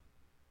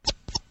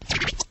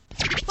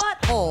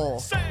Michelle.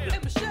 Hey,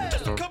 Michelle.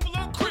 Just a couple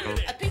of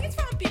critics. Opinions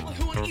from people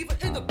who are even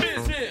in the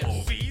business.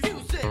 Movies,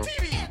 Music,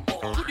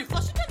 TV, or would you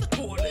flush it down the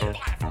toilet? buy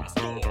it from the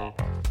store.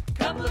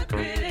 Couple of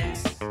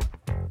critics.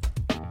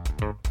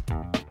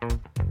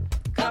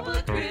 Couple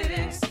of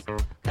critics.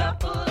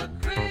 Couple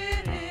of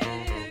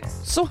critics.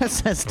 So it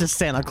says to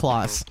Santa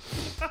Claus.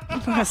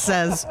 It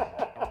says,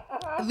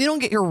 if you don't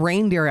get your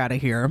reindeer out of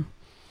here,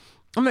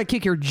 I'm going to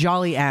kick your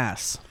jolly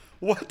ass.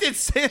 What did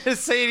Santa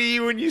say to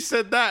you when you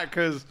said that?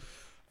 Because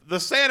the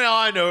Santa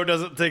I know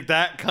doesn't think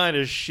that kind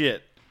of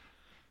shit.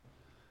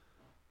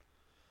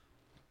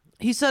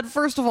 He said,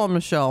 first of all,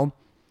 Michelle,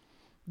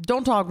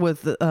 don't talk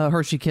with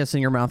Hershey Kiss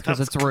in your mouth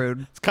because it's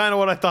rude. It's kind of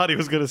what I thought he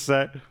was going to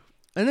say.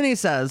 And then he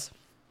says,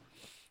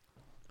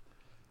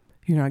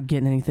 you're not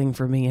getting anything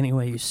from me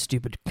anyway, you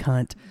stupid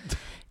cunt.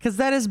 Because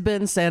that has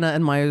been Santa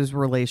and my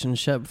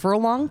relationship for a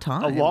long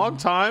time. A long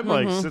time?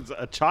 Like since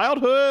a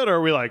childhood? Or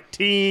are we like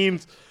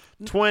teens,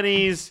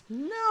 20s?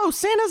 No,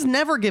 Santa's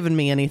never given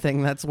me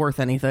anything that's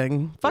worth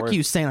anything. Fuck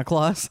you, Santa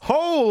Claus.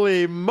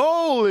 Holy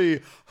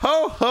moly.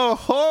 Ho, ho,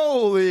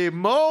 holy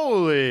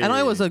moly. And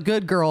I was a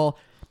good girl,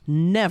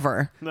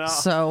 never. No.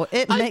 So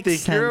it I makes think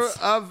sense. you're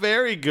a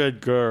very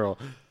good girl.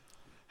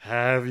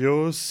 Have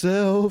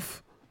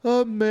yourself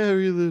a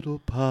merry little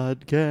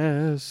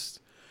podcast.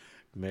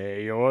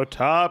 May your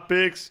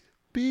topics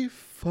be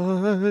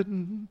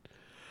fun.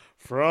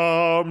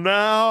 From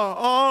now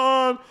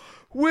on,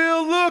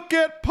 we'll look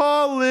at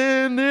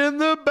Paulin in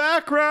the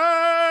background.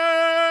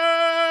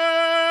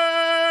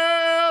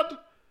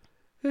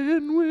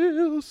 And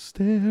we'll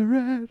stare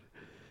at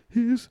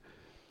his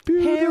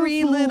beautiful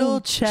Hairy little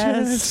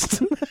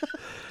chest.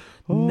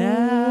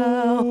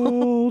 Now.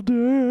 all day.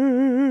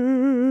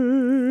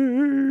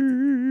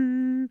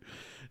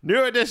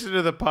 New addition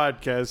to the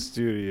podcast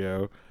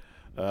studio.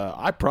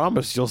 I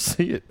promise you'll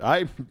see it.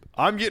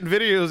 I'm getting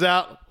videos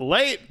out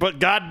late, but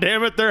god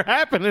damn it, they're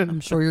happening. I'm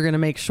sure you're going to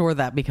make sure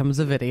that becomes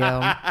a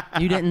video.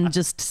 You didn't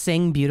just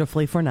sing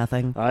beautifully for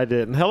nothing. I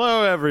didn't.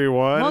 Hello,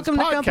 everyone. Welcome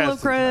to It's Couple of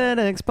podcasting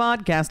Critics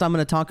podcast. I'm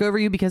going to talk over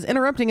you because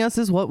interrupting us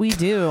is what we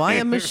do. I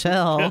am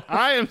Michelle. time.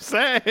 I am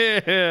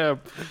Sam.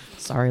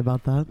 Sorry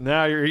about that.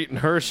 Now you're eating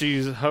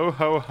Hershey's Ho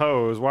Ho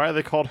Ho's. Why are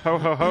they called Ho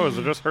Ho Ho's?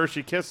 They're just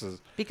Hershey Kisses.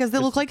 Because they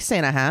look like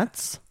Santa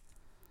hats.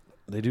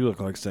 They do look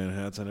like Santa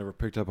hats. I never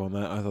picked up on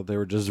that. I thought they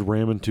were just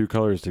ramming two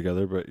colors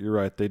together, but you're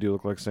right. They do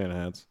look like Santa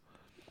hats.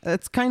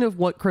 That's kind of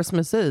what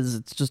Christmas is.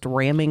 It's just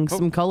ramming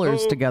some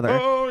colors together.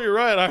 Oh, you're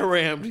right. I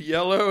rammed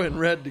yellow and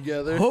red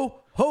together. Ho,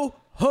 ho,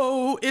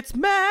 ho, it's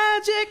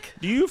magic.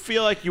 Do you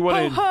feel like you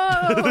want to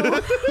Ho.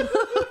 never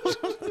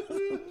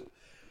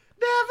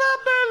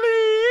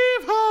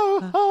believe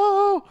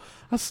ho,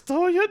 I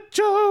stole your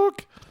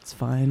joke? It's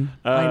fine.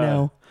 I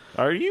know.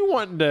 Are you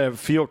wanting to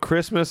feel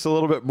Christmas a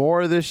little bit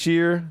more this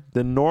year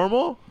than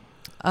normal?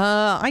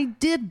 I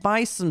did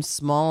buy some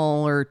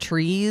smaller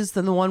trees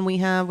than the one we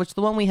have, which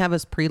the one we have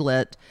is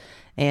pre-lit,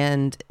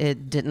 and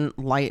it didn't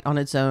light on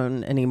its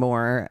own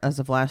anymore as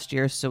of last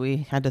year, so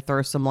we had to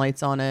throw some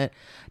lights on it.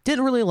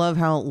 Didn't really love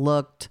how it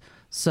looked,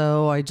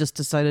 so I just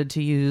decided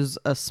to use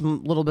a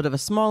little bit of a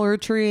smaller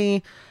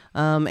tree,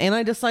 and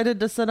I decided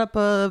to set up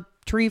a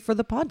tree for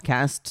the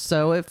podcast.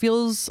 So it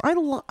feels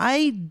you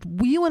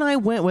and I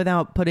went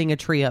without putting a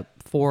tree up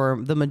for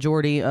the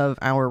majority of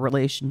our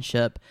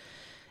relationship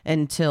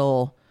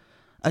until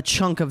a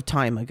chunk of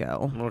time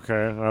ago. Okay,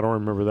 I don't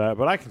remember that,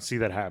 but I can see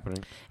that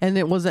happening. And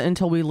it wasn't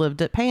until we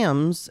lived at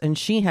Pam's and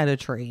she had a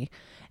tree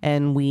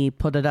and we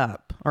put it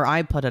up, or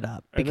I put it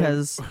up,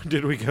 because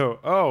Did we go,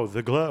 oh,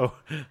 the glow?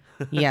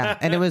 yeah,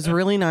 and it was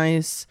really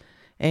nice,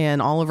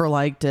 and Oliver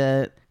liked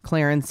it,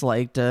 Clarence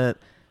liked it.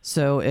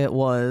 So it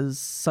was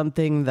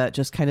something that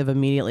just kind of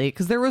immediately,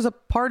 because there was a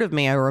part of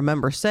me I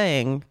remember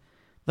saying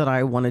that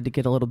I wanted to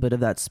get a little bit of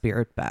that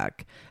spirit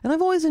back. And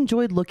I've always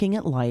enjoyed looking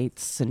at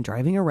lights and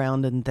driving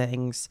around and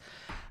things.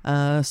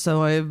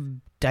 So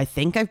I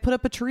think I've put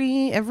up a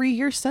tree every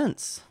year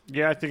since.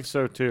 Yeah, I think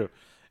so too.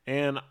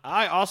 And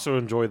I also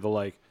enjoy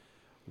the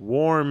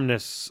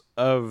warmness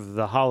of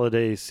the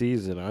holiday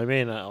season. I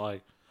may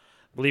not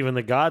believe in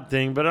the God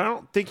thing, but I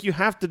don't think you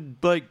have to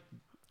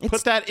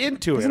put that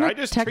into it. Isn't I it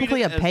just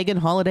technically a treat it as- pagan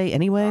holiday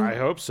anyway? I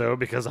hope so,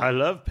 because I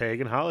love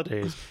pagan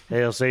holidays.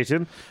 Hail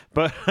Satan.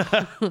 But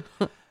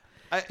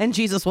and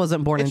Jesus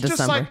wasn't born in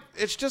December.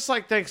 It's just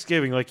like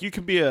Thanksgiving. Like, you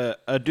could be a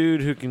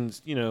dude who can,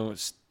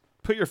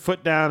 put your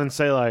foot down and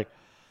say,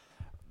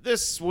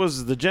 this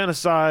was the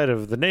genocide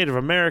of the Native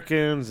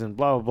Americans and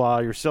blah, blah, blah.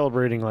 You're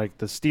celebrating,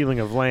 the stealing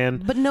of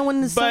land. But no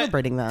one is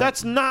celebrating that.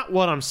 That's not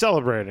what I'm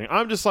celebrating.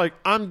 I'm just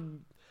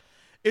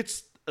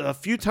it's a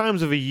few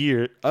times of the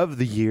year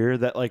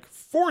that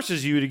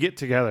forces you to get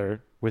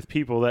together with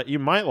people that you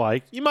might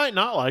like, you might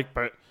not like,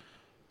 but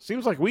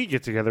seems like we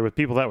get together with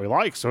people that we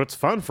like, so it's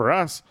fun for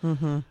us.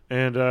 Mm-hmm.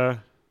 And it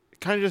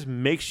kind of just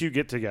makes you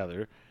get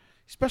together,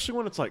 especially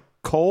when it's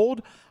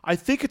cold. I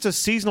think it's a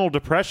seasonal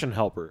depression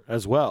helper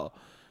as well,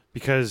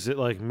 because it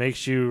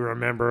makes you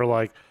remember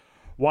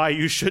why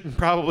you shouldn't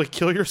probably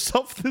kill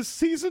yourself this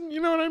season.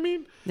 You know what I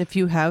mean? If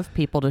you have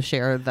people to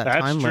share that That's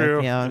time true.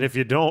 with, yeah. And if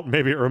you don't,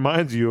 maybe it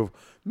reminds you of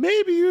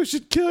maybe you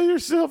should kill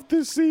yourself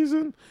this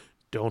season.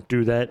 Don't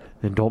do that,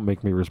 and don't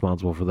make me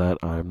responsible for that.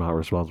 I'm not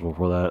responsible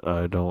for that.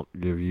 I don't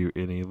give you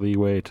any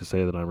leeway to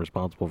say that I'm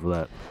responsible for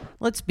that.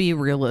 Let's be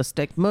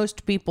realistic.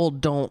 Most people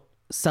don't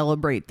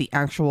celebrate the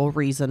actual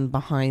reason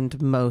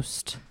behind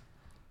most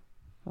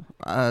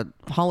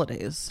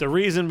holidays. The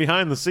reason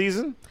behind the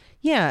season?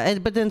 Yeah,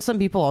 but then some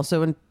people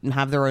also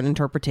have their own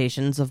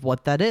interpretations of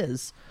what that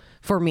is.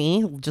 For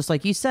me, just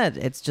like you said,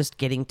 it's just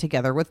getting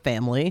together with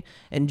family,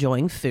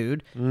 enjoying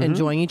food,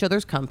 enjoying each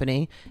other's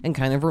company, and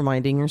kind of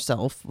reminding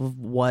yourself of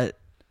what,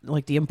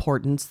 like, the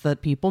importance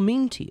that people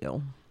mean to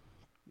you.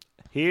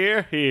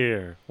 Here,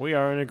 here. We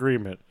are in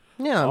agreement.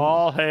 Yeah.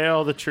 All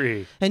hail the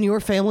tree. And your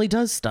family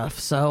does stuff.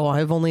 So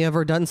I've only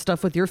ever done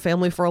stuff with your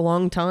family for a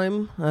long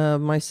time. I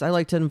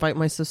like to invite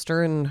my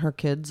sister and her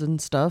kids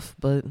and stuff,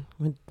 but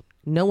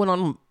no one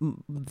on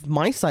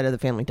my side of the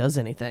family does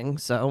anything.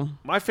 So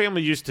My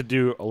family used to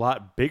do a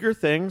lot bigger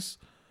things.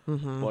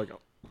 Like,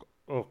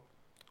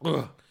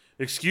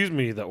 excuse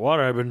me, that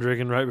water I've been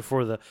drinking right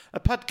before the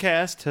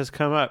podcast has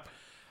come up.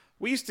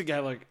 We used to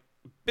get like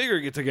bigger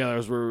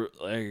get-togethers where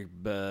like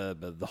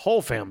the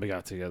whole family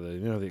got together. You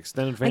know, the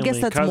extended I family. guess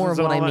that's cousins more of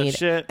and what I all that mean.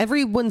 Shit.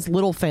 Everyone's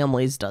little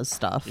families does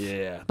stuff.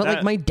 Yeah, But like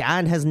that- my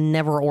dad has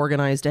never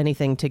organized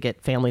anything to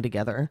get family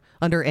together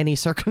under any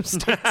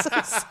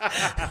circumstances.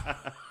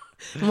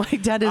 My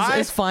dad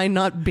is fine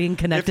not being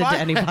connected to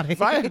anybody.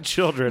 If I had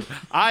children,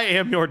 I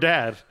am your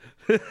dad.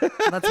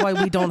 That's why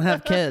we don't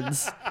have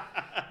kids.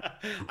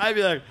 I'd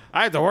be like,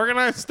 I have to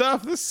organize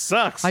stuff. This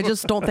sucks. I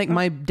just don't think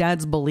my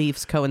dad's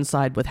beliefs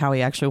coincide with how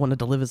he actually wanted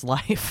to live his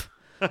life.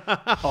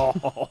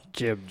 oh,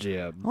 Jim.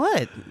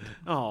 What?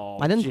 Oh,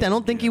 I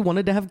don't think he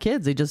wanted to have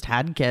kids. He just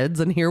had kids,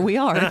 and here we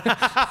are.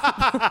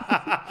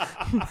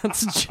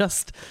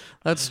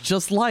 That's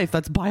just life.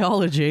 That's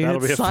biology. That'll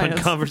It's be a science.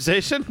 fun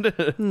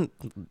conversation.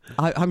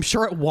 I'm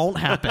sure it won't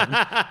happen.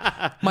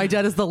 My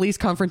dad is the least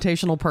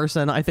confrontational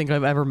person I think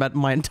I've ever met in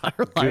my entire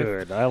life.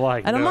 Good. I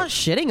like. And I'm that. not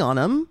shitting on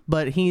him,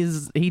 but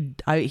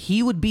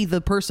he would be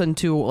the person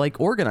to like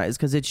organize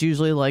because it's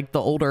usually like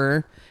the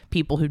older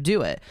people who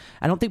do it.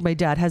 I don't think my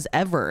dad has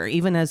ever,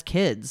 even as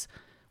kids,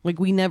 like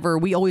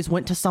we always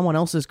went to someone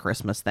else's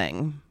Christmas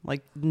thing.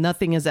 Like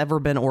nothing has ever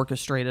been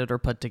orchestrated or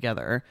put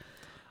together.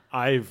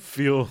 I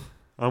feel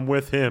I'm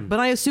with him. But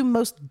I assume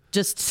most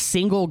just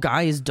single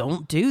guys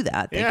don't do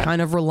that. They Yeah.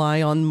 kind of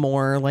rely on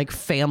more like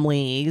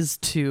families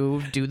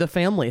to do the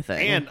family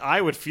thing. And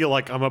I would feel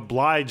like I'm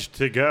obliged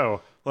to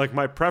go. Like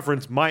my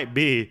preference might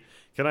be,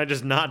 can I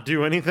just not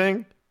do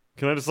anything?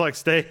 Can I just like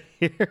stay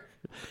here?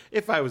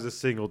 If I was a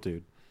single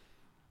dude.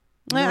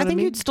 You know I what think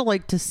mean? you'd still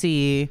like to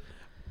see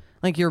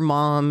like your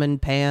mom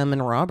and Pam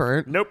and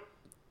Robert. Nope.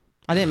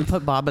 I didn't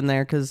put Bob in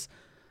there because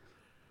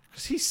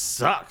Because he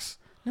sucks.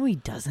 no, he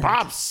doesn't.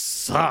 Bob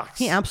sucks.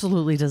 He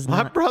absolutely does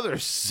My not. brother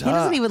sucks. He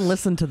doesn't even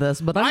listen to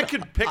this. But I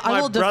could pick I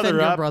my will defend brother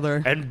your up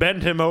brother. and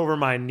bend him over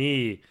my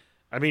knee.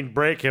 I mean,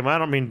 break him. I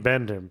don't mean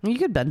bend him. You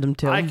could bend him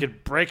too. I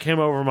could break him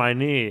over my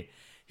knee.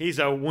 He's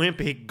a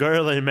wimpy,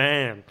 girly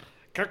man.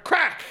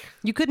 Crack!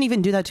 You couldn't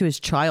even do that to his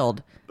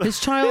child. His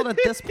child at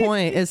this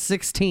point is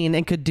 16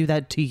 and could do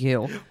that to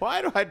you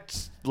Why do I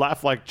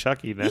laugh like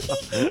Chucky now?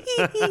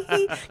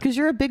 because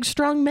you're a big,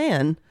 strong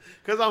man.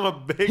 Because I'm a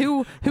big,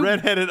 Who-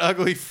 red-headed,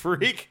 ugly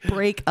freak.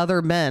 Break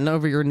other men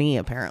over your knee,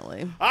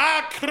 apparently,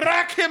 I'll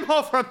crack him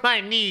over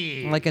my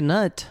knee. like a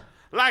nut.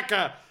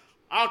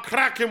 I'll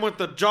crack him with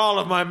the jaw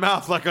of my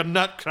mouth like a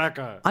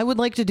nutcracker. I would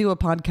like to do a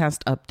podcast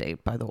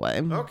update, by the way.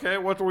 Okay,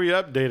 what were we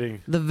updating?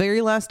 The very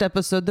last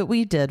episode that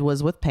we did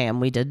was with Pam.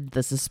 We did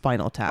This Is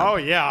Spinal Tap. Oh,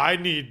 yeah, I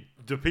need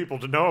the people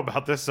to know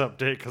about this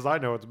update because I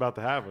know it's about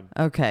to happen.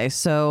 Okay,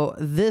 so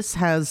this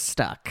has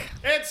stuck.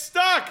 It's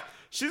stuck!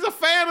 She's a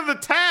fan of the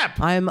tap!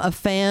 I'm a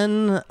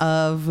fan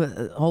of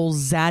old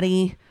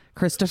Zaddy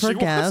Christopher She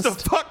Guest.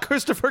 wants to fuck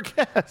Christopher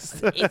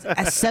Guest. A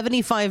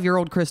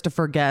 75-year-old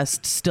Christopher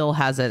Guest still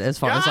has it as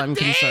far as I'm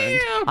Goddamn!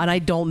 concerned. And I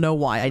don't know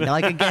why.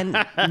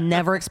 Again,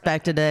 never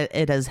expected it.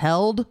 It has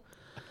held.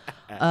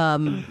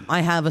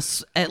 I have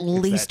at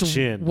least that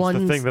chin. one.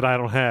 It's the thing that I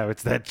don't have.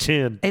 It's that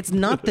chin. It's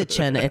not the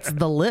chin. It's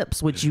the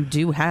lips, which you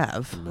do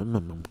have.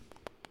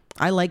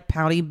 I like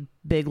pouty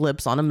big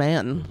lips on a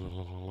man.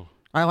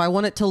 I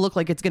want it to look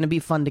like it's going to be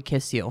fun to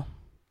kiss you.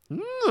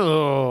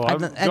 Oh, And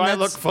do I that's-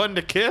 look fun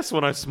to kiss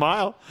when I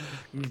smile?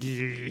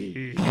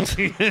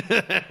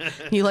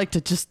 You like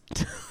to just...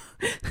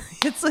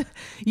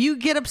 you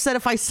get upset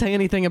if I say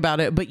anything about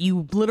it, but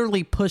you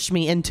literally push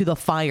me into the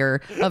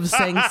fire of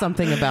saying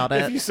something about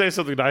If you it. say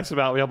something nice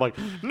about me, I'm like,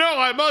 no,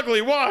 I'm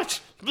ugly,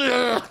 watch.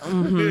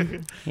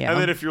 Mm-hmm. Yeah.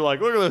 And then if you're like,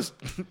 look at this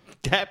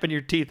gap in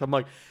your teeth, I'm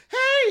like,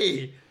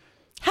 hey,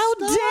 How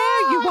dare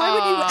you? Why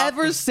would you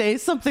ever say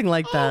something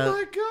like that? oh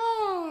my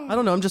God. I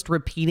don't know. I'm just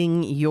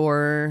repeating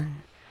your...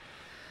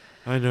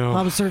 I know.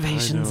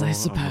 Observations, I know.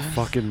 suppose. I'm a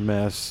fucking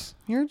mess.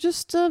 You're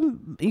just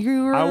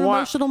you're an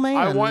emotional man.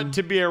 I want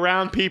to be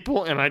around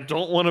people, and I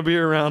don't want to be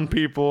around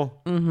people.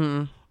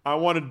 Mm-hmm. I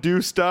want to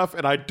do stuff,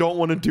 and I don't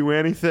want to do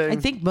anything. I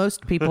think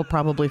most people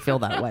probably feel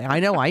that way. I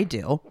know I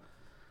do.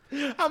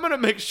 I'm gonna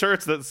make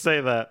shirts that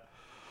say that.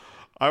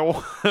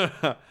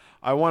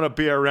 I want to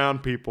be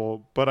around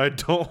people, but I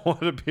don't want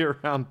to be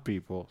around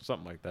people.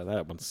 Something like that.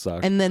 That one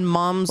sucks. And then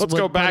moms Let's would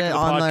go back put it to the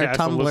on their podcast and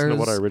tumblers, listen to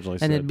what I originally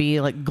and it'd said. be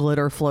like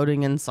glitter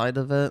floating inside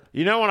of it.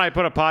 You know, when I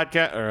put a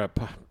podcast or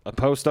a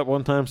post up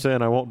one time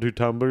saying I won't do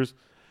tumblers,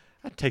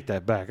 I'd take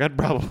that back. I'd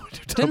probably do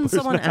tumblers. Didn't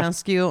someone now.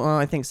 ask you? Oh,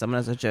 I think someone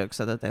as a joke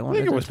said that they I wanted.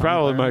 think it to was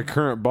probably Tumblr. my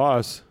current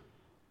boss.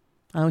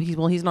 Oh, he's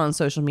not on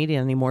social media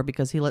anymore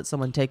because he let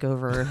someone take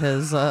over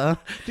his. Do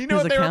you know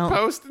his what they account. were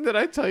posting? Did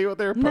I tell you what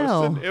they were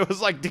No. posting? It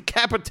was like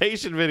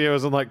decapitation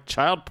videos and like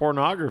child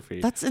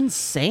pornography. That's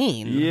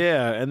insane.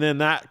 Yeah, and then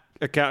that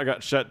account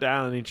got shut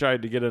down, and he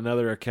tried to get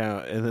another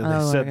account, and then they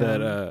Oh, my said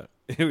God.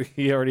 that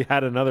he already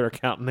had another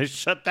account, and they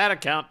shut that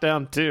account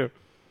down too.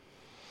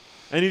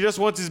 And he just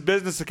wants his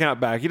business account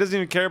back. He doesn't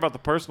even care about the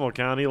personal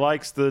account. He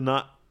likes the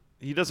not.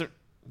 He doesn't.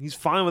 He's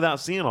fine without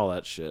seeing all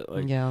that shit.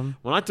 Like Yeah.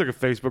 when I took a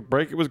Facebook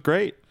break, it was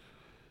great.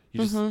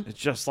 You just, it's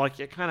just like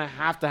you kind of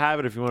have to have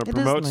it if you want to It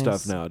is promote nice.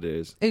 stuff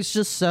nowadays. It's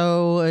just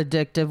so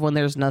addictive when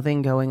there's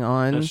nothing going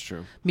on. That's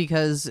true.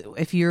 Because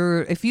if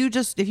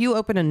you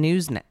open a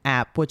news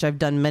app, which I've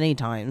done many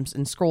times,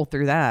 and scroll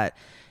through that,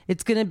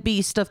 it's going to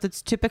be stuff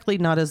that's typically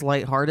not as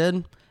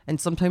lighthearted. And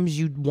sometimes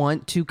you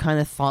want to kind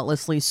of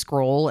thoughtlessly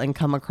scroll and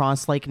come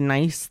across like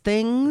nice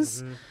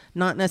things,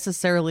 not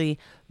necessarily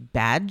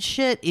bad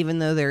shit, even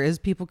though there is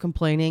people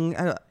complaining.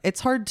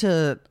 It's hard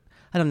to,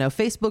 I don't know.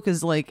 Facebook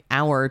is like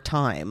our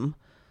time.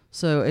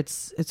 So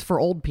it's for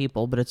old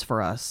people, but it's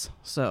for us.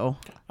 So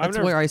that's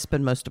never- where I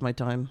spend most of my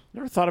time.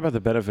 Never thought about the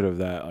benefit of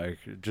that, like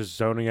just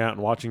zoning out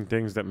and watching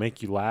things that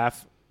make you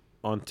laugh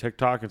on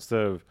TikTok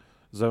instead of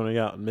zoning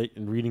out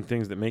and reading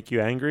things that make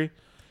you angry.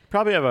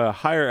 Probably have a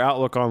higher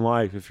outlook on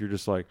life if you're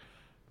just like,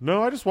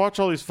 no, I just watch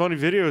all these funny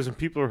videos and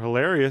people are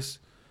hilarious,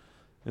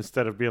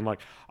 instead of being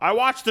like, I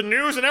watch the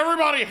news and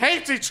everybody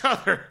hates each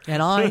other.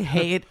 And I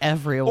hate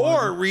everyone.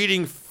 Or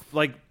reading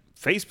like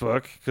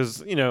Facebook,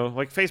 because you know,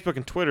 like Facebook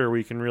and Twitter, where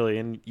you can really,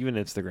 and even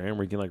Instagram,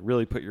 where you can like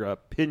really put your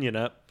opinion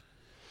up,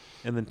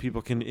 and then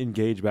people can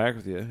engage back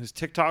with you. Is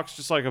TikTok's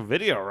just like a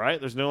video, right?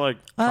 There's no like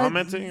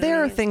commenting. or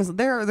There are anything? things.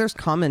 There's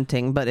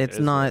commenting, but it's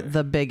Is not there?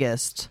 the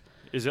biggest.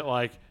 Is it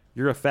like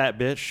you're a fat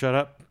bitch? Shut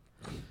up.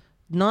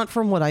 Not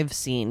from what I've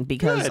seen,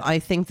 because Good. I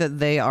think that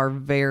they are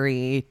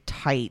very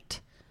tight.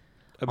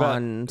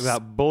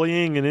 About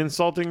bullying and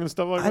insulting and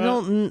stuff like I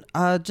that.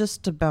 don't.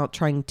 Just about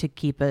trying to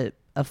keep it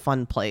a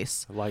fun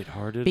place.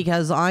 Lighthearted.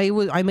 Because I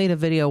made a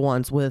video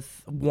once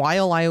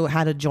while I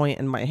had a joint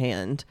in my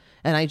hand,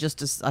 and I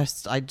just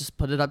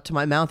put it up to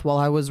my mouth while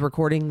I was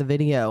recording the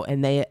video,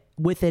 and they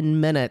within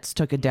minutes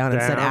took it down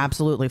and said, Down?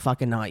 absolutely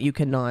fucking not. You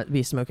cannot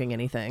be smoking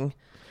anything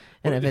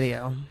in a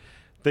video.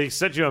 They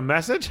sent you a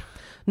message.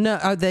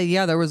 No,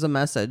 there was a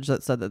message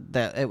that said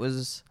that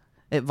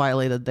it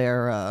violated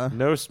their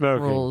No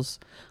smoking. rules.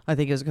 I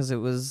think it was because it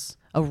was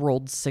a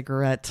rolled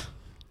cigarette.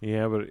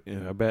 Yeah, but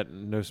I bet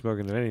no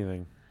smoking in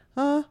anything.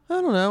 I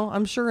don't know.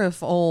 I'm sure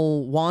if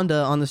old Wanda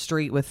on the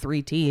street with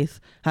 3 teeth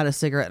had a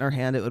cigarette in her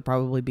hand, it would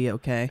probably be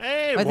okay.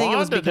 Hey, I think it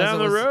was Wanda because down it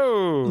the was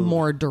road.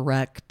 more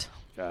direct.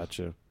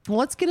 Gotcha. Well,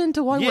 let's get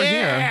into why we're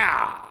here.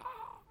 Yeah.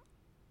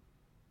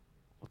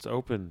 Let's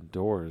open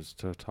doors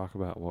to talk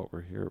about what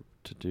we're here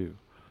to do.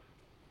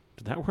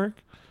 Did that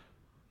work?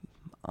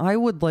 I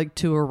would like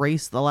to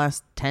erase the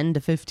last 10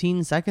 to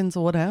 15 seconds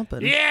of what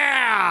happened.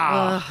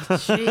 Yeah.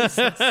 Jesus.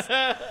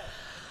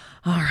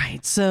 All right.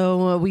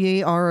 So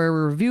we are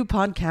a review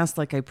podcast.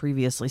 Like I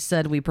previously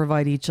said, we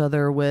provide each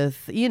other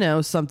with,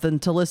 something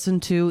to listen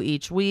to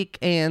each week.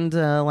 And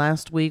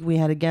last week we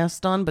had a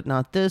guest on, but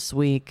not this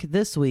week.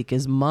 This week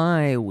is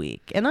my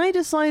week. And I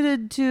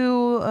decided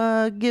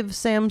to give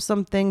Sam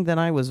something that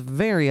I was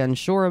very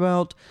unsure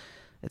about.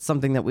 It's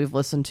something that we've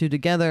listened to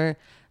together,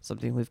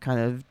 something we've kind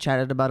of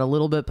chatted about a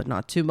little bit, but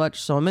not too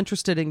much. So I'm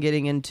interested in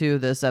getting into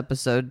this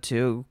episode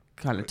to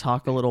kind of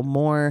talk a little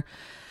more.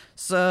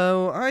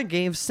 So I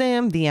gave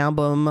Sam the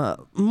album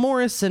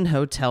Morrison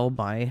Hotel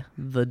by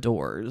The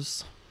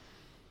Doors.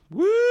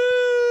 Woo!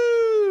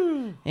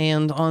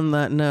 And on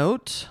that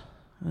note,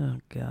 oh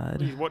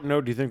God, What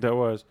note do you think that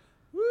was?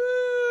 Woo!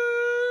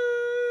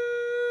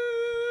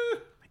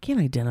 I can't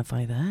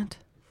identify that.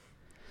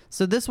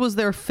 So this was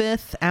their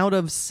 5th out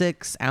of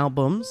 6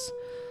 albums.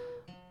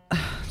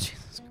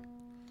 Jesus.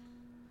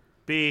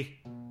 B.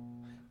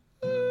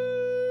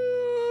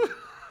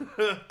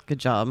 Good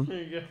job. There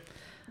you go.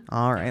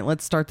 All right,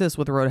 let's start this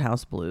with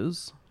Roadhouse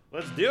Blues.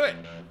 Let's do it.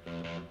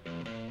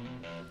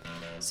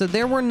 So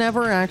there were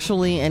never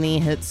actually any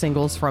hit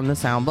singles from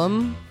this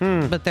album,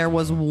 but there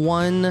was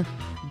one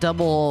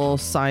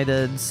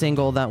double-sided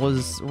single that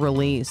was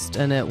released,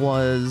 and it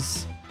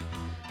was,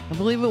 I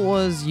believe it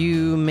was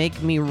You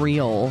Make Me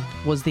Real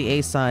was the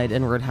A-side,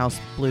 and Roadhouse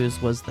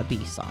Blues was the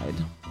B-side.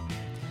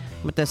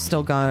 But this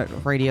still got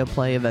radio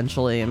play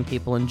eventually, and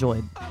people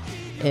enjoyed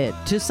it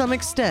to some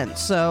extent.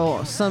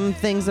 So some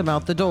things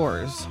about The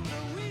Doors.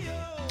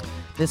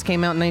 This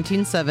came out in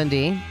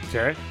 1970.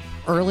 Okay.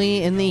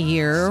 Early in the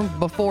year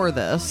before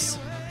this,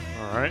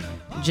 All right.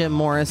 Jim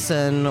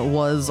Morrison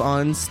was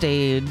on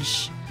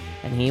stage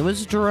and he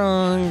was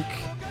drunk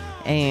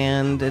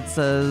and it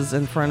says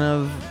in front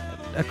of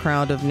a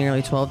crowd of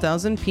nearly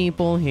 12,000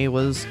 people, he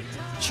was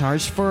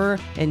charged for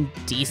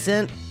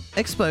indecent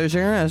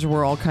exposure, as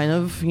we're all kind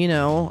of,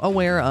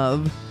 aware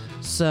of.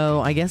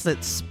 So I guess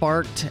it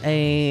sparked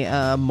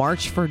a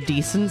march for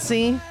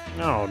decency.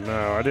 Oh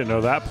no, I didn't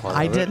know that part.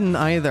 I of it. didn't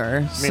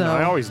either. I mean,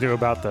 I always knew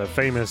about the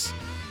famous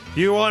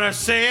 "You want to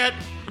see it"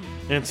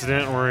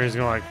 incident where he's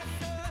going to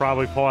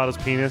probably pull out his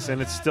penis,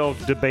 and it's still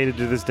debated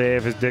to this day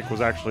if his dick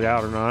was actually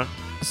out or not.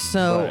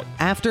 So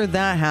But- after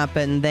that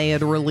happened, they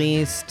had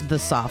released the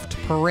Soft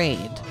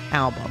Parade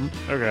album,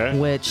 Okay.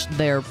 which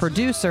their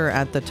producer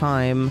at the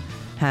time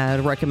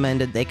had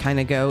recommended they kind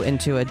of go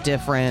into a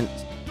different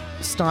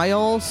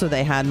style. So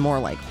they had more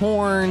like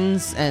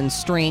horns and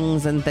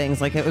strings and things.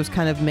 Like it was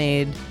kind of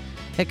made,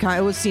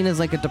 it was seen as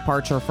like a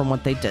departure from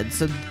what they did.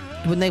 So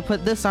when they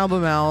put this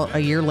album out a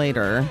year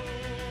later,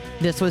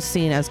 this was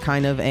seen as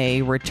kind of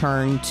a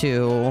return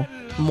to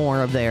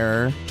more of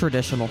their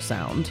traditional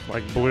sound.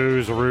 Like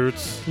blues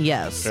roots.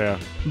 Yes. Yeah.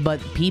 But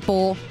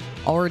people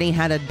already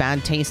had a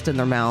bad taste in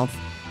their mouth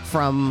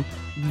from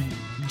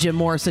Jim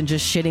Morrison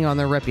just shitting on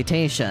their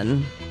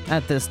reputation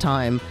at this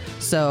time.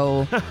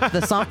 So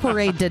the Soft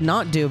Parade did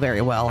not do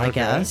very well, I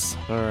Okay. guess.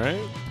 All right.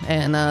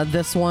 And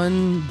this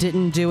one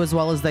didn't do as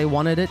well as they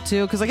wanted it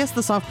to, because I guess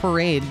the Soft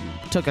Parade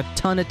took a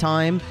ton of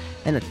time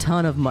and a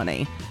ton of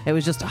money. It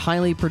was just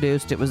highly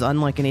produced. It was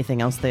unlike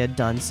anything else they had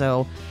done.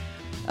 So,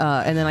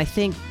 and then I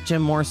think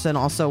Jim Morrison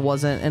also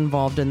wasn't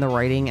involved in the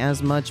writing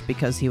as much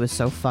because he was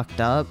so fucked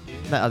up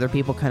that other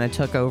people kind of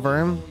took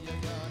over.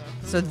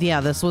 So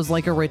yeah, this was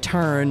like a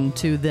return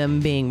to them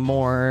being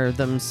more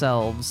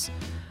themselves.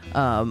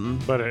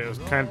 But it was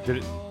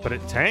but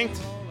it tanked.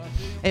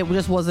 It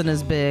just wasn't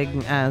as big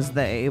as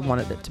they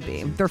wanted it to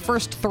be. Their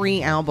first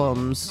 3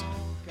 albums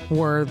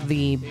were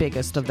the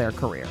biggest of their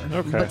career.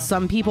 Okay. But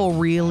some people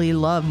really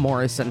love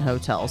Morrison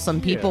Hotel.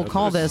 Some people Yeah,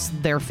 call this-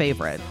 this their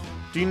favorite.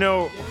 Do you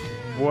know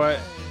what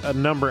a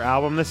number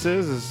album this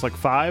is? It's like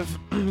 5.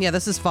 Yeah,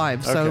 this is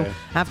 5. So Okay.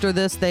 after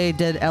this, they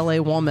did LA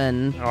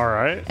Woman, All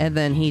right. and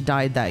then he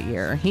died that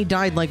year. He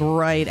died like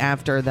right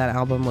after that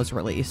album was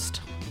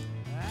released.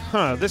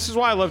 This is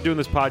why I love doing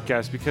this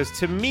podcast, because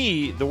to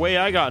me, the way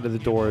I got into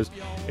the Doors,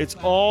 it's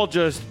all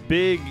just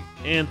big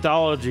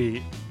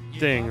anthology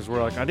things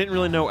where like I didn't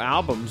really know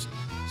albums.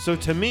 So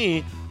to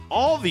me,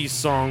 all these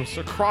songs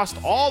across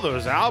all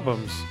those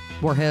albums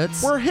Were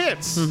hits. were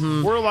hits.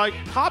 Were like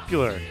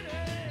popular.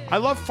 I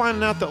love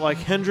finding out that like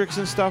Hendrix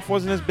and stuff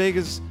wasn't as big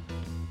as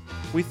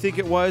we think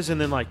it was, and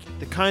then like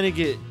they kind of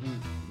get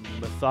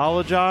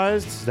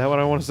mythologized. Is that what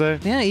I want to say?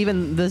 Yeah,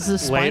 even this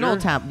is Spinal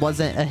Later? Tap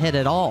wasn't a hit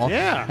at all.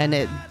 Yeah. And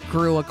it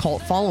grew a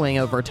cult following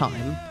over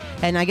time.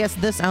 And I guess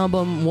this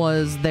album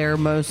was their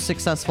most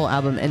successful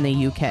album in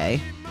the UK.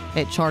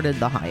 It charted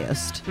the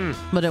highest.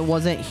 But it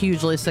wasn't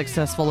hugely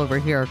successful over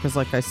here because,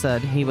 like I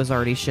said, he was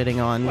already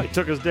shitting on. Like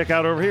took his dick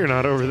out over here,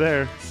 not over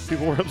there.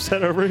 People were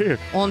upset over here.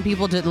 And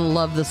people didn't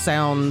love the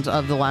sound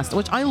of the last,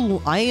 which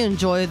I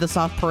enjoy the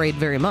Soft Parade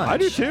very much. I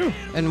do too.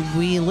 And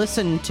we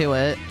listened to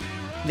it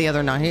the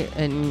other night,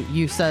 and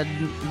you said,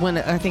 when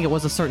I think it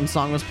was a certain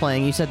song was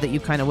playing, you said that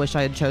you kind of wish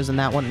I had chosen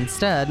that one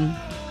instead.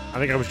 I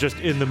think I was just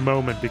in the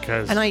moment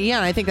because And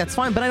I think that's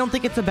fine, but I don't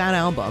think it's a bad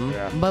album.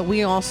 Yeah. But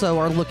we also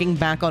are looking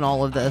back on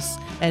all of this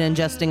and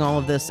ingesting all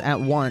of this at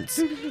once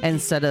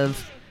instead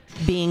of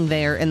being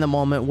there in the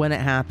moment when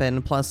it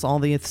happened, plus all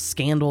the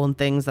scandal and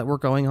things that were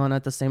going on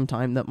at the same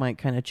time that might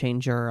kind of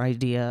change your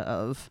idea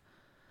of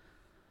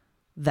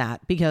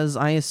that. Because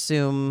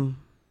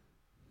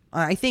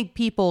I think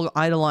people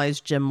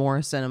idolize Jim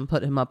Morrison and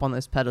put him up on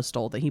this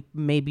pedestal that he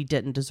maybe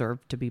didn't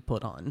deserve to be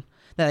put on.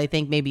 That I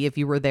think maybe if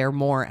you were there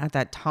more at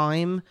that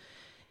time,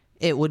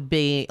 it would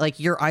be like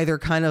you're either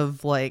kind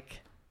of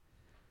like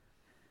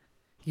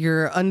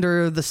you're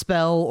under the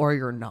spell or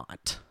you're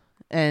not.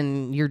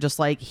 And you're just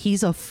like,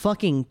 he's a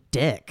fucking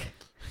dick.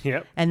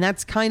 Yep. And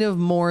that's kind of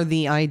more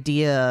the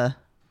idea.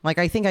 Like,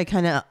 I think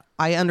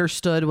I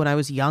understood when I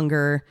was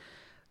younger,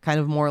 kind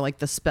of more like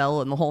the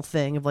spell and the whole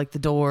thing of like the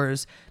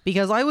Doors,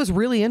 because I was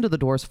really into the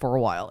Doors for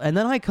a while. And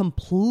then I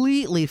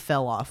completely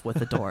fell off with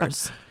the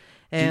Doors.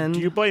 And Do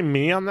you blame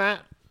me on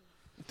that?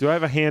 Do I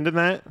have a hand in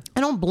that?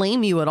 I don't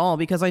blame you at all,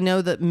 because I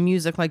know that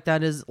music like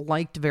that is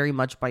liked very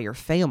much by your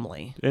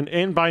family.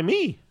 And by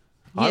me.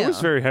 I Yeah.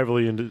 was very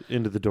heavily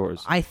into the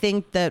Doors. I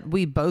think that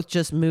we both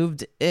just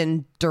moved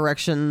in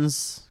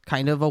directions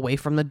kind of away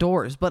from the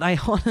Doors. But I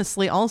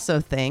honestly also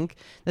think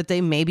that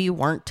they maybe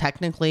weren't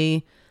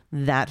technically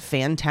that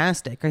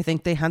fantastic. I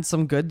think they had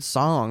some good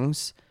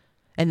songs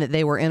and that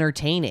they were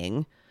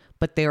entertaining.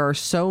 But there are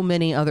so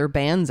many other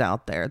bands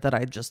out there that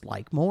I just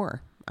like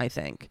more, I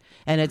think.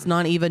 And it's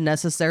not even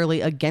necessarily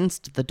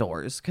against the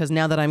Doors, because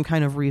now that I'm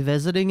kind of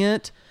revisiting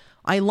it,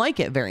 I like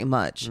it very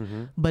much,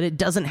 but it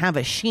doesn't have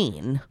a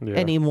sheen Yeah.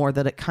 anymore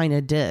that it kind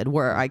of did,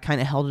 where I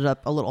kind of held it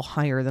up a little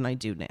higher than I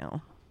do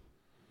now.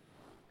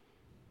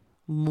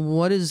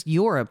 what is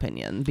your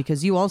opinion?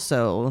 Because you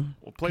also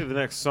We'll play the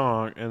next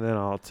song, and then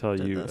I'll tell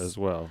you this. as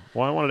well.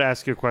 Well, I wanted to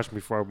ask you a question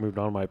before I moved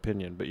on to my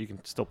opinion, but you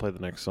can still play the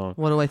next song.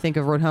 what do I think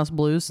of Roadhouse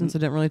Blues? Since I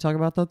didn't really talk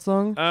about that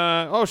song.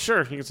 Oh, sure.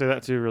 You can say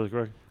that too really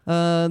quick.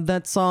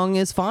 That song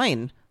is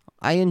fine.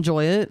 I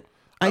enjoy it.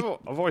 I've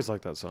always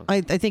liked that song. I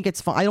think it's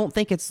fun. I don't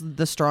think it's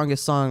the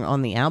strongest song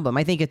on the album.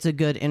 I think it's a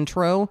good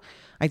intro.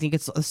 I think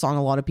it's a song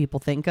a lot of people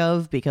think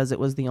of because it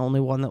was the only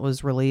one that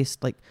was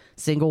released like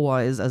single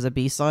wise as a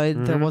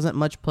B-side. There wasn't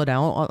much put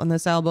out on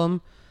this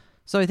album.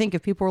 So I think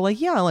if people were like,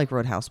 yeah, I like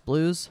Roadhouse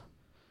Blues,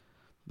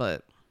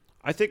 but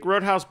I think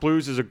Roadhouse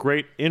Blues is a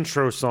great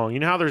intro song. You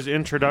know how there's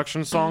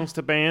introduction songs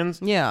to bands?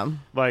 yeah,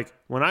 Like,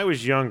 when I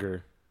was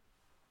younger,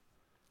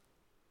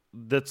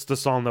 that's the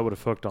song that would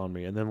have hooked on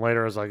me. And then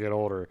later as I get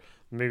older,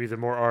 maybe the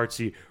more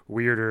artsy,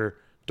 weirder,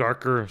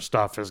 darker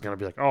stuff is going to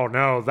be like, oh,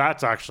 no,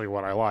 that's actually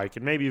what I like.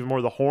 And maybe even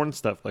more the horn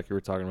stuff like you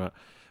were talking about.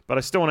 But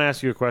I still want to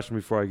ask you a question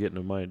before I get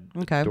into my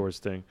Okay. Doors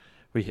thing.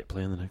 We hit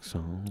playing the next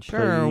song.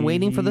 sure.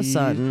 Waiting for the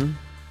Sun.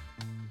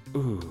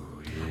 Ooh,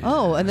 yeah.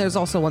 Oh, and there's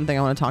also one thing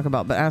I want to talk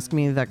about, but ask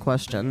me that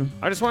question.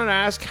 I just wanted to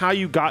ask how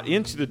you got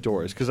into the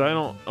Doors, because I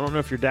don't know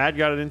if your dad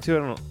got it into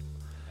it,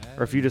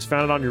 or if you just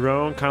found it on your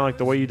own, kind of like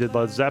the way you did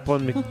Led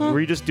Zeppelin. Were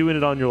you just doing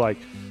it on your like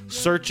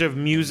search of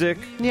music,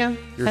 Yeah,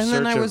 Your and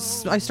then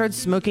search I started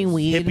smoking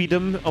weed.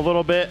 hippiedom a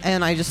little bit?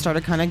 And I just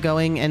started kind of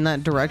going in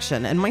that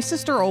direction. And my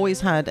sister always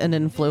had an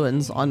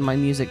influence on my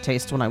music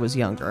taste when I was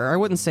younger. I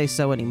wouldn't say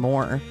so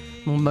anymore,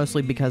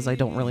 mostly because I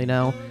don't really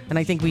know. And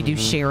I think we do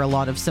share a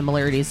lot of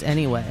similarities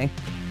anyway.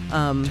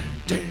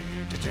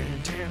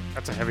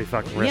 That's a heavy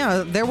fucking riff.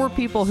 Yeah, there were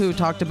people who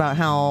talked about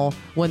how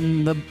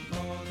when the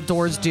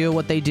Doors do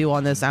what they do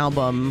on this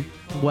album,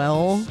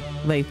 well,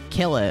 they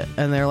kill it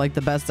and they're like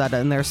the best at it.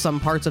 And there's some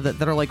parts of it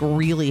that are like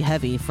really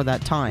heavy for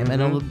that time.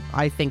 And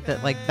I think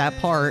that like that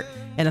part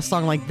in a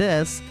song like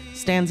this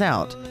stands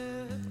out.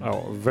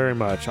 Oh, very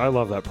much. I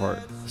love that part.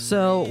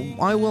 So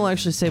I will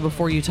actually say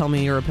before you tell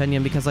me your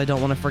opinion, because I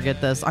don't want to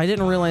forget this, I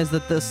didn't realize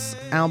that this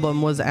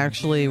album was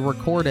actually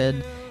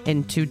recorded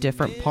in two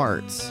different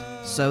parts.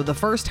 So the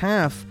first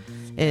half,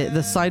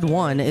 the side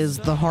one is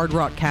the Hard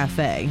Rock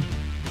Cafe,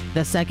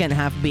 the second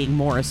half being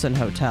Morrison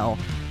Hotel.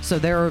 So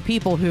there are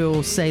people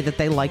who say that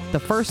they like the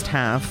first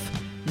half,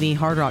 the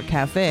Hard Rock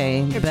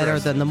Cafe, better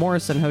than the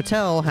Morrison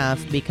Hotel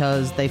half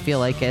because they feel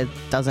like it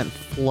doesn't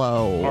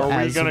flow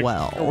as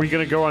well. Are we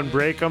gonna go on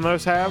break on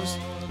those halves?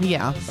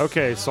 Yeah.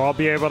 Okay, so I'll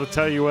be able to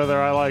tell you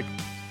whether I like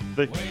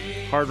the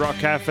Hard Rock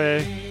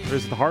Cafe. Or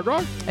is it the Hard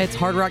Rock? It's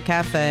Hard Rock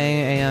Cafe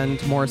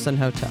and Morrison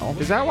Hotel.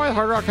 Is that why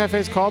Hard Rock Cafe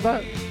is called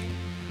that?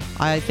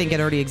 I think it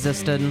already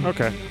existed.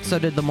 Okay, So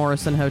did the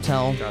Morrison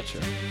Hotel. gotcha.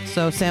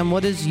 So, Sam,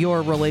 what is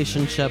your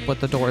relationship with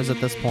the Doors at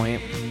this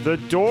point? The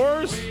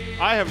Doors,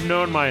 I have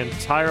known my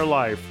entire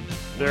life.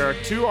 There are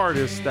two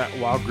artists that,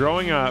 while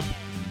growing up,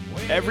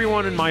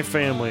 everyone in my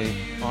family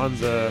on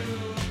the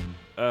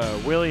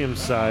Williams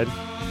side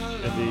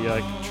and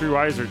the True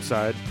Izard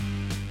side,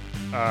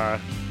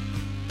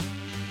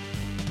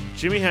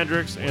 Jimi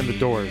Hendrix and the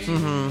Doors.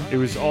 It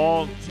was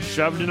all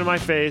shoved into my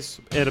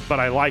face, but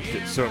I liked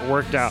it, so it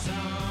worked out.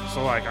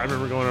 So, like, I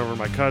remember going over to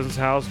my cousin's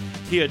house.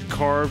 He had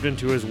carved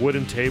into his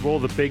wooden table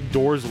the big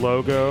Doors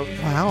logo.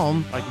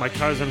 Wow. Like, my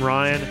cousin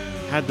Ryan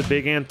had the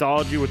big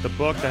anthology with the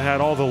book that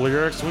had all the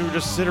lyrics, and we would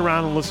just sit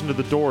around and listen to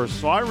the Doors.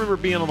 So I remember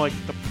being on, like,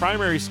 the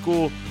primary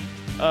school,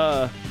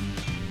 what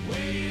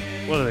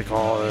do they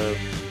call it?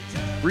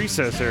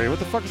 Recess area. What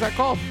the fuck is that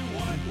called?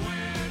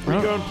 Where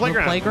you go in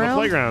playground. playground? On the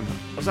playground.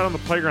 I was out on the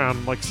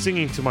playground, like,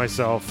 singing to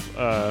myself,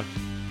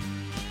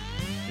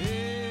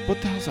 what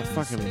the hell's that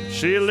fucking...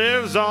 She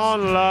lives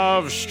on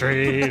Love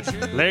Street,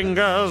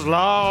 lingers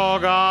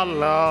long on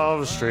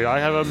Love Street. I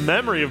have a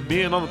memory of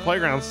being on the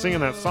playground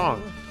singing that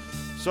song.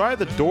 So I had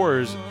the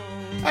Doors.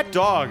 That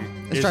dog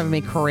It's is driving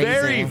me crazy.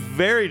 very,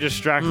 very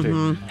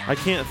distracting. I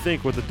can't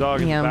think with the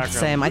dog in Yeah, the background.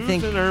 same. I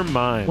think Losing her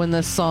mind. When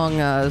this song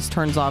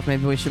turns off,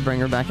 maybe we should bring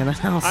her back in the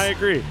house. I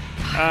agree.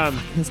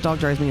 This dog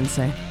drives me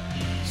insane.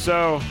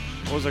 So,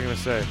 what was I going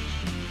to say?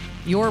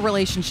 Your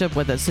relationship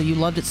with it. So you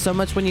loved it so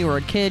much when you were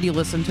a kid. You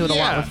listened to it a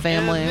lot with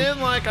family. And then,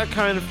 like, I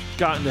kind of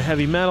got into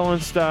heavy metal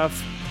and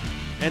stuff.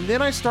 And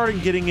then I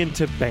started getting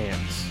into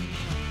bands.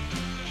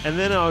 And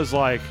then I was,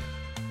 like,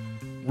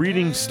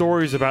 reading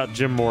stories about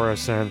Jim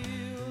Morrison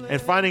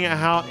and finding out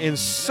how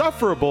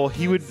insufferable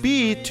he would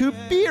be to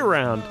be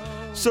around.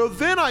 So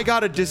then I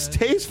got a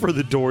distaste for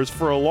the Doors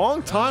for a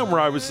long time where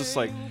I was just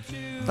like,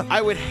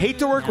 I would hate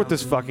to work with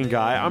this fucking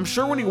guy. I'm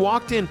sure when he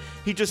walked in,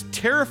 he just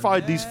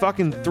terrified these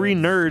fucking three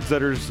nerds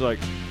that are just like,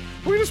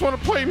 we just want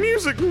to play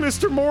music,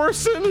 Mr.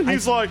 Morrison. And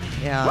he's like,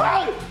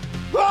 Yeah.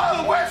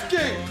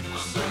 whiskey!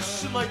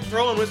 And like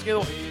throwing whiskey,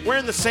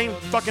 wearing the same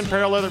fucking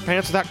pair of leather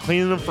pants without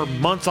cleaning them for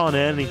months on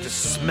end. And he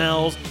just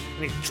smells,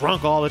 and he's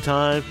drunk all the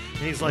time. And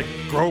he's like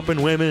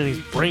groping women, and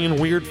he's bringing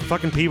weird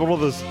fucking people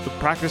to the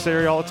practice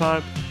area all the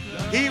time.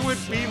 He would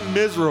be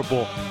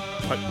miserable.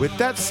 But with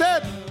that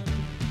said,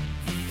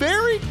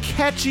 very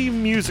catchy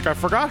music. I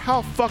forgot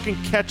how fucking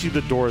catchy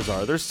the Doors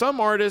are. There's some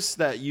artists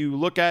that you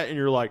look at and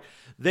you're like,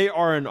 they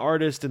are an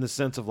artist in the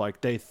sense of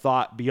like they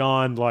thought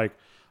beyond like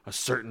a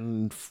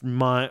certain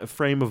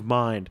frame of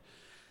mind.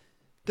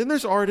 Then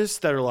there's artists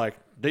that are like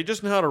they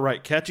just know how to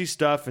write catchy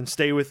stuff and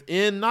stay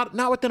within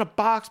not within a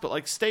box, but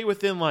like stay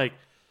within like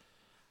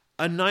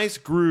a nice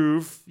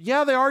groove.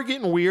 Yeah, they are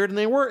getting weird and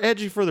they were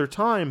edgy for their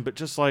time, but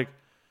just like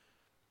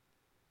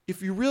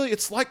if you really,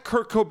 it's like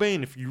Kurt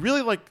Cobain. If you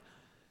really like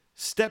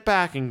step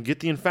back and get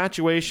the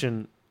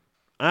infatuation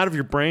out of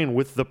your brain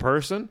with the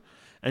person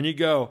and you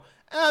go,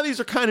 these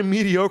are kind of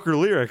mediocre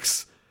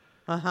lyrics.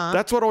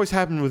 That's what always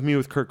happened with me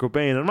with Kurt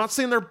Cobain. And I'm not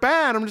saying they're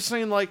bad. I'm just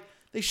saying like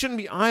they shouldn't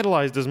be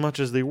idolized as much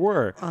as they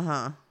were.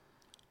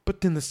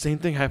 But then the same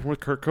thing happened with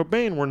Kurt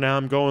Cobain where now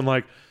I'm going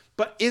like,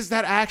 but is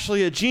that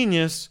actually a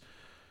genius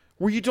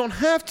where you don't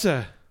have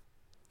to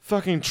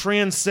fucking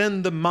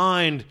transcend the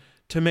mind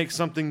to make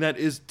something that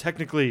is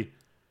technically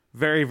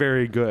very,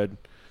 very good?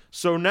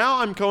 So now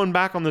I'm going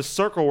back on this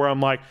circle where I'm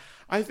like,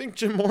 I think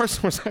Jim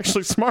Morrison was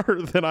actually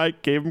smarter than I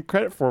gave him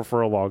credit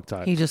for a long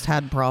time. He just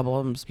had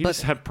problems. He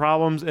just had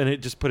problems, and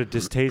it just put a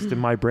distaste in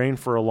my brain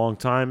for a long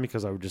time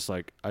because I would just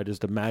like, I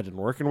just imagined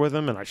working with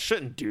him, and I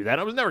shouldn't do that.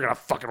 I was never going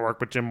to fucking work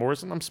with Jim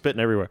Morrison. I'm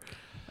spitting everywhere.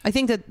 I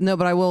think that, no,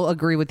 but I will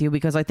agree with you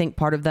because I think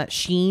part of that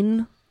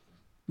Sheen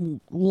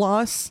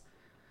loss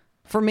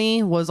for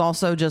me was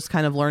also just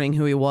kind of learning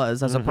who he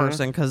was as a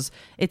person, because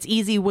it's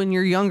easy when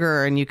you're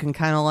younger and you can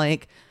kind of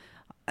like,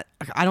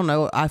 I don't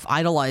know if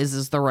idolize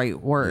is the right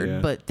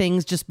word, but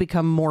things just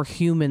become more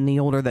human the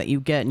older that you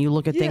get and you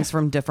look at things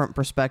from different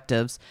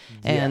perspectives.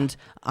 And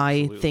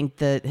I think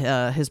that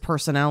his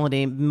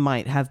personality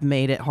might have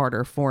made it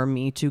harder for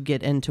me to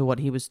get into what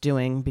he was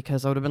doing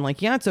because I would have been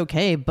like, yeah, it's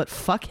okay, but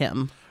fuck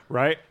him.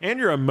 Right? And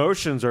your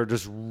emotions are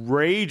just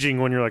raging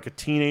when you're like a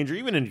teenager,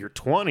 even in your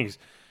 20s.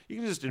 You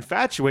can just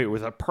infatuate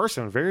with a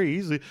person very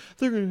easily.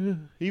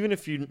 Even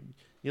if you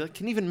like,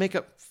 can even make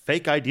up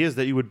fake ideas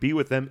that you would be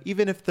with them,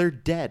 even if they're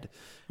dead.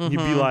 You'd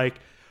be like,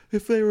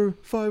 if they were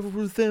 5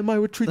 with them, I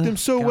would treat them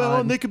so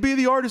well, and they could be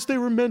the artists they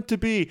were meant to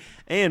be.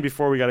 And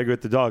before we got to go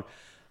with the dog,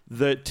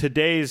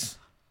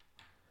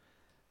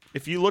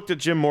 if you looked at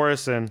Jim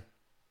Morrison,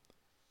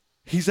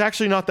 he's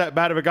actually not that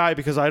bad of a guy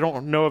because I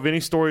don't know of any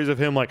stories of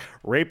him like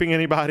raping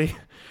anybody.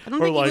 I don't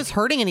think he was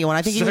hurting anyone.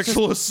 I think he was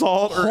sexual just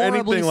assault or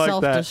horribly anything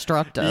like that.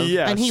 self-destructive.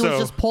 Yeah, and he was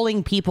just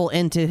pulling people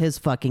into his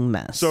fucking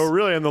mess. So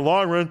really, in the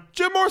long run,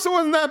 Jim Morrison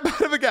wasn't that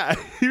bad of a guy.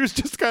 He was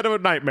just kind of a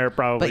nightmare,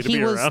 probably, but to he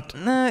be was,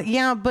 around.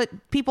 yeah, but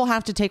people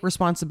have to take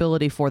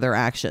responsibility for their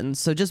actions.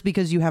 So just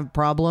because you have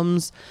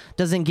problems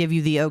doesn't give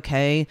you the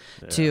okay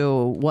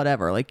to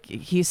whatever. Like,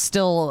 he's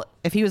still,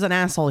 if he was an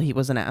asshole, he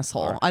was an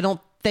asshole. I don't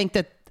think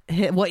that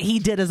what he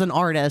did as an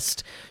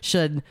artist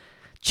should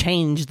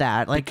change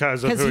that, like,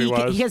 because of who he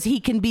was. Because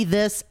he can be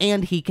this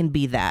and he can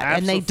be that,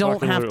 and they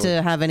don't have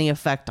to have any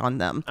effect on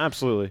them.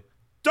 Absolutely.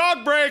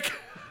 Dog break.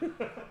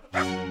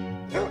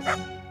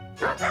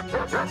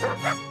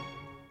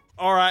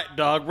 All right,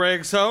 dog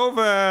break's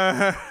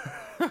over.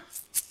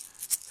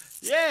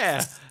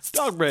 Yeah,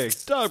 dog break.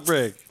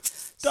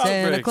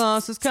 Santa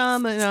Claus is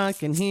coming, I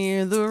can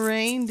hear the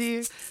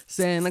reindeer.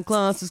 Santa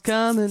Claus is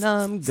coming,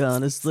 I'm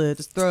gonna slit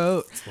his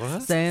throat.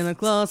 What? Santa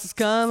Claus is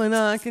coming,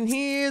 I can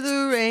hear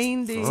the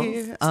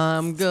reindeer.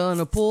 I'm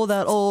gonna pull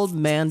that old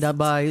man down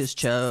by his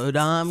chode.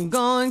 I'm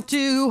going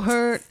to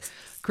hurt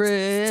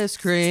Kris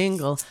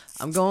Kringle.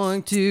 I'm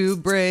going to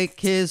break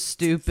his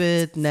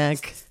stupid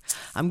neck.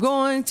 I'm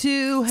going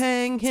to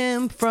hang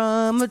him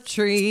from a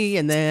tree,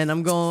 and then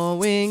I'm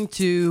going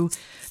to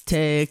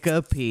take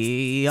a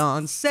pee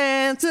on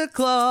Santa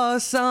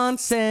Claus, on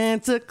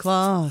Santa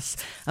Claus.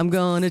 I'm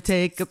gonna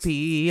take a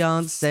pee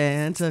on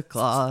Santa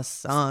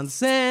Claus, on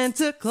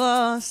Santa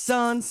Claus,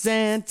 on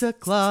Santa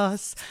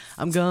Claus.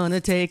 I'm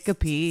gonna take a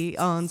pee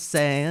on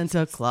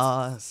Santa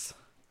Claus.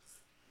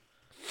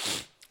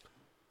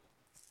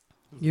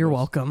 You're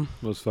welcome.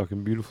 Most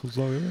fucking beautiful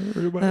song I've ever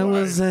heard in my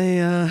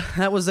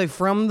That was a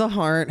from the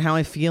heart how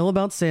I feel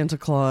about Santa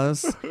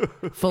Claus,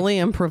 fully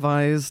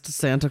improvised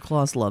Santa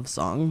Claus love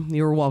song.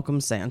 You're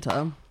welcome,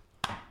 Santa.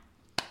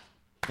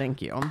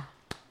 Thank you.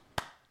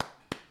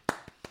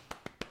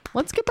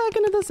 Let's get back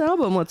into this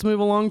album. Let's move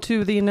along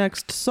to the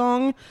next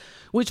song,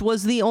 which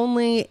was the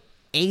only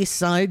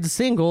A-side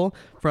single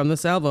from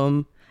this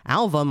album.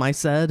 Album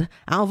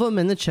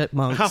and the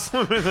Chipmunks.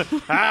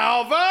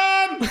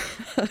 Album!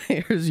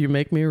 Here's You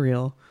Make Me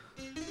Real.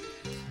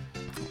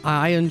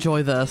 I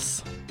enjoy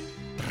this.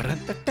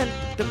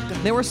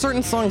 There were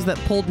certain songs that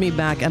pulled me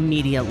back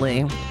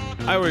immediately.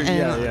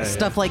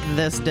 Stuff like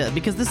this did,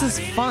 because this is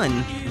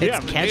fun.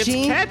 It's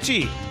catchy. It's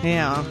catchy.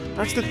 Yeah.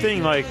 That's the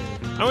thing. Like,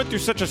 I went through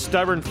such a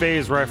stubborn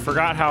phase where I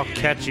forgot how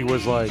catchy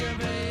was like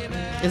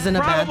Isn't a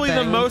bad probably thing.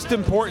 the most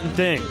important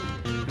thing.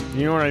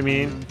 You know what I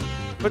mean?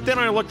 But then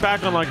I look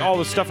back on like all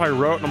the stuff I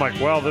wrote, and I'm like,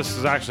 well, this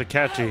is actually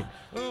catchy.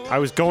 I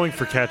was going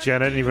for catchy,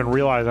 and I didn't even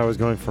realize I was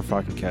going for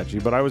fucking catchy,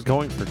 but I was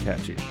going for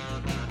catchy.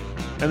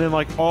 And then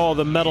like all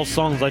the metal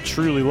songs I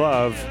truly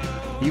love,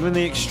 even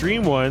the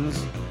extreme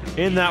ones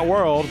in that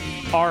world,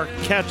 are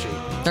catchy.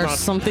 There's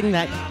something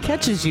that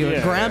catches you,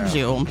 it grabs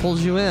you, and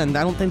pulls you in.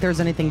 I don't think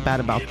there's anything bad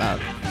about that.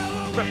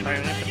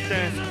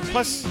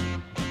 Plus,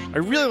 I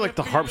really like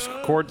the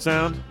harpsichord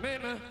sound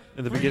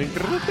in the beginning.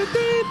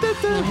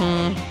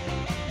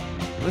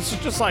 This is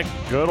just like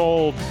good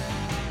old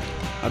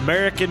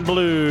American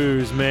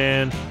blues,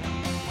 man.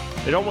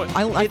 It almost,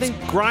 I it's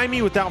think-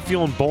 grimy without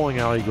feeling bowling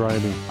alley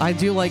grimy. I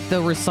do like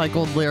the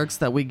recycled lyrics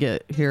that we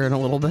get here in a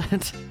little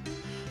bit.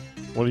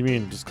 What do you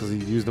mean? Just because he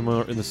used them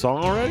in the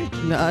song already?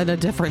 No, in a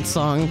different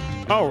song.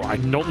 Oh, I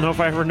don't know if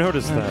I ever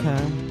noticed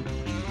that.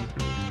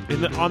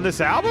 Okay. On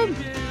this album?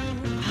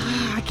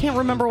 I can't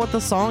remember what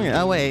the song is.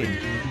 Oh, wait.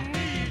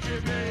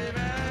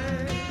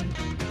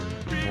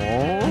 I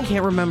Oh,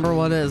 can't remember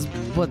what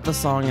the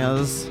song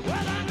is.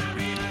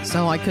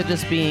 So I could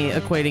just be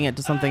equating it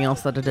to something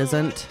else that it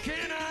isn't.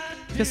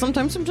 Because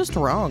sometimes I'm just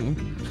wrong.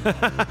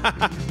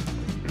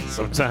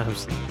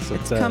 sometimes.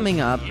 It's coming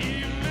up.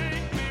 I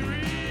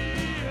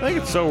think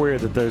it's so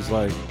weird that there's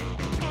like,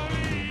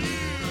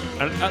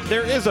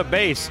 there is a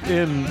bass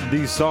in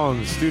these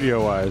songs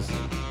studio-wise.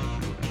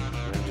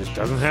 It just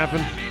doesn't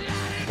happen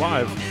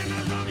live.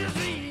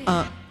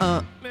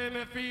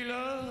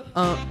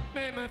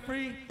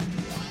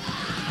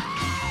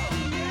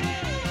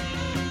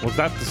 Was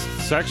that the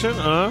section?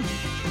 No,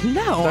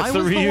 That's I the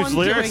was the reused one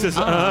lyrics. doing,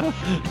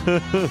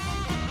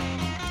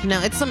 No,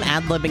 it's some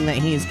ad-libbing that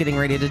he's getting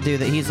ready to do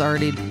that he's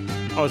already...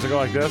 Oh, does it go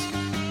like this?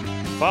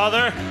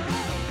 Father?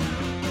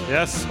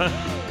 Yes.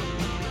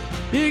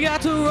 You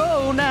got to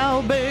roll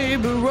now,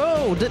 baby,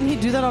 roll. Didn't he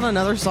do that on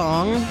another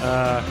song?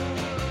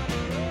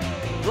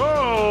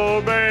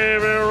 Roll,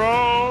 baby,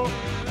 roll.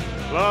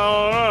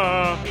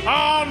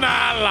 All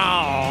night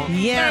long.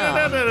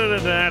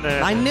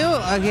 Yeah. I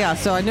knew,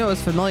 so I knew it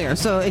was familiar.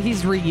 So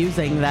he's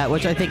reusing that,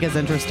 which I think is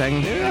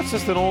interesting. Maybe that's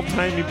just an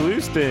old-timey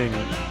blues thing.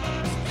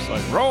 It's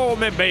like, roll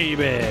me,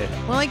 baby.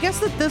 Well, I guess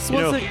that this You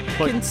know, wasn't...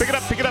 like, pick it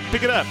up, pick it up,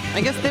 pick it up.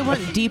 I guess they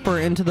went deeper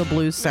into the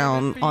blues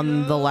sound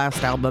on the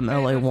last album,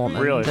 LA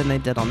Woman, Really? than they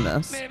did on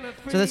this.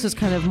 So this is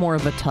kind of more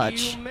of a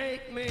touch.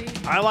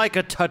 I like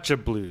a touch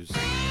of blues.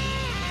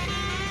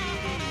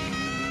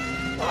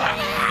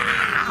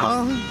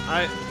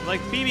 I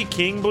like B.B.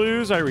 King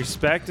blues. I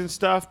respect and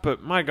stuff,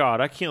 but my God,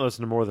 I can't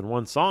listen to more than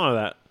one song of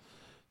that.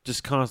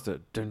 Just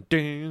constant. Dun,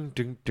 dun,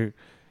 dun, dun.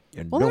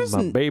 You Well, know there's my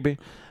n- baby.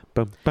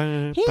 Bum,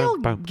 bum, He'll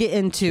bum, bum. get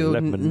into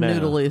Let me know.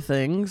 noodly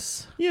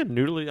things. Yeah,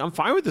 noodly. I'm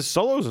fine with the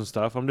solos and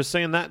stuff. I'm just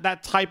saying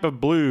that type of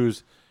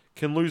blues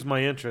can lose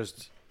my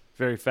interest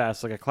very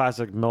fast, like a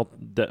classic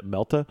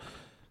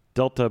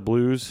Delta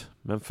blues,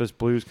 Memphis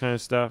blues kind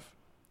of stuff.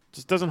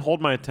 Just doesn't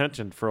hold my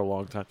attention for a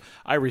long time.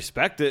 I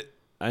respect it.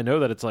 I know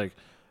that it's like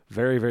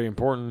very, very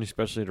important,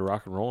 especially to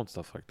rock and roll and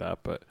stuff like that,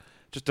 but it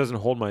just doesn't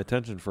hold my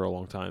attention for a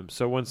long time.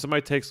 So when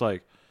somebody takes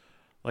like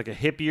a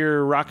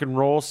hippier rock and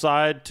roll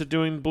side to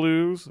doing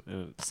blues,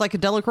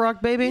 Psychedelic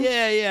rock, baby?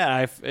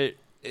 yeah, it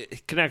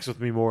connects with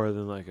me more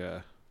than like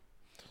a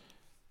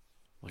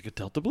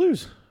Delta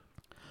blues.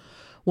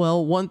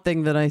 Well, one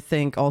thing that I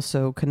think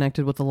also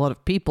connected with a lot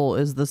of people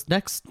is this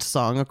next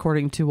song,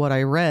 according to what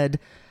I read.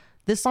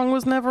 This song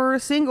was never a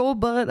single,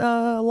 but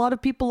a lot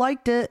of people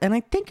liked it. And I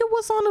think it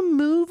was on a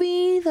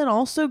movie that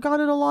also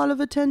got it a lot of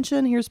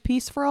attention. Here's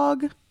Peace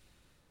Frog.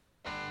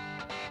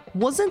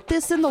 Wasn't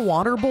this in The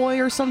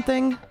Waterboy or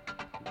something?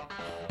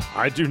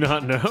 I do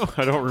not know.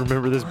 I don't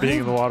remember this being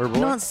in The Waterboy.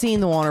 I've not seen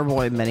The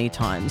Waterboy many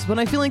times, but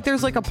I feel like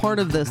there's like a part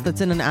of this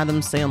that's in an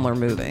Adam Sandler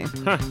movie.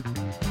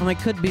 And I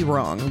could be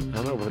wrong. I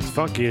don't know, but it's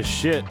funky as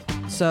shit.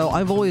 So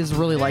I've always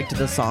really liked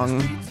this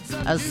song.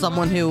 As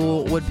someone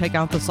who would pick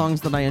out the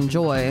songs that I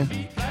enjoy,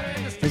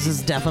 this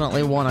is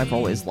definitely one I've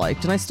always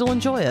liked, and I still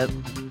enjoy it.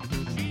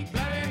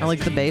 I like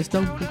the bass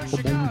though.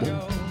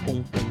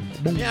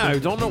 Yeah, I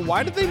don't know.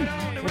 Why did they...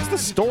 What's the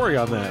story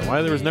on that?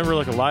 Why there was never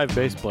like a live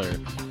bass player?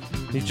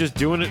 He's just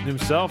doing it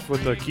himself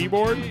with the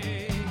keyboard?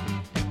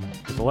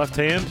 With the left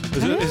hand?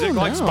 Is it don't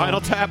like know.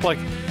 Spinal Tap? Like,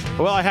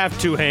 well, I have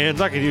two hands.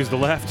 I could use the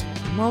left.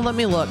 Well, let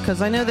me look,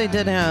 because I know they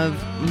did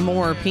have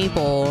more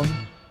people.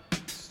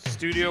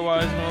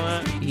 Studio-wise and all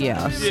that?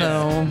 Yeah,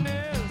 so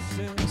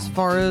as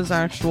far as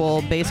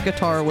actual bass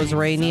guitar was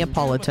Ray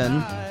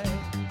Neapolitan.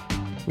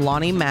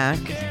 Lonnie Mack,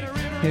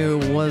 who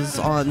was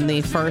on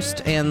the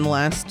first and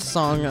last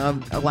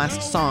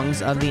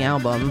songs of the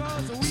album.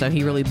 So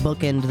he really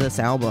bookended this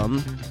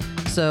album.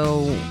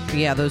 So,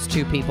 yeah, those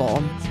two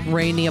people,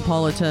 Ray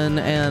Neapolitan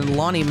and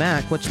Lonnie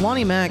Mack, which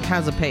Lonnie Mack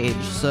has a page,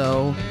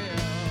 so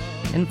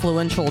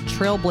influential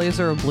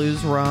trailblazer of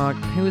blues rock.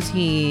 Who is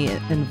he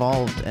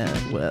involved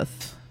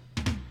with?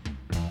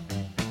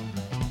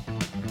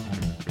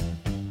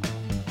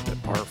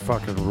 That part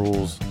fucking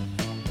rules.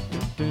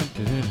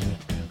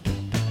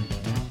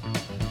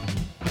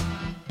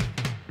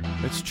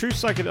 It's true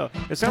psychedelic.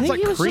 It I sounds think like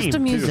he was Cream, just a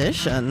too.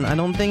 musician. I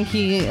don't think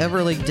he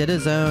ever like did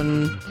his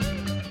own.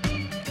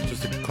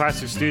 Just a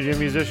classic studio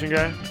musician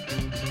guy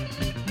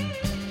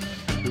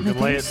who can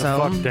lay it so.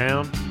 the fuck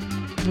down.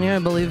 Yeah, I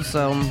believe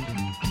so.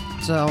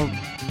 So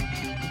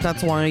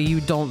that's why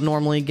you don't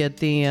normally get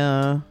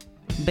the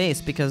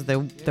bass, because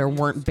there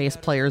weren't bass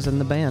players in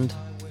the band.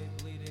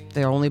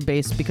 They're only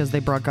bass because they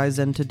brought guys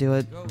in to do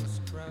it.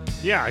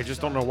 Yeah, I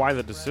just don't know why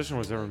the decision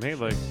was ever made.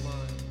 Like,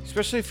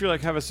 Especially if you're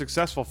like have a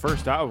successful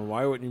first album,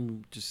 why wouldn't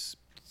you just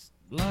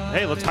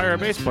hey, let's hire a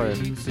bass player?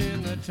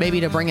 Maybe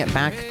to bring it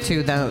back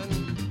to the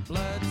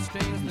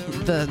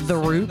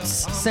roots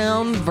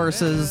sound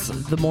versus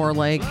the more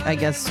like, I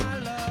guess,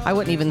 I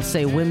wouldn't even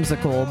say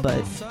whimsical,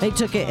 but they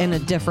took it in a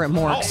different,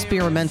 more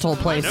experimental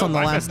place on the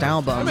last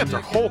album. I meant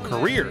their whole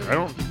career. I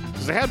don't,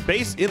 because they had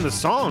bass in the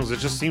songs. It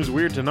just seems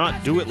weird to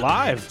not do it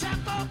live.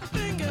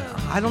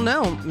 I don't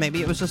know.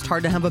 Maybe it was just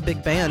hard to have a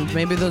big band.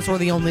 Maybe those were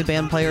the only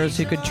band players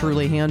who could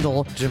truly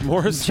handle Jim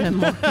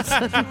Morrison. Jim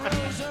Morrison.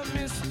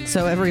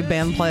 So every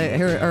band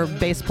player or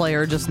bass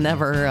player just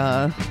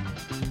never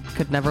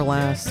could never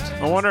last.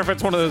 I wonder if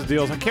it's one of those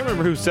deals. I can't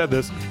remember who said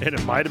this, and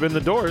it might have been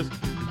the Doors,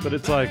 but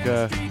it's like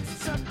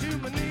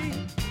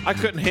we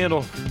couldn't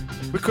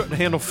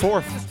handle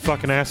 4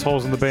 fucking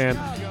assholes in the band.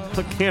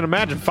 I can't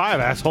imagine 5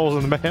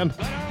 assholes in the band.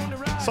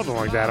 Something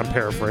like that. I'm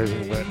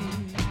paraphrasing, but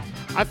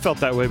I felt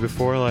that way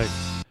before. Like,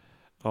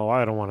 oh,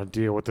 I don't want to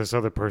deal with this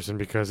other person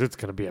because it's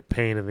going to be a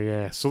pain in the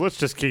ass. So let's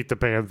just keep the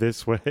band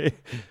this way.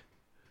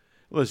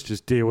 Let's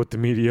just deal with the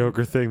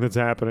mediocre thing that's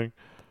happening.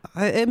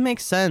 It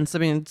makes sense. I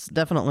mean, it's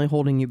definitely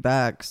holding you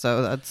back.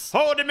 So that's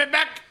Holding me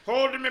back.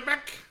 Holding me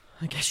back.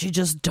 I guess you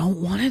just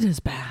don't want it as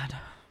bad.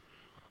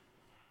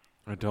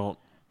 I don't.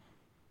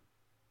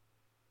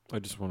 I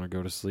just want to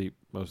go to sleep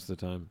most of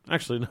the time.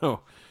 Actually,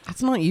 no.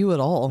 That's not you at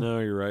all. No,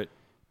 you're right.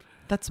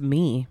 That's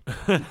me.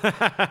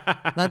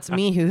 That's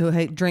me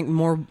who drank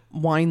more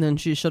wine than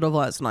she should have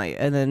last night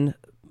and then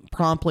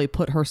promptly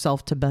put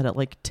herself to bed at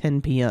like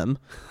 10 p.m.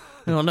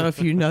 I don't know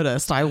if you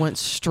noticed. I went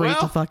straight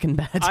to fucking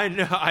bed. I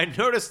know. I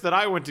noticed that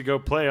I went to go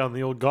play on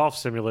the old golf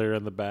simulator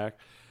in the back,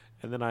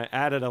 and then I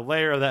added a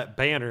layer of that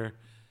banner,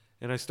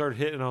 and I started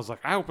hitting. And I was like,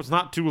 I hope it's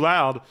not too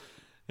loud.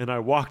 And I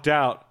walked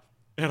out,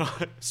 and as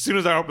soon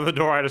as I opened the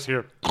door, I just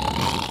hear.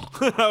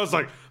 I was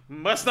like,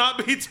 must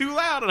not be too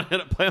loud. And I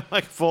ended up playing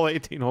like full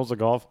 18 holes of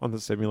golf on the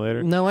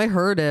simulator. No, I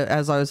heard it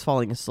as I was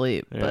falling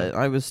asleep, Yeah. but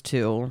I was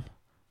too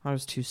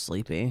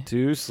sleepy.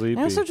 Too sleepy.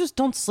 I also just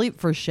don't sleep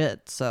for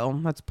shit, so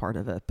that's part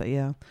of it. But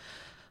yeah,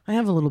 I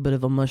have a little bit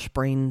of a mush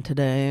brain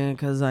today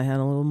because I had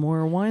a little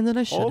more wine than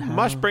I should Oh, have.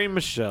 Mush Brain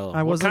Michelle.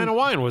 What wasn't- kind of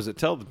wine was it?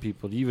 Tell the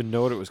people. Do you even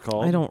know what it was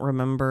called? I don't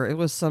remember. It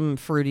was some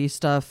fruity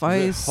stuff.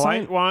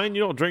 White wine?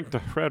 You don't drink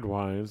the red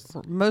wines.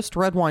 Most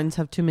red wines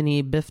have too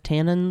many biff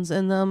tannins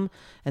in them,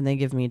 and they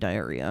give me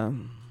diarrhea.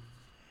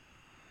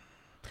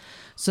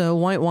 So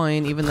white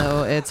wine, even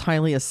though it's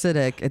highly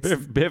acidic, it's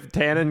Biff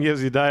Tannen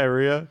gives you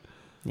diarrhea.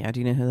 yeah.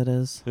 Do you know who that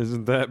is?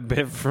 Isn't that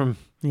Biff from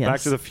Yes.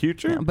 Back to the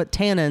Future? Yeah, but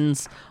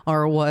tannins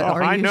are what Oh,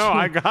 are I know.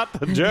 I usually got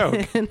the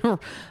joke. in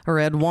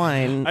red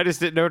wine. I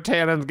just didn't know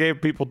tannins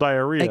gave people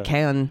diarrhea. It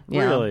can,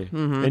 yeah. Really?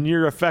 And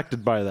you're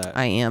affected by that?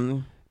 I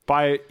am.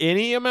 By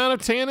any amount of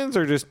tannins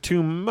or just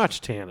too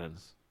much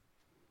tannins?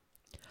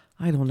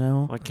 I don't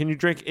know. Like, can you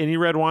drink any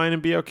red wine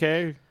and be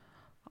okay?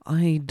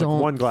 I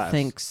don't one glass.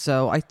 think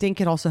so. I think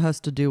it also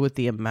has to do with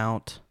the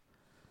amount.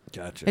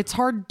 Gotcha. It's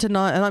hard to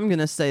not, and I'm going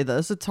to say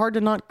this, it's hard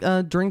to not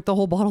drink the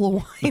whole bottle of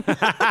wine.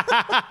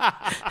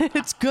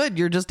 It's good.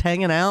 You're just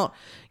hanging out.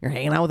 You're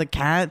hanging out with a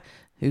cat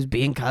who's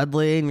being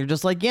cuddly, and you're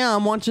just like, yeah,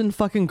 I'm watching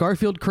fucking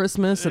Garfield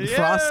Christmas and Yeah,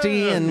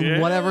 Frosty and yeah.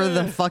 whatever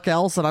the fuck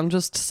else, and I'm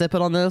just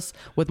sipping on this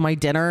with my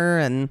dinner,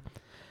 and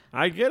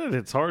I get it.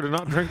 It's hard to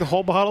not drink the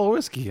whole bottle of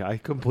whiskey. I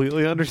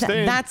completely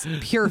understand. that's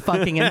pure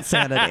fucking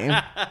insanity.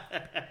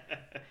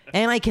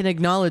 And I can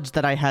acknowledge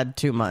that I had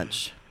too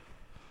much.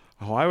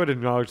 Oh, I would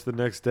acknowledge the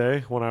next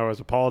day when I was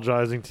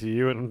apologizing to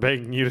you and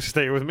begging you to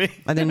stay with me.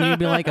 And then you'd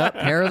be like, up,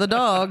 hair of the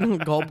dog.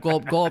 Gulp,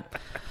 gulp, gulp.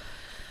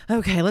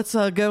 Okay, let's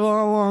go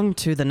along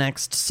to the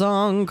next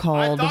song I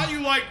called... thought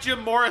you liked Jim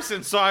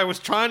Morrison, so I was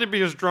trying to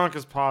be as drunk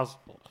as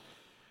possible.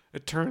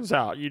 It turns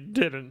out you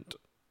didn't.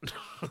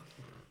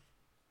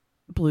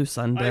 Blue I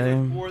Sunday.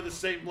 wore the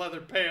same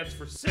leather pants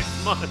for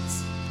 6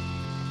 months.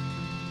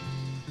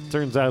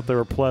 Turns out they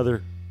were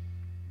pleather.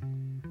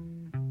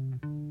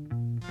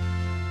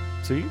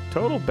 See?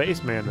 Total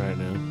bass man right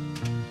now.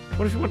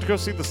 What if you went to go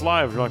see this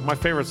live? You're like, my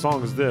favorite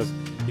song is this.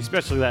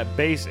 Especially that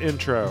bass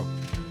intro.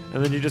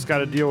 And then you just got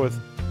to deal with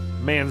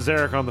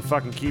Manzarek on the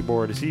fucking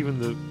keyboard. Is he even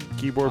the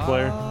keyboard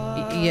player?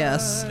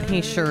 Yes,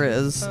 he sure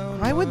is.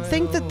 I would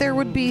think that there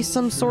would be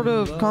some sort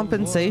of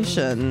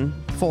compensation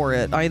for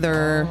it.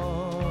 Either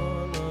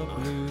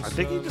I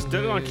think he just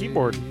did it on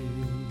keyboard.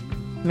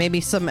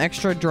 maybe some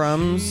extra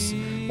drums.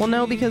 Well,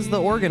 no, because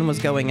the organ was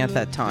going at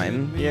that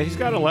time. Yeah, he's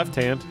got a left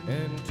hand.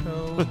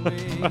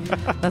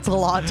 That's a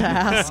lot to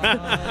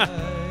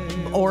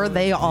ask. Or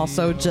they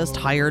also just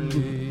hired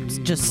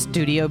just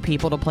studio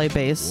people to play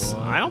bass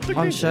I don't think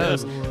on they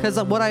shows. did.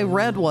 Because what I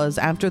read was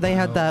after they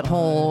had that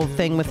whole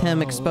thing with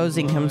him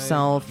exposing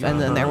himself, and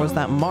then there was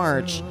that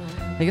march,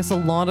 I guess a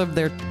lot of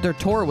their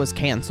tour was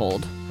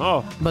canceled.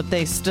 Oh, But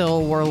they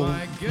still were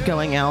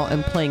going out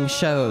and playing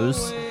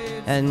shows,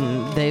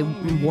 and they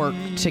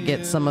worked to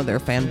get some of their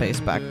fan base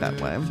back that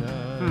way.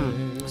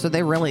 So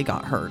they really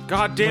got hurt.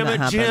 God damn when it,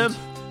 that Jim. happened.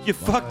 You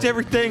fucked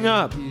everything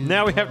up.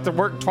 Now we have to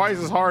work twice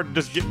as hard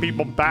to just get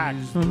people back.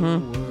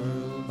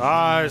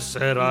 I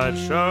said I'd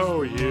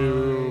show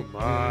you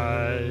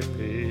my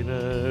penis.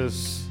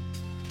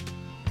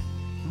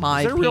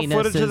 My Is there real penis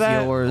footage is of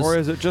that, yours. or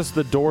is it just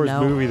the Doors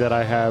No. movie that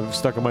I have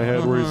stuck in my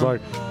head where he's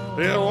like,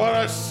 "You know what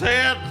I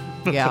said?"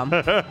 Yeah.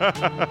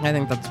 I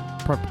think that's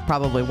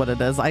probably what it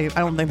is. I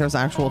don't think there's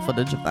actual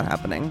footage of that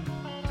happening.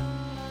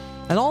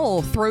 And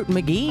Throat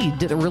McGee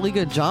did a really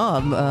good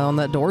job on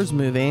that Doors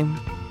movie.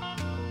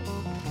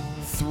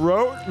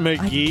 Throat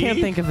McGee. I can't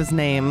think of his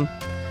name.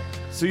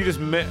 So you just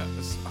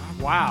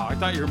wow! I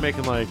thought you were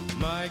making like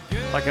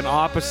an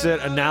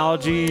opposite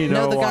analogy. You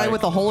know, No, the guy like-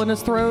 with the hole in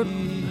his throat.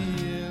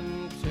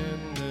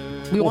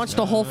 We watched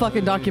a whole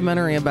fucking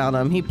documentary about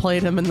him. He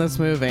played him in this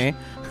movie.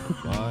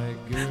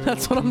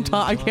 That's what I'm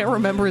talking. I can't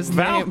remember his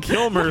Val name.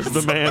 Kilmer's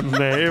the man's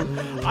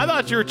name. I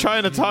thought you were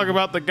trying to talk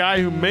about the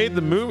guy who made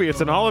the movie. It's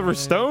an Oliver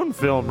Stone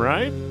film,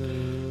 right?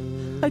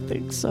 I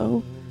think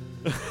so.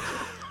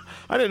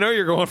 I didn't know you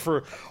were going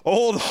for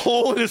old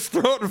hole in his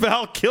throat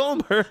Val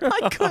Kilmer.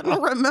 I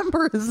couldn't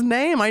remember his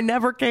name. I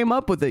never came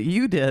up with it.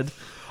 You did.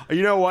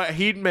 You know what?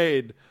 He'd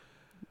made...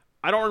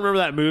 I don't remember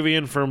that movie,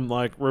 and from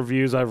like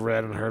reviews I've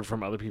read and heard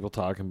from other people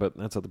talking, but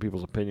that's other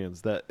people's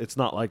opinions, that it's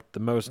not like the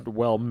most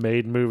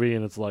well-made movie,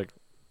 and it's like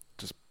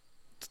just,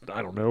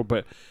 I don't know,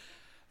 but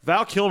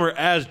Val Kilmer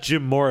as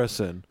Jim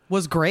Morrison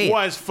Was great.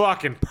 was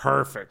fucking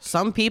perfect.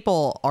 Some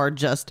people are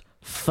just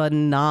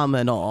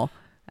phenomenal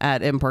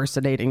at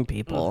impersonating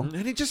people.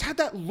 And he just had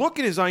that look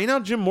in his eye. You know how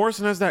Jim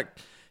Morrison has that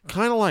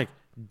kind of like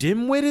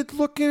dim-witted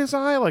look in his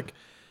eye? Like,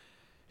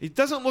 he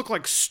doesn't look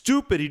like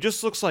stupid. He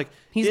just looks like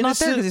He's not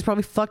there innocent. because he's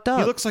probably fucked up.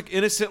 He looks like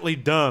innocently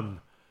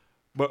dumb.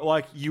 But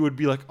like you would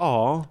be like,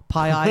 "Aw."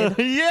 Pie-eyed.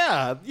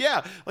 yeah.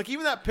 Like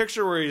even that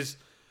picture where he's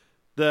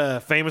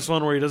the famous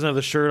one where he doesn't have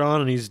the shirt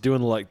on and he's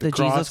doing like the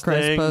cross Jesus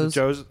Christ thing,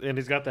 pose. and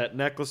he's got that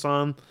necklace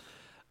on.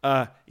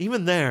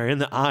 Even there in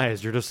the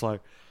eyes, you're just like,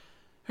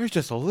 there's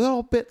just a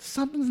little bit,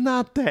 something's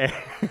not there.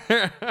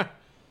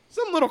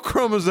 Some little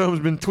chromosome's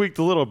been tweaked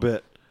a little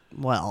bit.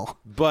 Well,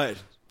 But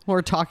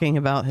we're talking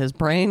about his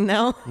brain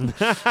now,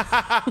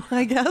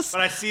 I guess.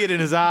 I see it in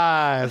his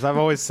eyes. I've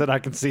always said I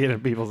can see it in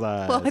people's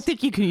eyes. Well, I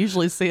think you can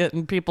usually see it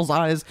in people's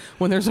eyes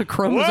when there's a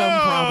chromosome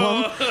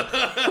Whoa!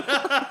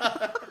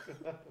 problem.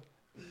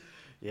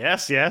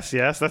 Yes.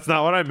 That's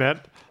not what I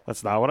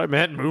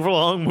meant. Move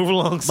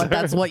along, sir. But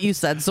that's what you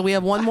said. So we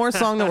have one more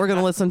song that we're going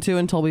to listen to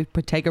until we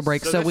take a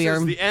break. So this we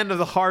is are. the end of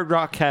the Hard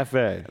Rock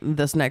Cafe.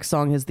 This next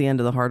song is the end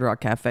of the Hard Rock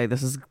Cafe.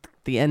 This is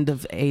the end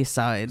of A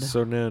side.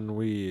 So then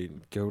we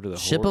go to the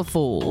Ship of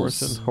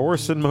Fools.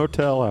 Horse and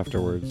Motel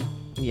afterwards.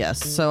 Yes.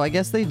 So I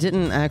guess they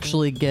didn't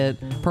actually get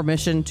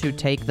permission to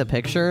take the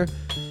picture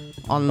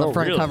on the Oh,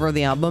 front really? cover of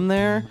the album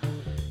there.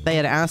 They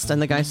had asked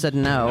and the guy said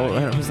no.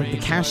 And it was like the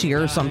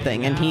cashier or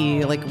something. And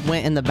he like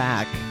went in the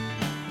back.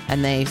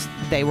 And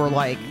they were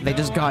like, they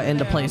just got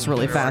into place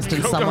really fast.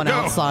 And Go, go, someone go.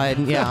 outside,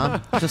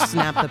 just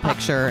snapped the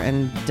picture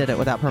and did it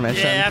without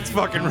permission. Yeah, that's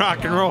fucking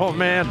rock and roll,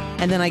 man.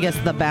 And then I guess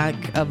the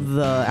back of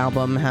the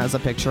album has a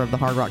picture of the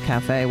Hard Rock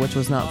Cafe, which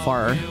was not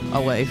far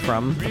away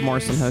from the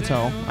Morrison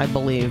Hotel, I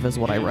believe is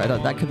what I read.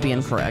 That could be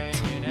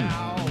incorrect.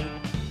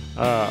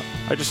 I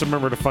just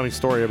remembered a funny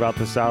story about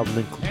this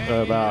album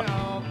about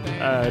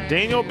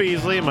Daniel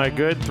Beasley, my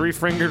good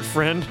three-fingered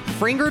friend.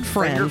 Fingered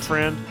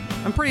friend.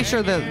 I'm pretty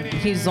sure that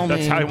he's only...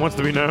 That's how he wants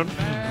to be known.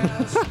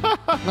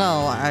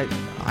 Well,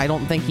 I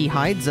don't think he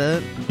hides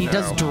it. He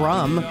does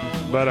drum,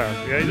 But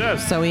yeah, he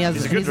does. so he has...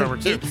 He's a good drummer,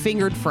 too.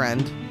 Eight-fingered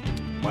friend.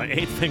 My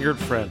eight-fingered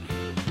friend.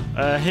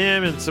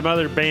 Him and some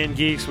other band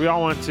geeks, we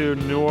all went to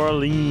New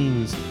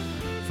Orleans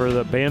for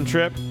the band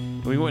trip.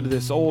 We went to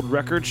this old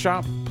record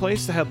shop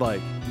place that had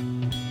like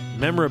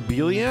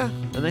memorabilia,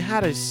 and they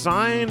had a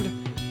signed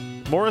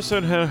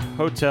Morrison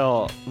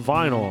Hotel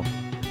vinyl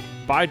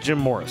by Jim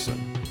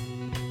Morrison.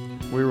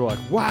 We were like,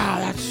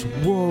 wow,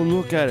 whoa,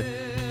 look at it.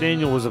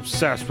 Daniel was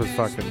obsessed with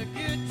fucking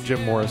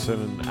Jim Morrison,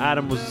 and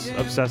Adam was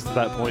obsessed at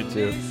that point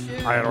too.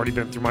 I had already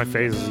been through my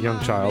phase as a young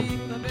child.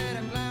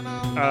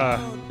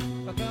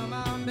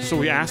 So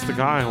we asked the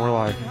guy, and we're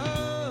like,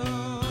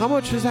 how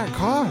much does that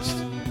cost?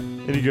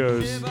 And he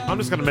goes, I'm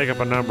just gonna make up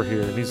a number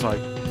here. And he's like,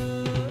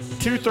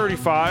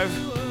 $235.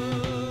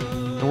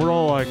 And we're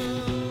all like,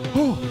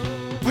 oh,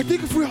 I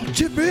think if we all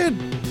chip in,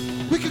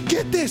 we could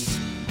get this.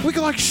 We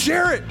could like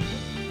share it.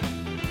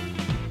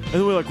 And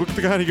then we like look at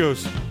the guy and he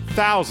goes,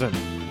 1,000.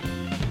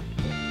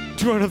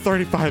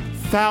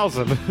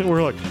 235,000. And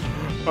we're like,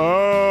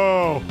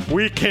 oh,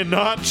 we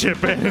cannot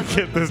chip in and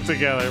get this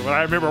together. But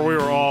I remember we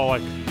were all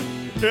like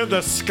in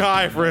the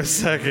sky for a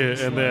second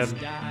and then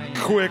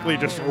quickly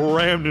just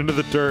rammed into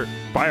the dirt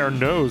by our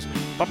nose.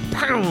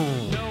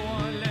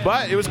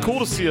 But it was cool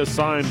to see a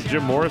signed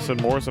Jim Morrison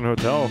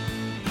Hotel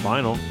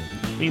vinyl.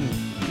 I mean,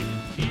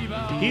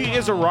 he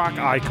is a rock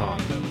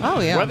icon. Oh,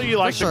 yeah. Whether you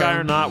like for the guy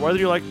sure. or not, whether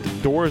you like the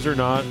Doors or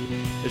not,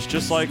 it's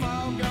just like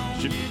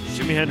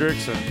Jimi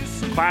Hendrix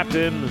and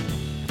Clapton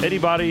and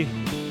anybody.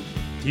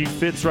 He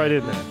fits right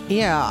in there.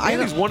 Yeah, I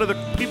And he's don't, one of the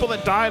people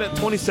that died at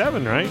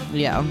 27, right?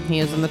 yeah, he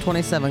is in the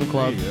 27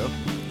 Club. There you go.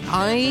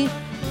 I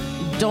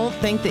don't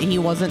think that he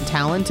wasn't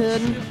talented.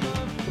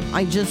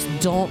 I just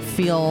don't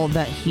feel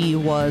that he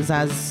was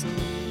as,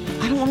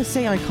 I don't want to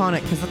say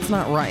iconic because that's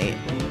not right.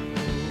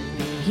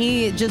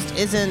 He just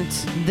isn't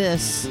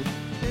this,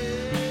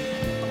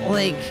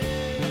 like,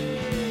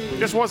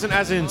 Just wasn't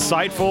as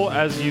insightful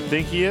as you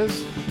think he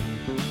is.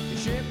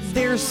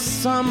 there's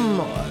some,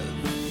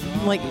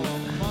 like,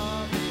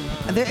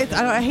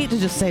 I hate to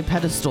just say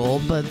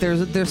pedestal, but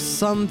there's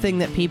something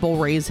that people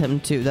raise him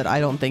to that I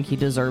don't think he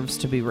deserves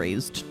to be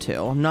raised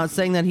to. I'm not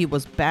saying that he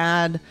was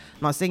bad.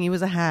 I'm not saying he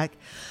was a hack.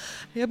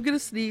 Hey, I'm gonna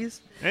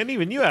sneeze. And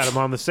even you had him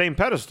on the same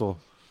pedestal.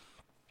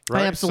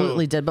 Right? I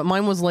absolutely did, but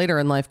mine was later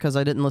in life because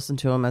I didn't listen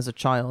to him as a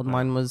child.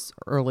 Mine was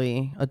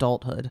early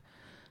adulthood.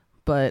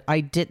 But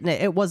I didn't.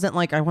 It wasn't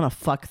like I want to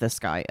fuck this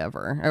guy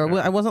ever.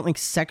 I wasn't like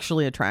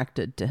sexually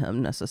attracted to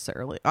him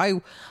necessarily.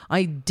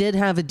 I did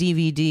have a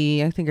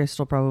DVD. I think I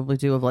still probably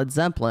do, of Led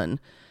Zeppelin,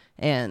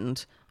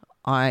 and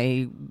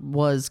I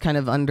was kind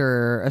of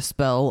under a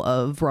spell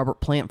of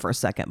Robert Plant for a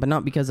second, but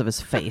not because of his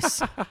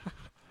face.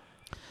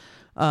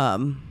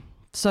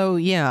 So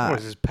yeah, What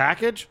was his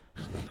package?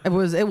 it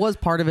was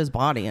part of his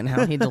body and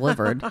how he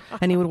delivered,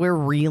 and he would wear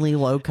really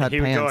low cut He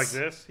would go like pants.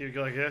 this. He would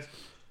go like this.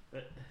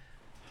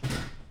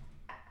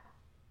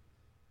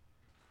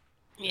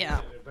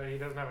 Yeah. But he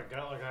doesn't have a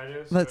gut like I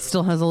do. so That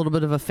still has a little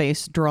bit of a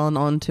face drawn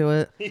onto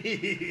it.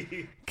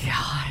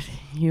 God,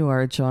 you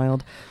are a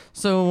child.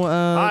 So,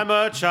 I'm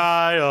a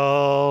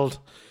child.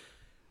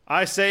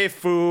 I say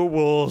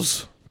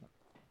fools.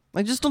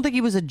 I just don't think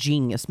he was a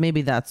genius.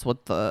 Maybe that's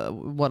what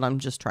I'm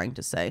just trying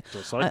to say.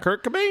 Just like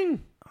Kurt Cobain.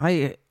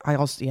 I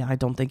also, I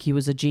don't think he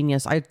was a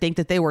genius. I think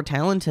that they were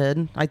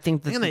talented. I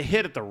think that And they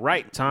hit at the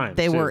right time.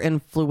 they too. were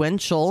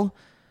influential.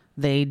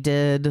 They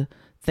did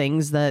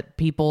things that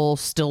people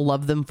still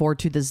love them for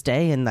to this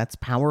day, and that's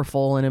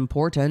powerful and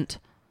important.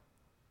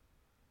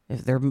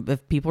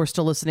 If people are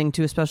still listening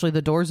to, especially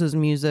the Doors'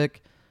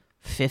 music,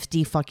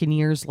 50 fucking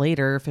years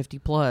later, 50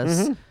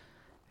 plus,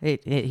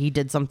 he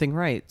did something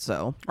right.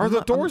 So Are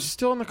the Doors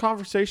still in the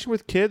conversation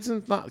with kids?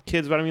 And not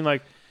kids, but I mean,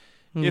 like,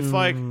 if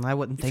like I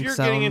wouldn't if think you're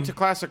so. getting into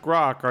classic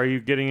rock, are you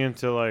getting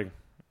into like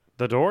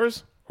the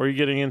Doors, or are you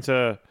getting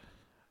into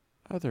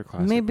other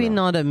classic? Maybe rock?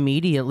 not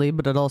immediately,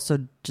 but it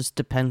also just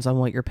depends on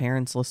what your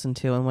parents listen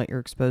to and what you're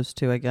exposed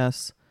to, I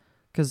guess.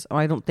 Because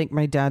I don't think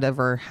my dad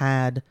ever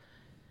had,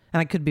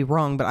 and I could be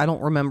wrong, but I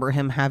don't remember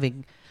him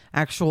having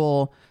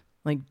actual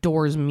like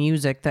Doors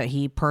music that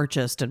he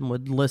purchased and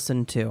would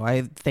listen to.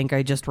 I think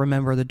I just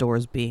remember the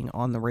Doors being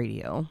on the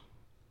radio.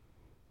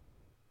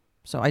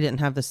 So I didn't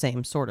have the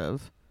same sort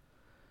of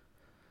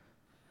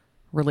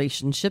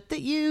relationship that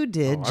you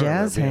did,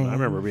 Jazz I Hands.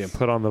 remember being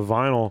put on the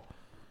vinyl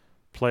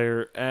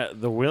player at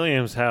the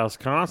Williams house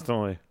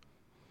constantly.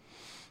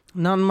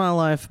 Not in my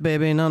life,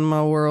 baby. Not in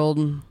my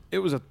world. It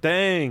was a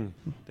thing.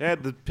 They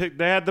had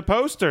the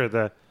poster,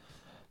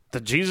 the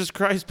Jesus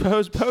Christ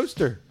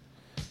poster.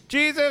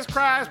 Jesus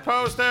Christ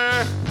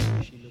poster.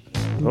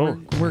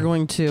 Oh, We're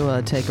going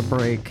to take a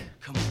break.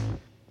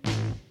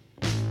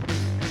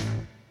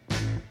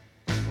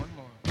 One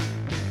more.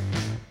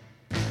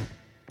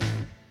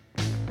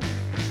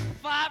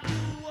 5 to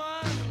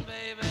 1,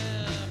 baby.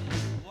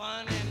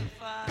 1 in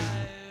 5.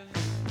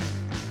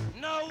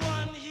 No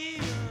one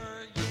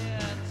here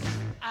gets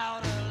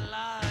out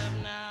alive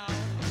now.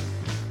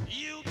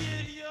 You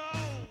get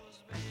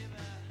yours,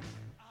 baby.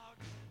 I'll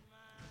get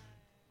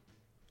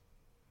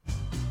mine.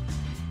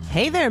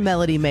 Hey there,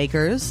 Melody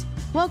Makers.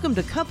 Welcome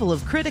to Couple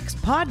of Critics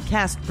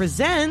Podcast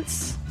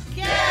presents...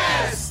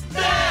 Guess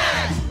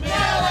That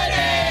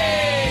Melody!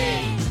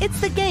 It's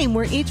the game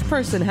where each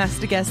person has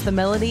to guess the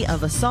melody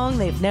of a song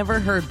they've never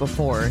heard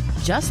before,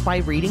 just by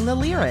reading the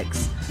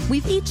lyrics.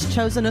 We've each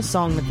chosen a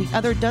song that the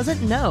other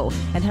doesn't know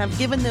and have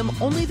given them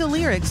only the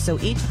lyrics so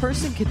each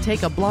person can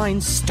take a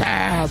blind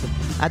stab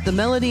at the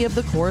melody of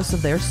the chorus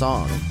of their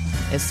song.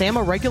 Is Sam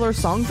a regular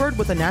songbird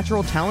with a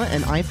natural talent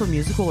and eye for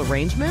musical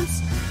arrangements?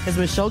 Is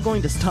Michelle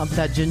going to stomp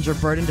that ginger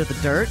bird into the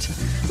dirt?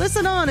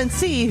 Listen on and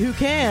see who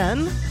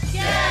can...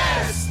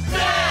 Guess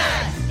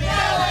That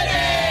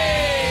Melody!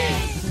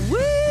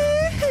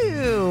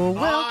 Woohoo!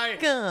 I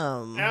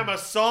Welcome! am a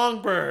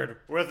songbird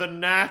with a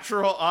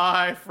natural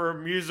eye for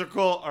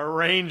musical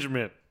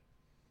arrangement.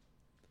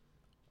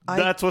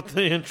 That's what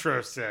the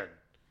intro said.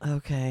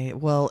 Okay,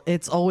 well,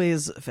 it's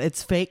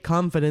fake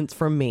confidence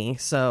from me,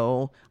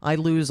 so I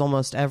lose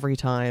almost every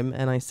time,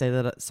 and I say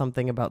that it's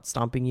something about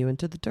stomping you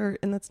into the dirt,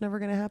 and that's never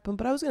going to happen.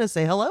 But I was going to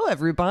say hello,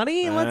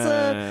 everybody.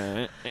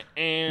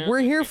 We're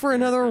here for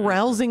another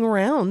rousing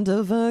round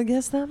of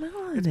Guess That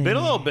Melody. Been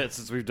a little bit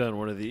since we've done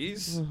one of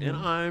these, and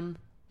I'm,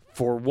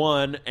 for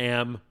one,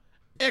 am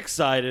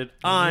excited.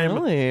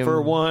 Really?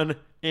 For one,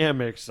 am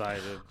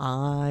excited.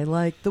 I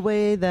like the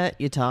way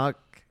that you talk.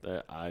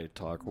 I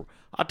talk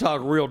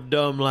real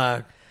dumb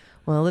like.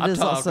 Well, it I is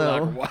talk also...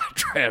 like a white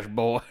trash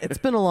boy. It's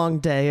been a long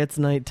day. It's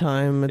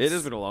nighttime. It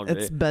has been a long day.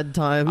 It's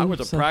bedtime. I went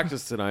to so-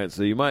 practice tonight,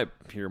 so you might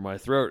hear my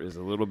throat is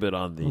a little bit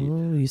on the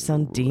Ooh, you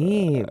sound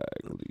deep.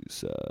 raggedy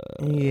side.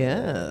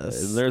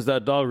 Yes. And there's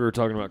that dog we were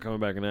talking about coming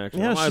back in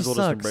action. Yeah, I might she as well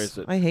just sucks. embrace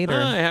it. I hate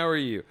her. Hi, how are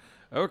you?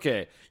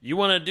 Okay, you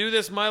want to do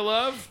this, my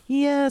love?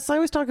 Yes, I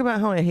always talk about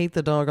how I hate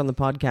the dog on the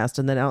podcast,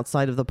 and then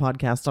outside of the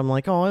podcast, I'm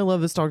like, oh, I love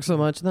this dog so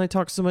much, and then I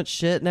talk so much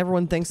shit, and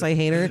everyone thinks I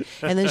hate her,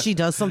 and then she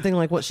does something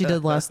like what she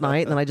did last night,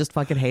 and then I just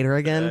fucking hate her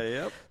again.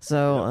 Yep.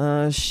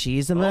 So,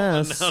 she's a And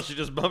mess. now she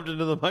just bumped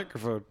into the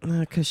microphone.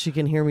 Because she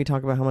can hear me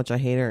talk about how much I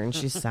hate her, and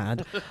she's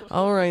sad.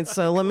 All right,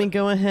 so let me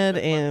go ahead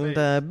and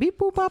beep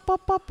boop bop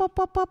bop bop bop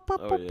bop bop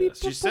bop. Oh, yeah.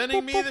 She's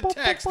sending me the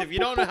text. If you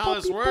don't know how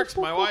this works,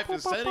 my wife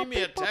is sending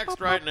me a text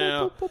right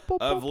now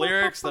of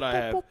lyrics that I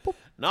have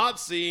not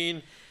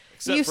seen,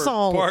 except You for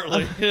saw-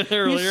 partly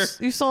earlier.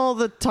 You saw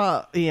the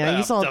top. Yeah, Well,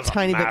 you saw a doesn't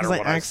tiny bit because matter I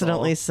what I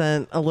accidentally saw.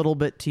 sent a little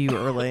bit to you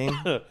early.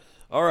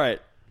 All right,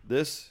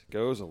 this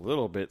goes a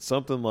little bit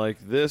something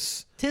like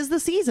this. 'Tis the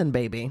season,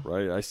 baby.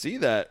 Right, I see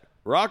that.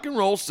 Rock and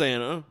roll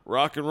Santa,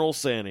 rock and roll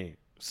Santy.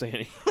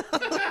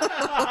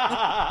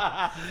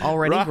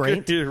 Already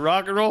great.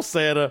 Rock and roll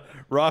Santa,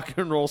 rock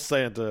and roll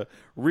Santa.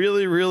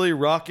 Really, really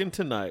rocking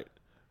tonight.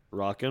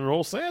 Rock and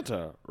roll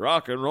Santa,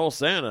 rock and roll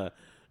Santa.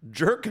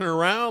 Jerking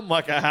around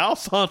like a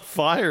house on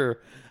fire.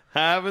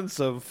 Having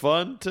some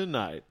fun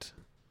tonight.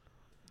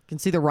 You can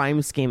see the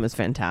rhyme scheme is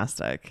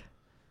fantastic.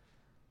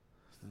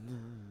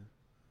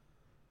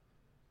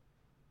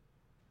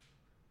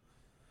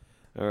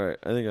 All right,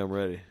 I think I'm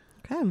ready.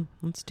 Okay,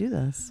 let's do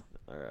this.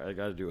 All right, I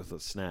got to do it with the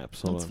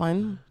snaps. Hold That's on.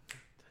 fine.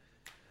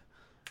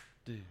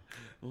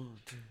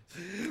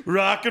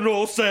 Rock and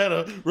roll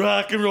Santa,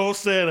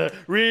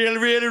 really,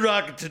 really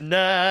rocking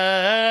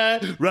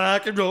tonight.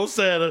 Rock and roll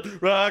Santa,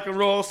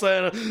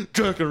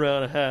 jerking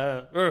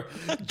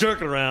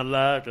around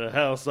like a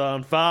house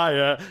on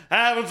fire,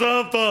 having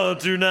some fun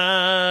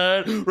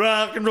tonight.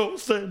 Rock and roll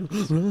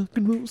Santa,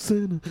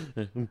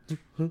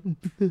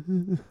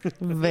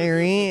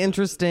 Very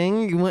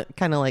interesting. You went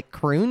kind of like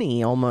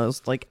croony,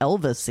 almost like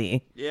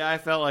Elvis-y. Yeah, I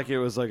felt like it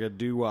was like a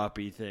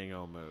doo-woppy thing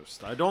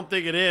almost. I don't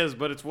think it is,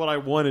 but it's what I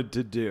wanted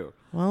to do.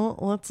 Well,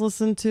 let's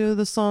listen to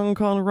the song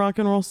called Rock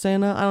and Roll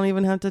Santa. I don't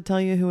even have to tell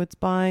you who it's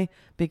by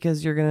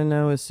because you're going to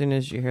know as soon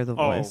as you hear the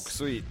Oh, voice.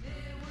 sweet.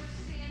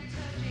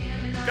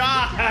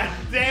 God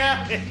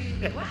damn it.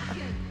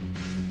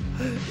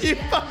 You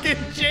fucking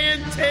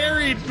Jan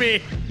Terry'd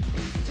me.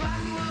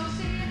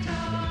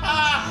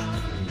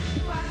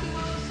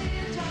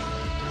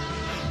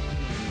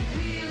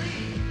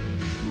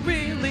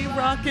 Really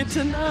rock it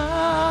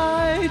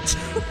tonight.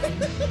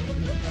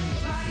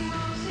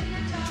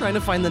 Trying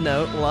to find the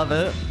note. Love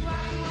it.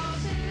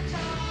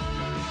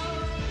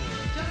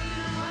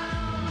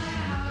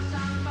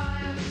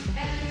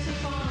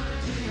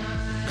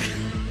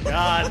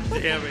 God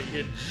damn it.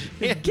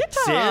 You Jan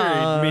Guitar.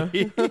 Terry'd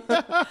me.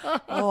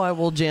 Oh, I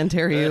will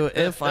janter you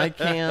if I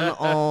can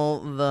all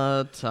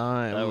the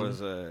time. That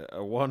was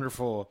a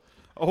wonderful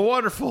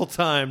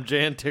time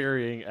Jan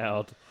Terrying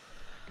out.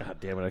 God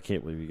damn it, I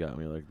can't believe you got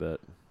me like that.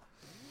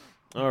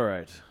 All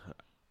right.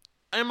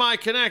 Am I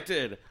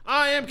connected?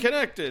 I am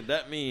connected.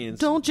 That means,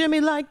 Don't jam me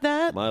like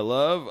that. my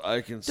love,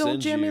 I can Don't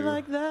send jam me you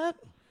like that.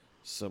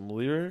 some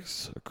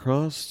lyrics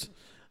across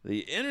the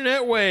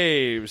internet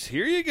waves.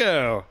 Here you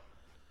go.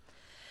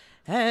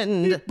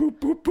 And Boop,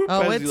 boop, boop,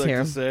 oh, as it's you like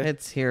here. to say.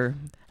 It's here.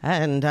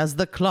 And as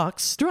the clock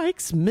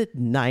strikes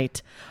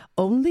midnight,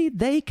 only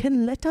they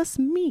can let us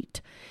meet.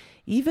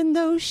 Even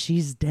though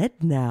she's dead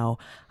now,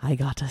 I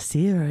gotta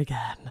see her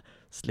again.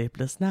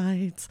 Sleepless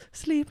nights,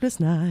 sleepless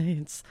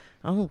nights.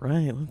 All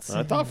right, let's see.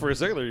 I thought for a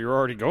second there you were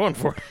already going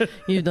for it.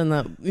 You've done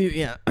that.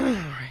 Yeah. All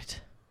right.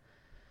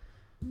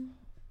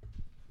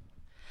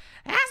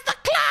 As the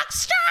clock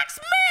strikes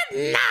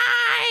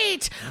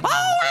midnight, only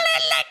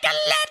they can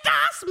let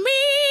us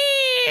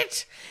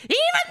meet.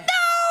 Even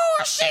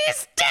though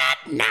she's dead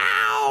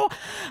now,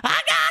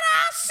 I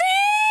gotta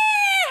see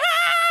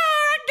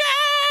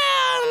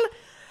her again.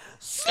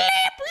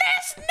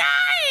 Sleepless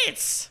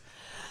nights.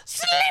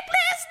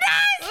 Sleepless nights.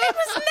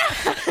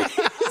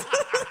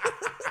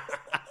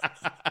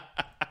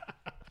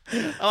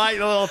 I like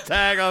the little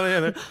tag on the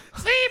end.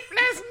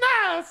 Sleepless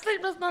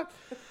nights.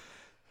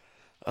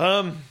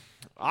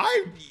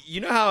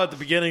 You know how at the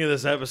beginning of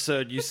this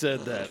episode you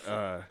said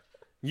that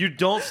you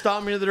don't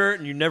stop me to the dirt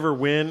and you never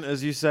win,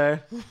 as you say,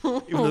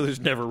 even though there's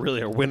never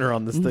really a winner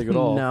on this thing at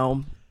all.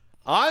 No.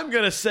 I'm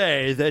gonna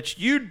say that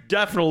you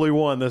definitely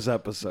won this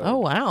episode. Oh,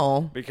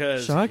 wow.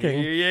 because shocking.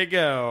 here you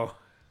go.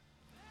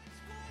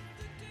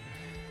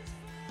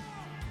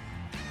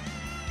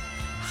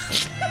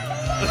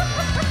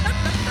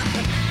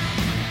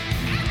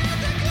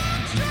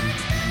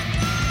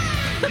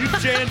 You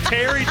Jan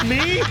Terry'd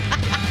me?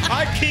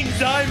 I King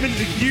Diamond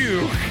to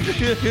you.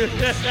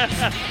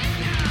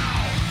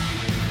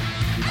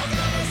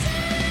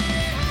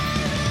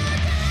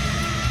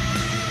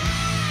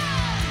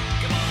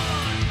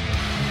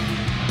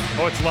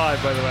 Oh, it's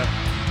live, by the way.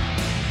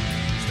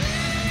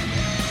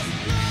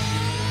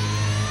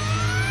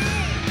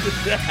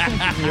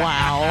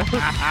 Wow.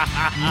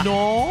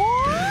 No.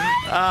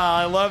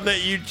 I love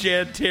that you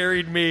Jan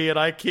Terry'd me and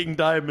I King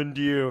Diamond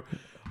you.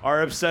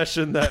 our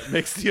obsession that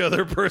makes the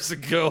other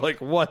person go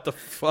like, what the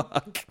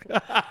fuck?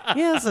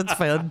 Yes, it's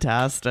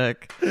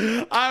fantastic.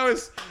 I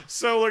was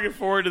so looking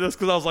forward to this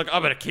because I was like,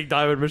 I'm gonna King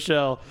Diamond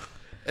Michelle,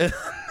 and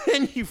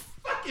then you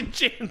fucking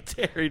Jan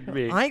Terry'd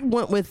me. I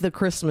went with the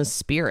Christmas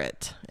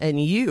spirit,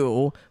 and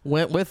you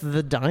went with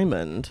the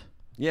diamond.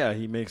 Yeah,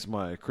 he makes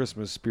my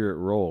Christmas spirit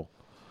roll.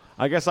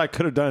 I guess I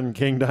could have done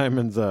King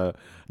Diamond's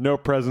No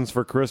Presents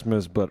for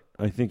Christmas, but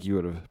I think you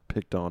would have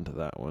picked on to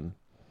that one.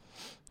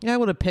 Yeah, I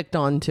would have picked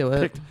on to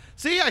it.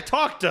 See, I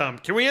talked dumb.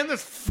 Can we end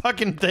this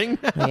fucking thing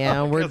now?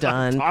 Yeah, we're 'Cause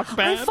I done. talk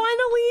bad? I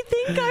finally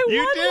think I You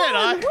won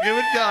did. one.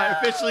 I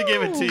officially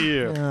give it to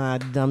you. Ah,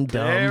 dumb.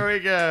 There we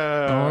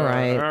go. All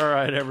right. All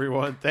right,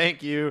 everyone.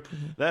 Thank you.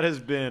 That has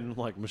been,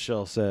 like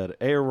Michelle said,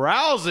 a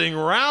rousing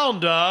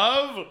round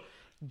of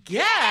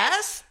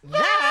Guess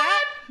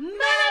That Melody.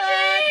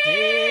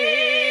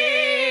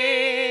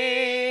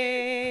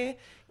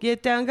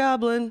 Get down,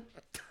 Goblin.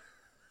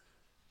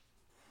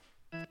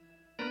 Yeah,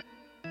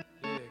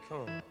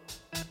 come on.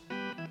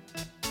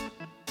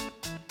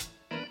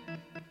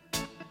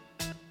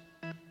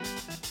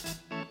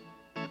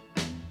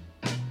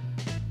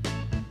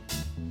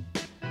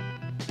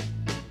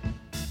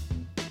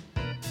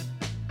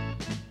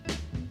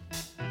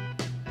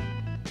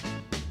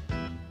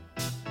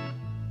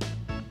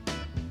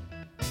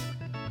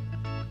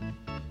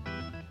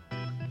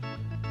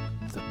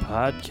 The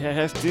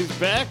podcast is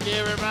back,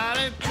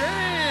 everybody.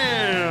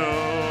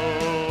 Damn!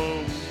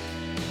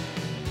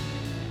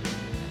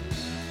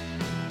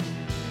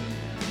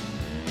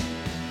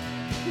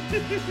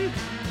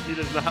 He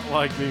does not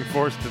like being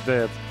forced to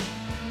dance.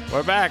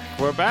 We're back.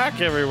 We're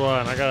back,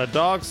 everyone. I got a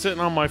dog sitting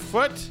on my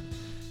foot.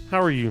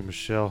 How are you,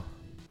 Michelle?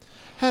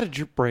 How did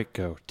your break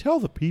go? Tell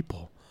the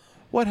people.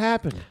 What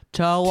happened?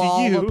 Tell To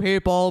all you. the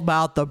people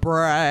about the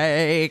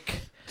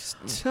break.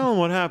 Tell them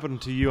what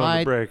happened to you on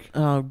the break.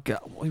 Oh, God.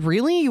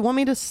 Really? You want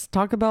me to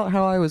talk about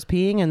how I was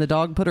peeing and the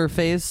dog put her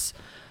face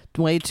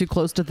way too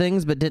close to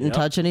things but didn't Yep.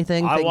 touch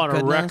anything? I Thank want a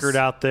goodness. record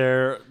out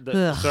there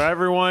Ugh. so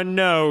everyone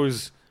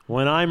knows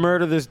when I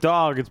murder this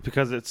dog, it's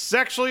because it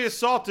sexually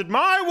assaulted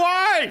my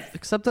wife.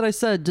 Except that I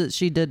said that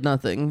she did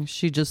nothing.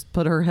 She just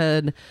put her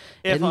head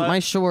If in a- my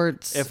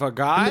shorts. if a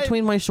guy- in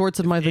between my shorts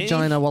and my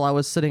vagina while I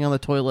was sitting on the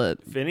toilet.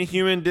 If any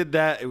human did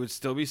that, it would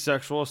still be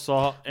sexual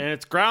assault, and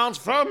it's grounds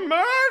for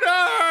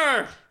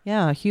murder.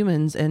 Yeah,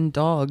 humans and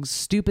dogs,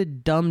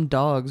 stupid, dumb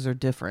dogs are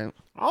different.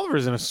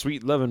 Oliver's in a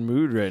sweet, loving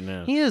mood right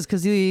now. He is,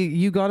 because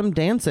you got him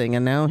dancing,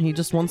 and now he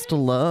just wants to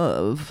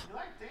love.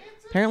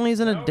 Apparently he's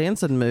in a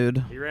dancing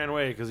mood. He ran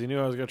away because he knew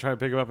I was going to try to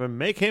pick him up and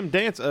make him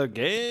dance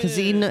again. Because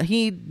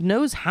he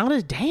knows how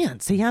to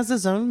dance. He has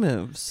his own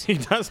moves. He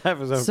does have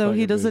his own So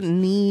he fucking doesn't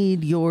moves.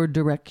 need your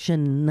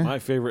direction. My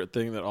favorite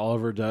thing that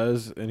Oliver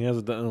does, and he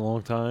hasn't done it in a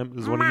long time,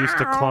 is when he used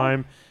to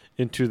climb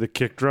into the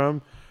kick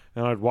drum,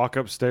 and I'd walk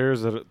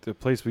upstairs at the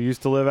place we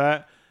used to live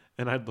at,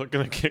 and I'd look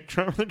in the kick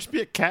drum, and there'd just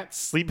be a cat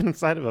sleeping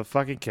inside of a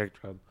fucking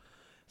kick drum.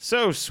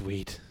 So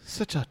sweet.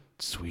 Such a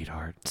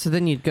sweetheart. So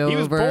then you'd go He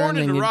was over born and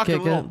then into you'd rock kick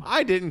and roll. it.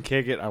 I didn't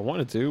kick it. I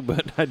wanted to,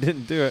 but I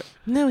didn't do it.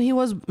 No,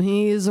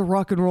 he is a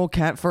rock and roll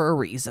cat for a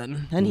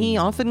reason. And he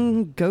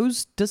often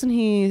goes, doesn't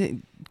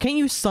he? Can't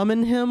you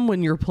summon him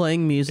when you're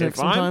playing music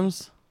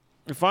sometimes?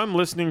 If I'm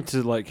listening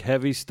to like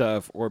heavy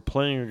stuff or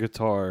playing a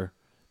guitar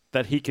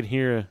that he can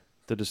hear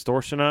the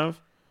distortion of,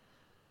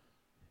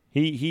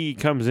 he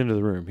comes into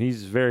the room.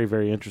 He's very,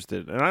 very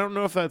interested. And I don't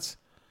know if that's...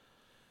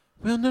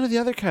 Well, none of the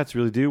other cats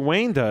really do.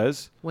 Wayne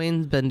does.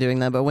 Wayne's been doing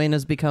that, but Wayne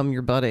has become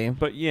your buddy.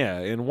 But yeah,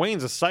 and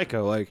Wayne's a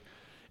psycho. Like,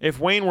 if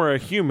Wayne were a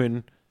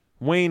human,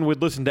 Wayne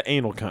would listen to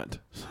Anal Cunt.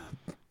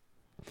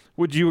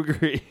 Would you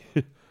agree?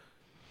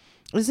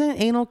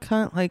 Isn't Anal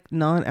Cunt like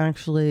not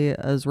actually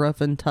as rough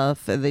and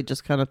tough? They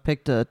just kind of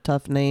picked a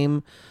tough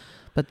name,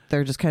 but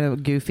they're just kind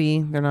of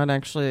goofy. They're not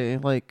actually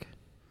like...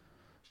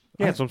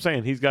 Yeah, that's what I'm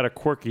saying. He's got a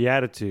quirky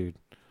attitude.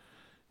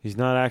 He's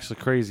not actually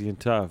crazy and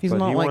tough. He's but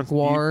not he like wants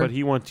Gwar. but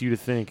he wants you to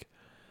think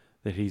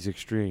that he's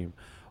extreme.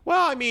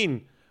 Well, I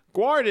mean,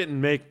 Gwar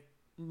didn't make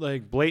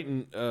like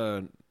blatant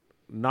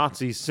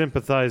Nazi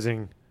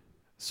sympathizing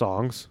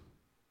songs.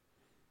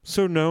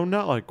 So no,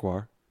 not like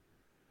Gwar.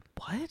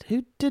 What?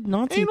 Who did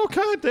Nazi? Anal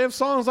Cunt. They have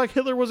songs like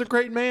Hitler was a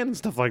great man and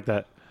stuff like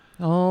that.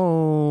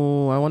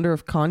 Oh, I wonder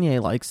if Kanye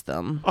likes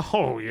them.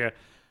 Oh yeah.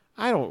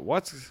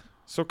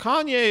 So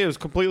Kanye has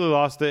completely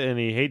lost it and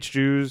he hates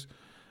Jews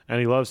and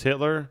he loves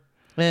Hitler.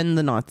 And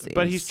the Nazis.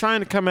 But he's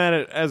trying to come at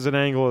it as an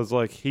angle as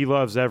like he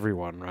loves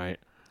everyone, right?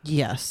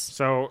 Yes.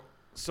 So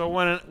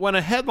when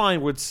a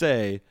headline would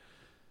say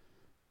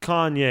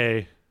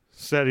Kanye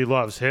said he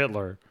loves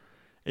Hitler,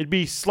 it'd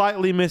be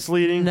slightly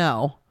misleading.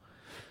 No.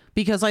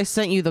 Because I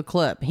sent you the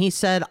clip. He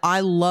said, I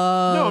No,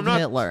 love I'm not-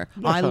 Hitler.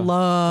 I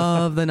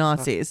love the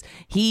Nazis.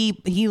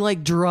 He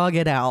like drug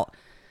it out.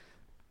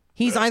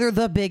 He's either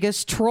the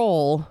biggest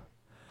troll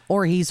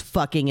or he's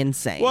fucking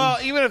insane. Well,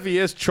 even if he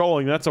is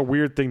trolling, that's a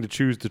weird thing to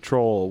choose to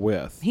troll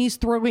with. He's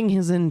throwing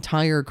his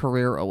entire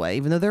career away,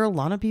 even though there are a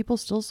lot of people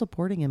still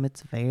supporting him.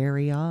 It's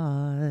very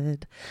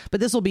odd. But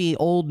this will be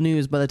old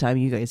news by the time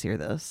you guys hear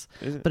this.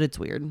 But it's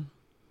weird.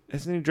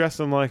 Isn't he dressed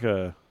in like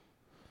it's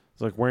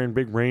like wearing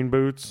big rain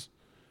boots?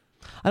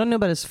 I don't know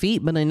about his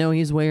feet, but I know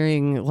he's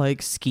wearing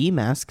like ski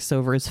masks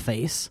over his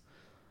face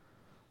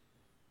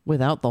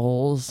without the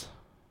holes.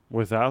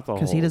 Without the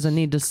Because he holes. doesn't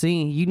need to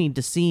see. You need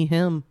to see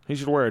him. He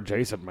should wear a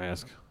Jason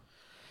mask.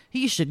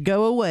 He should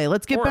go away.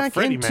 Let's get Or a back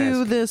Freddy into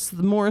mask. this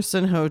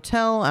Morrison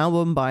Hotel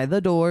album by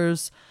The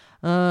Doors.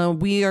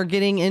 We are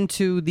getting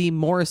into the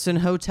Morrison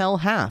Hotel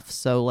half.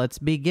 So let's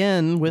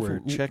begin We're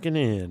checking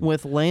in.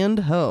 with Land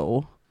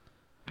Ho,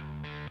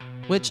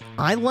 which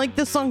I like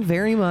this song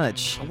very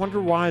much. I wonder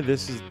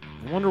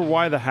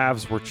why the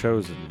halves were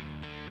chosen.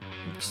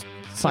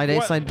 Side A,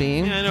 What- side B.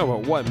 Yeah, I know,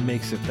 but what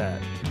makes it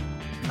that?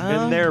 Uh,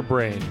 In their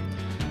brain.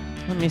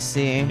 Let me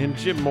see. In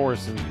Jim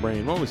Morrison's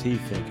brain, what was he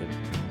thinking?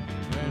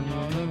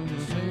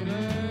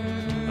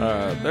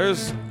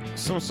 There's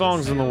some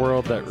songs in the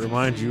world that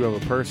remind you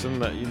of a person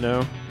that you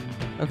know.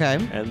 Okay.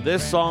 And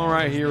this song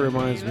right here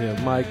reminds me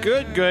of my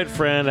good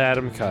friend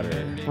Adam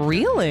Cutter.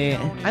 Really?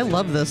 I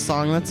love this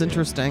song. That's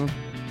interesting.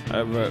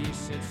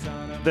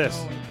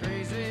 This.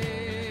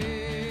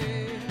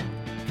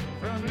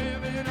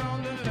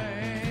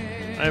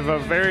 I have a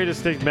very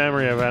distinct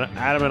memory of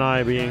Adam and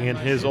I being in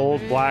his old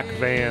black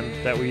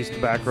van that we used to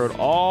backroad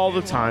all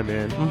the time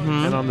in.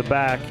 And on the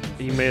back,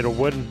 he made a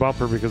wooden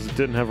bumper because it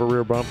didn't have a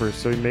rear bumper.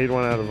 So he made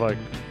one out of like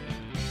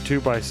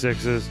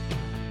 2x6s.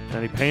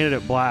 And he painted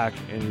it black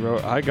and he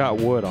wrote, "I got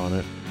wood" on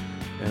it.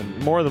 And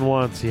more than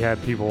once, he had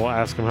people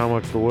ask him how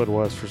much the wood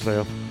was for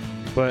sale.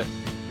 But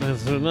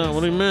that's not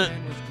what he meant.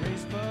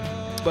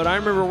 But I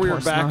remember we were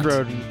Of course not.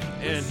 backroading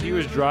and he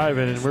was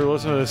driving and we were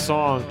listening to this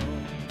song.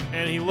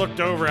 And he looked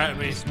over at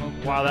me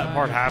while that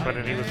part happened,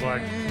 and he was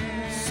like,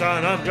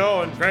 "Son, I'm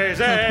going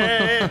crazy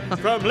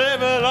from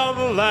living on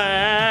the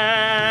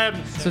land."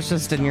 So it's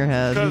just in your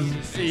head.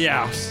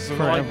 Yeah, so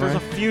like, there's Forever.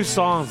 a few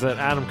songs that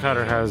Adam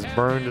Cutter has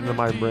burned into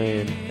my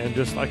brain, and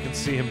just I can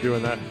see him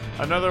doing that.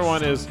 Another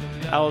one is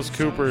Alice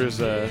Cooper's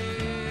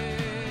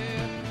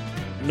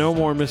 "No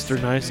More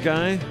Mr. Nice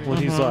Guy" when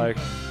he's like,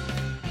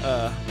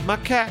 "My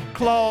cat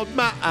clawed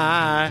my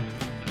eye."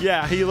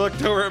 Yeah, he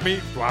looked over at me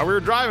while we were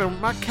driving.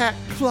 "My cat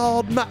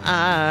clawed my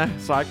eye,"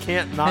 so I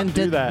can't not and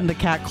do did that. the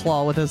cat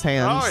claw with his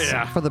hands. Oh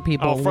yeah, For the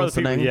people oh, for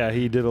listening. The people, yeah,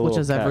 he did a which little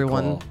is cat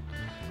everyone. claw.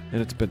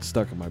 And it's been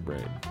stuck in my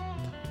brain.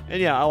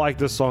 And yeah, I like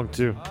this song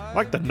too. I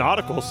like the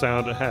nautical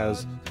sound it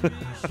has.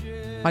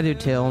 I do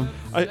too.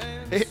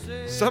 It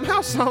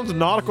somehow sounds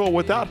nautical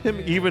without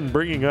him even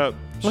bringing up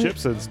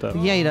ships and stuff.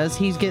 Yeah, he does.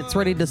 He gets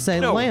ready to say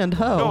land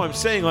ho. No, I'm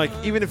saying like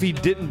even if he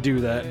didn't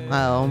do that,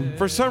 Oh,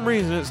 for some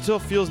reason it still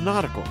feels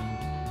nautical.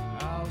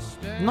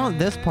 not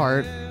this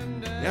part.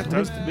 Yeah, it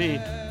does to me.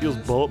 Feels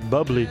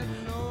bubbly.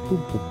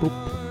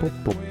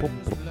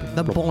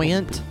 The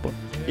buoyant.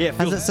 Yeah, it As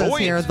feels it says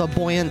buoyant. here, the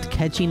buoyant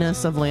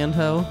catchiness of land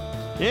ho.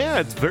 Yeah,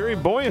 it's very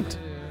buoyant.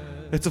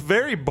 It's a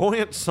very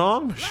buoyant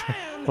song,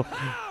 Michelle.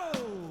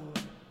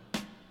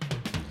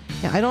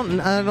 Yeah,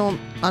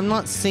 I'm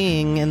not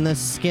seeing in this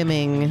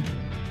skimming.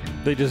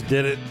 They just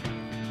did it.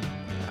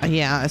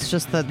 Yeah, it's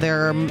just that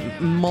there are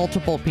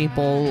multiple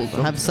people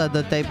have said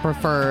that they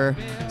prefer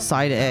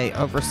side A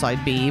over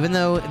side B. Even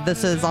though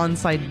this is on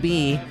side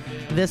B,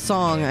 this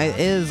song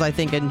is, I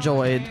think,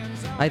 enjoyed.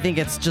 I think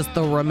it's just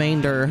the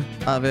remainder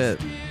of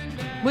it.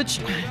 Which,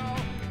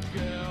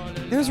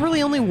 there's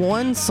really only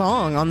one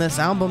song on this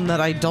album that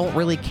I don't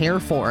really care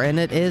for, and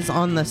it is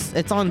on this.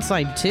 It's on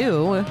side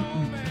 2.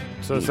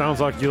 So it sounds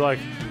like you like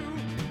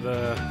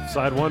the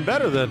side one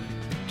better than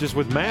just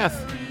with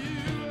math.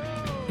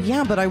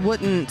 Yeah, but I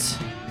wouldn't.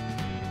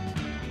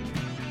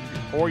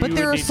 Or But you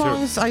there would are need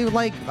songs I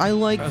like. I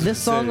like to, this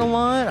song a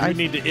lot. You I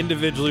need to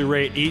individually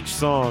rate each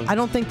song. I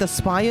don't think The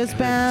Spy is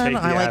bad. take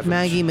the I like average.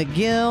 Maggie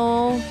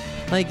McGill.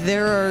 Like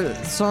there are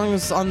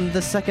songs on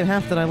the second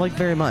half that I like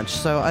very much.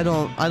 So I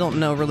don't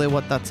know really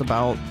what that's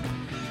about.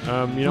 You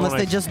know, Unless when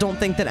they just don't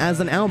think that as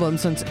an album,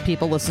 since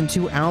people listen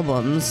to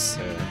albums,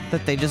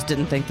 that they just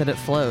didn't think that it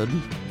flowed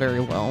very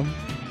well.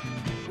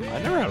 I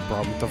never had a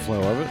problem with the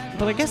flow of it.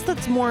 But I guess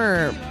that's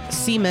more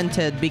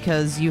cemented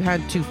because you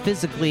had to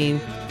physically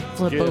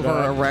flip Get it over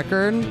a up.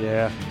 record.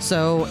 Yeah.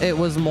 So it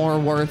was more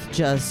worth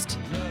just,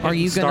 are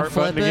Hit you the going to start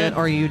flip button it again?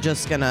 or are you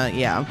just going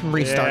to,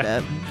 restart Yeah.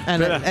 it?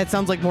 And But, it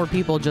sounds like more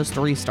people just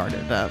restarted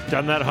it.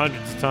 Done that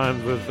hundreds of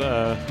times with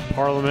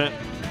Parliament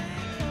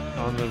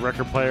on the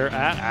record player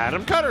at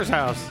Adam Cutter's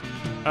house.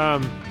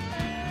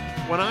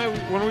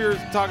 When we were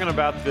talking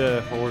about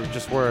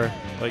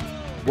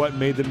what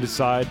made them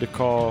decide to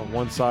call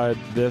one side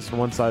this and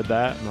one side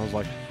that, and I was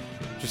like,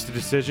 just a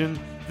decision.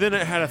 Then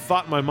I had a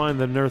thought in my mind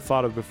that I never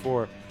thought of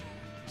before.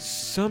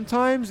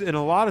 Sometimes, and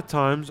a lot of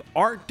times,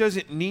 art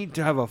doesn't need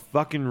to have a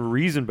fucking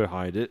reason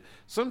behind it.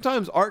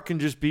 Sometimes art can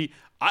just be,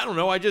 I don't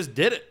know, I just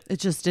did it. It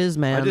just is,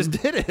 man. I just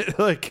did it.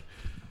 Like,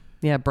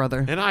 Yeah,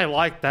 brother. and I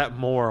like that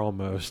more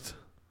almost.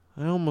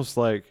 I almost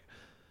like,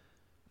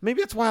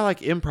 maybe that's why I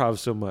like improv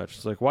so much.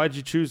 It's like, why'd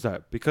you choose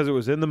that? Because it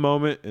was in the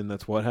moment and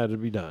that's what had to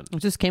be done. It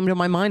just came to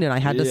my mind and I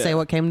had to Yeah. say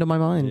what came to my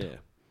mind. Yeah.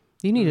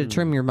 You need to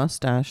trim your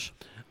mustache.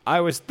 I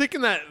was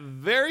thinking that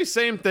very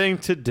same thing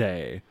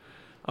today.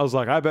 I was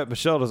like, I bet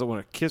Michelle doesn't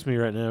want to kiss me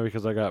right now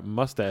because I got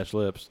mustache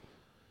lips.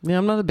 Yeah,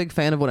 I'm not a big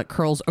fan of when it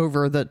curls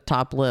over the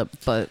top lip,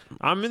 but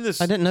I'm in this.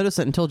 I didn't notice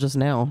it until just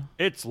now.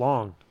 It's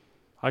long.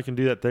 I can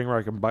do that thing where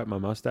I can bite my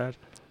mustache.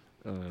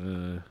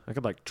 I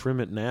could like trim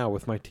it now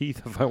with my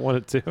teeth if I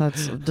wanted to.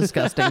 That's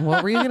disgusting.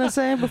 What were you gonna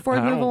say before we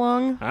I move don't-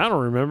 along? I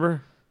don't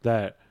remember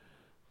that.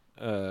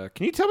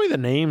 Can you tell me the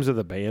names of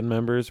the band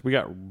members? We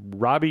got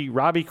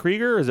Robbie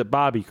Krieger. Or is it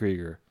Bobby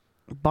Krieger?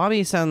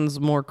 Bobby sounds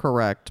more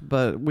correct,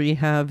 but we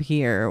have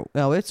here.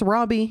 Oh, it's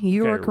Robbie.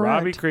 You are Okay, correct.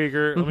 Robbie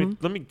Krieger.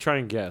 Let me try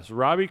and guess.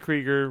 Robbie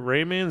Krieger,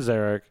 Ray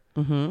Manzarek,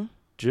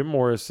 Jim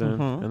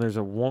Morrison, and there's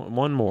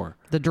one more.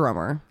 The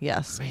drummer.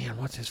 Yes. Man,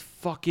 what's his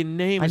fucking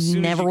name? I As soon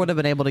as never you- would have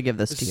been able to give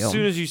this to As you.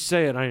 soon as you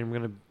say it, I am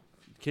gonna.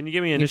 Can you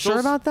give me You initials? sure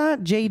about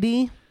that,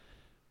 JD?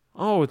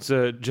 Oh, it's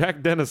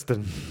Jack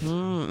Deniston.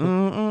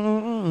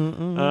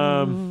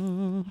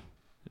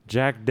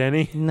 Jack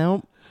Denny.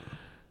 Nope.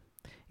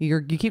 You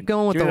keep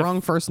going with Give the me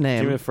wrong first Give me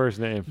name. the first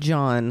name.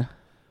 John.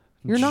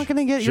 You're not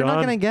gonna get. You're not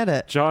John- gonna get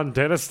it. John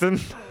Deniston.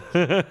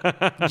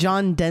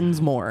 John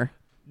Densmore.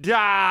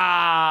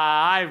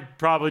 I've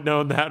probably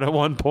known that at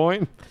one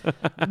point.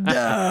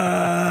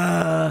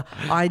 I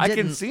I didn't.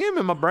 can see him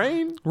in my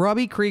brain.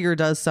 Robbie Krieger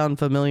does sound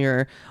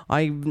familiar.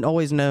 I've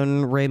always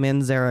known Ray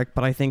Manzarek,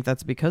 but I think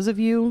that's because of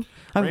you.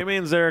 Ray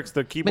Manzarek's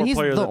the keyboard he's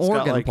player. the that's got,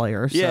 organ like,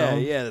 player, Yeah, so-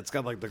 yeah. That's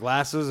got like the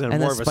glasses and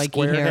And more the of a spiky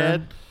square hair.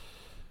 head.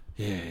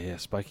 Yeah,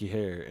 spiky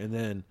hair. And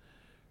then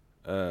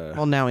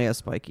Well, now he has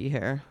spiky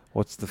hair.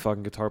 what's the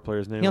fucking guitar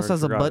player's name? He also I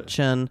has a forgot butt it.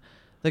 chin.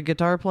 The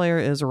guitar player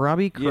is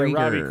Robbie Krieger.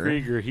 Yeah, Robbie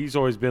Krieger. He's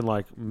always been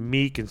like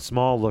meek and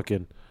small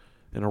looking,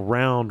 and a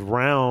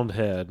round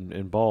head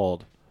and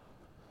bald.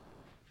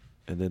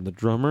 And then the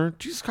drummer,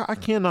 Jesus, I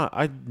cannot.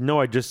 I know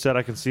I just said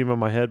I can see him in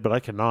my head, but I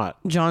cannot.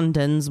 John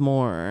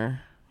Densmore.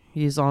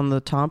 He's on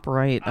the top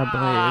right, I believe.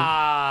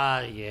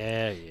 Ah,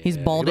 yeah. He's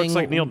balding. He looks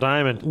like Neil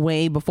Diamond.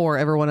 Way before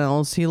everyone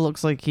else. He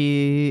looks like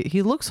he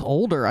looks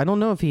older. I don't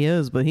know if he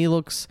is, but he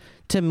looks,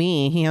 to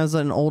me, he has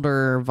an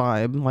older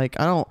vibe. Like,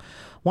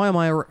 why am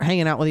I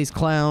hanging out with these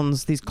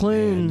clowns, these And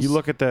cloons? you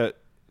look at that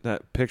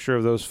picture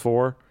of those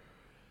four,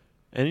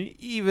 and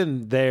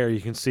even there you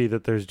can see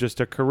that there's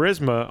just a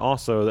charisma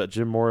also that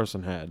Jim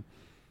Morrison had.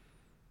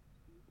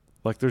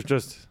 Like there's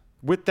just,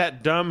 with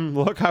that dumb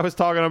look I was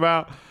talking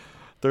about,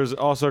 there's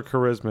also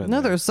charisma. No,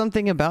 there's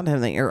something about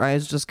him that your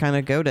eyes just kind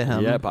of go to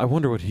him. Yeah, but I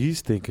wonder what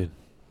he's thinking.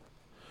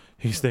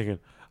 He's thinking,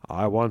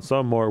 I want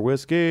some more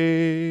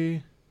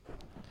whiskey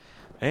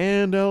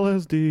and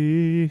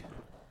LSD.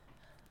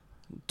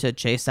 To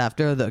chase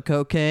after the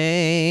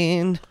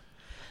cocaine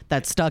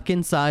that's stuck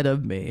inside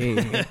of me.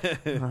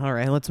 All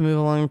right, let's move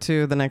along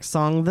to the next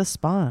song, The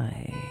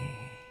Spy.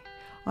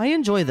 I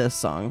enjoy this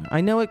song.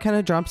 I know it kind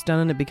of drops down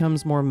and it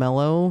becomes more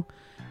mellow,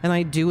 and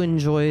I do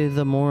enjoy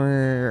the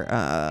more,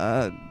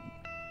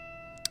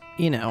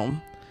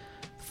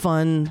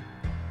 fun,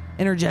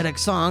 energetic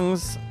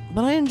songs,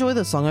 but I enjoy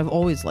this song. I've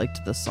always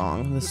liked this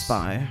song, The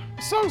Spy.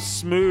 It's so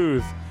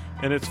smooth,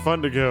 and it's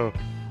fun to go,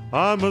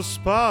 I'm a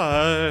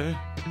spy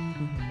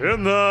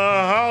in the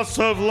house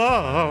of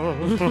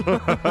love.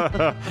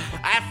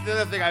 That's the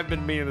other thing I've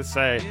been meaning to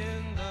say.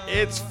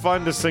 It's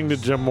fun to sing to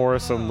Jim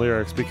Morrison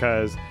lyrics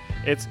because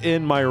it's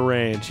in my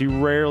range. He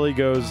rarely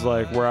goes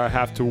like where I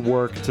have to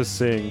work to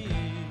sing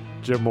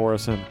Jim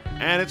Morrison.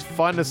 And it's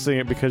fun to sing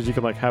it because you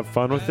can like have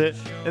fun with it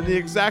in the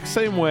exact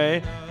same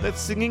way that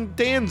singing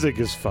Danzig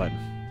is fun.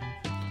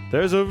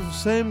 There's a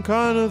same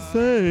kind of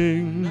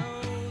thing.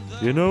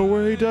 You know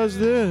where he does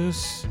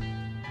this?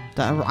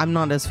 I'm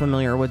not as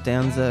familiar with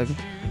Danzig.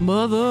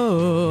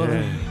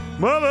 Mother,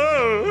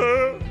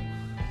 Mother!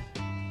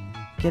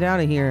 get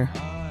out of here.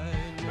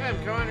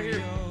 Man, come on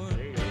here.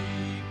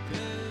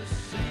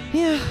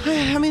 Yeah,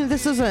 I mean,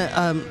 this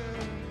isn't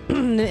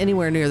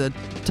anywhere near the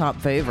top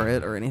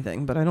favorite or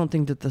anything, but I don't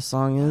think that the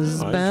song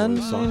is I bad.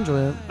 enjoy the song. I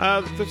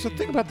enjoy it. There's a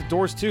thing about the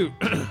Doors, too.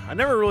 I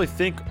never really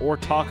think or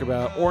talk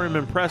about or am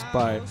impressed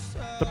by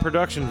the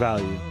production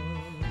value.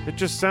 It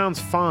just sounds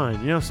fine.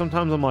 You know,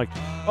 sometimes I'm like,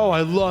 oh,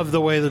 I love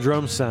the way the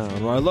drums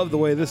sound, or I love the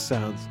way this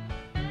sounds.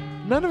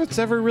 None of it's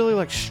ever really,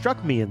 like,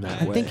 struck me in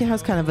that way. I think it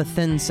has kind of a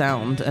thin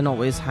sound and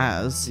always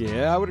has.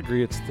 Yeah, I would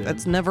agree it's thin.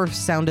 It's never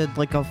sounded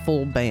like a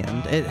full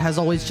band. It has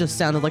always just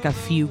sounded like a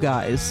few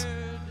guys.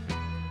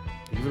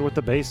 Even with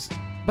the bass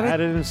But I-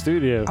 added in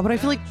studio. But I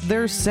feel like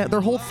their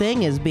whole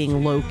thing is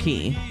being low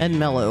key and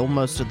mellow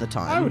most of the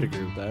time. I would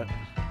agree with that.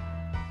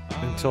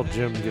 Until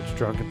Jim gets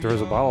drunk and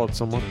throws a bottle at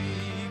someone.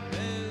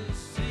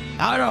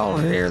 I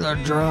don't hear the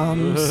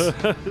drums.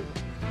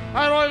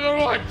 I don't even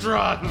like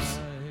drums!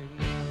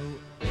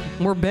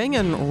 We're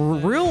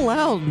banging real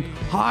loud.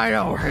 I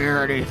don't hear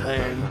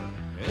anything.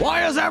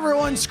 Why is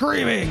everyone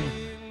screaming?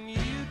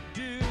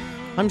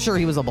 I'm sure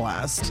he was a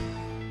blast.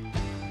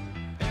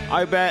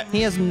 I bet.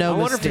 He has no I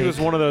wonder if he mistake. was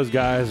one of those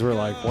guys where,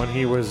 like, when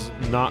he was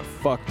not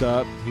fucked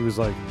up, he was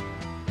like,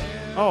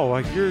 "Oh,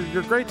 like you're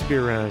great to be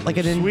around, Like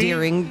You're an sweet."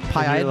 endearing, And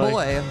pie-eyed you're like,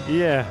 boy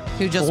Yeah,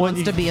 who just But when wants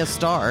you- to be a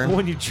star.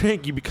 When you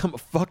drink, you become a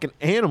fucking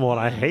animal, and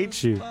I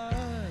hate you.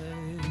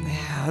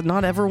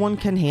 not everyone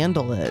can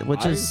handle it,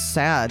 which is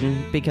sad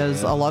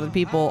because a lot of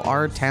people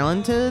are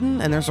talented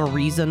and there's a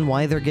reason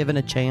why they're given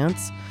a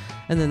chance,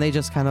 and then they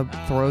just kind of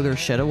throw their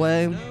shit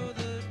away.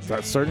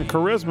 That certain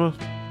charisma.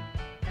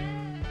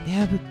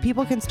 Yeah, but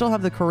people can still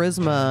have the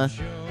charisma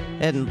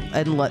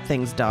and let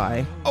things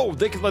die. Oh,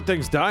 they can let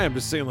things die. I'm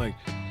just saying, like,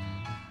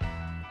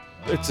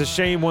 it's a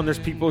shame when there's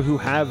people who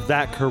have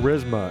that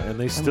charisma and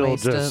they still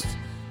waste just... it.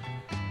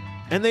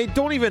 And they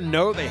don't even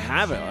know they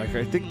have it. Like,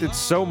 I think there's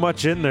so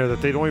much in there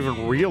that they don't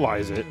even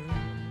realize it.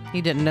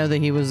 He didn't know that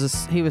he was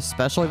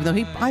special, even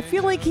though I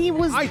feel like he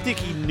was. I think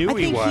he knew I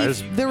think he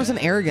was. there was an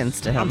arrogance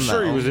to him. I'm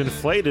sure he though. was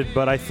inflated,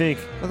 but I think...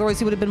 Otherwise,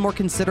 he would have been more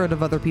considerate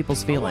of other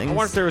people's feelings. I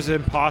wonder if there was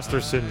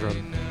imposter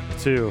syndrome,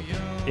 too,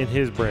 in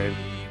his brain.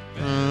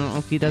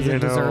 If he doesn't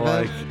deserve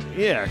like, it.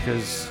 Yeah,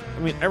 because, I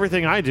mean,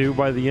 everything I do,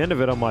 by the end of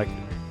it, I'm like,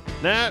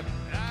 nah,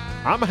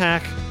 I'm a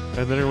hack.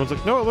 And then everyone's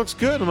like, no, it looks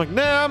good. I'm like,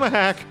 nah, I'm a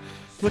hack.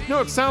 I'm like,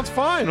 no, it sounds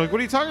fine. Like, what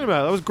are you talking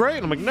about? That was great.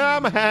 And I'm like, nah,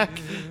 I'm a hack.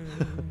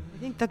 I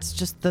think that's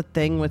just the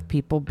thing with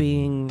people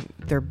being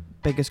their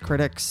biggest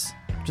critics,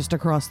 just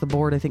across the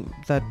board. I think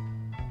that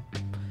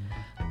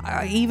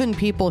even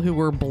people who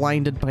were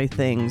blinded by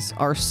things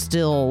are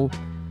still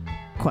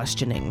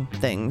questioning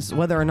things,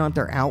 whether or not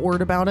they're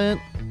outward about it.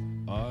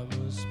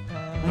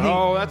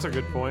 Oh, that's a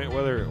good point.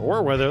 Whether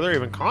they're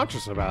even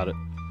conscious about it.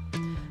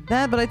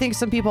 But I think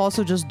some people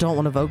also just don't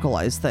want to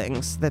vocalize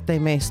things, that they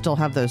may still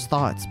have those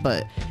thoughts,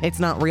 but it's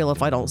not real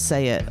if I don't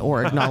say it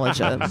or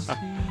acknowledge it.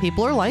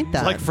 People are like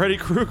that. Like Freddy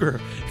Krueger.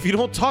 If you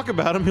don't talk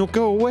about him, he'll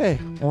go away.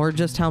 Or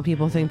just how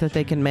people think that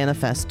they can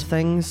manifest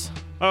things.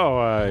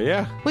 Oh,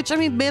 yeah. Which, I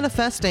mean,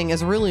 manifesting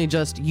is really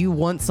just you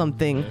want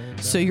something,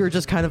 so you're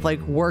just kind of like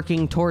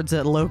working towards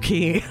it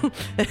low-key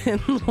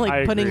and like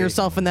I putting agree.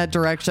 yourself in that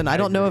direction. I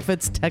don't know if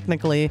it's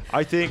technically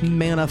I think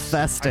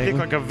manifesting.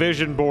 like a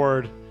vision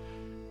board,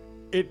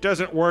 it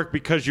doesn't work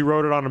because you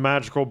wrote it on a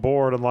magical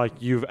board and like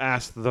you've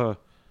asked the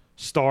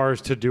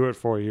stars to do it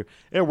for you.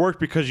 It worked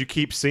because you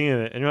keep seeing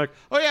it and you're like,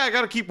 oh yeah, I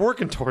got to keep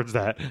working towards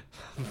that.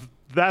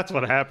 That's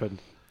what happened.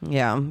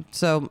 Yeah.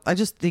 So I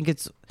just think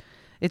it's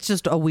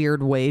just a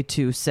weird way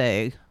to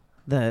say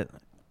that.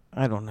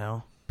 I don't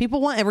know.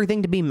 People want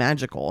everything to be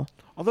magical.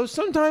 Although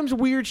sometimes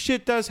weird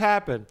shit does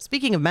happen.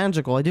 Speaking of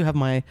magical, I do have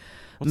my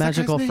What's that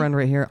magical guy's name? friend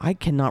right here. I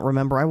cannot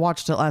remember. I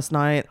watched it last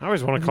night. I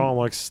always want to call him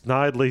like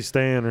Snidely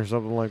Stan or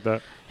something like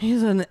that.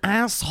 He's an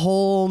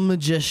asshole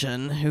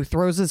magician who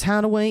throws his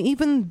hat away,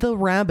 even the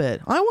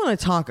rabbit. I want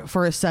to talk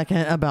for a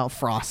second about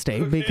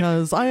Frosty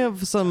because I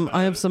have some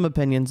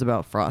opinions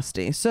about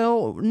Frosty.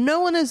 So no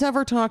one has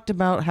ever talked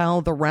about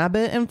how the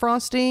rabbit in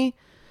Frosty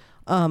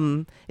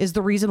is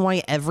the reason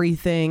why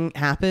everything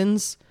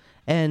happens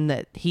and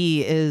that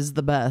he is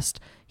the best.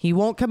 He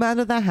won't come out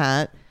of the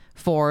hat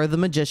for the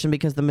magician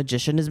because the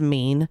magician is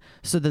mean.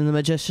 So then the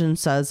magician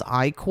says,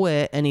 I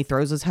quit, and he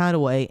throws his hat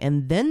away.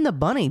 And then the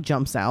bunny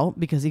jumps out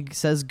because he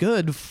says,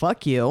 good,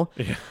 fuck you.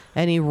 Yeah.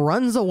 And he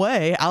runs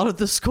away out of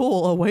the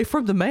school, away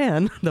from the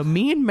man, the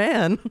mean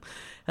man.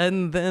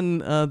 And then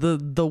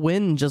the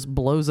wind just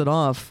blows it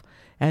off.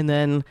 And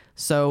then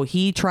so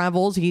he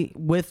travels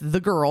with the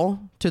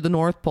girl to the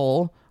North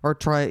Pole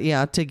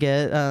to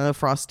get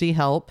Frosty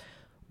help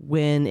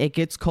when it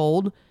gets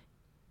cold.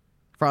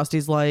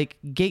 Frosty's like,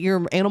 get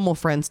your animal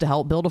friends to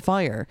help build a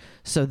fire.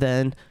 So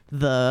then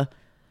the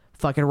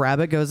fucking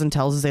rabbit goes and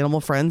tells his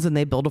animal friends and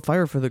they build a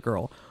fire for the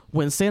girl.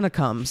 When Santa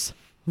comes,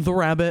 the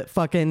rabbit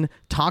fucking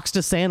talks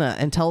to Santa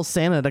and tells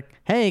Santa to,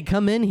 hey,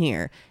 come in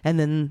here. And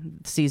then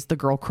sees the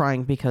girl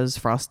crying because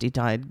Frosty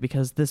died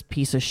because this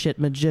piece of shit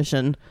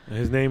magician.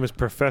 His name is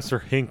Professor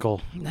Hinkle.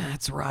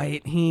 That's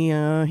right. He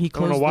I don't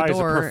closed know why the he's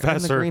a door in the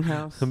professor,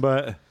 greenhouse.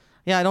 but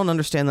Yeah, I don't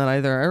understand that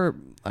either.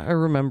 I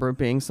remember it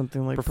being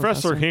something like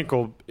Professor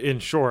Hinkle, in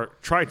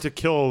short, tried to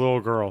kill a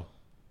little girl.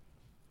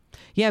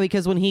 Yeah,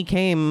 because when he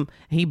came,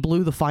 he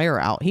blew the fire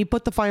out. He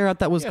put the fire out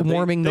that was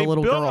warming the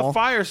little girl. They girl. built a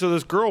fire so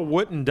this girl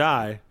wouldn't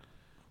die.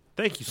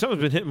 Thank you.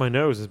 Someone's been hitting my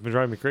nose. It's been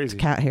driving me crazy.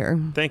 Cat hair.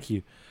 Thank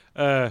you.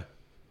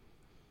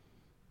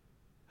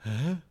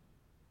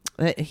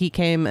 He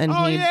came and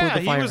Oh he blew yeah,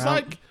 the fire he was out.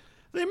 like,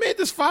 they made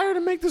this fire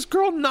to make this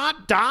girl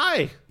not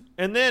die.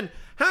 And then,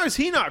 how is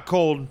he not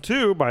cold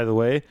too? By the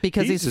way,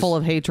 because he's full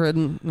of hatred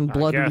and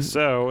blood. I guess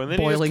so. And then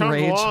he just boiling comes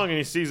rage. along and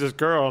he sees this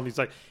girl and he's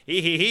like,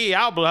 hee,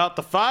 I'll blow out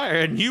the fire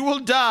and you will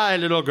die,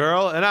 little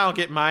girl, and I'll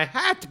get my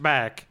hat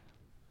back.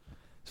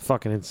 It's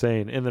fucking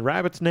insane. And the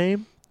rabbit's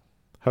name?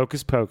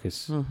 Hocus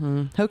Pocus.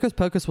 Mm-hmm. Hocus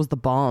Pocus was the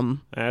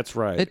bomb. That's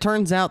right. It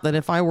turns out that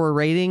if I were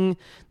rating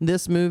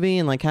this movie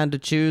and like had to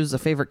choose a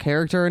favorite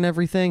character and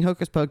everything,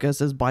 Hocus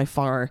Pocus is by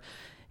far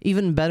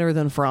even better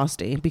than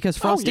Frosty, because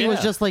Frosty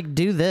was just like,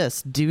 do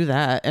this, do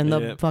that, and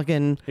the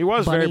fucking he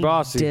was very bunny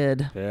bossy.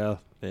 Did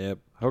yeah.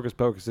 Hocus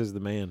Pocus is the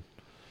man.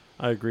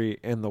 I agree.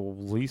 And the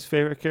least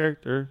favorite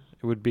character,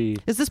 it would be,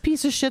 is this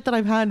piece of shit that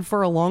I've had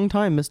for a long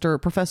time,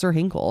 Mr. Professor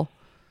Hinkle.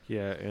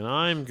 yeah. And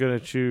I'm gonna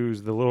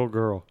choose the little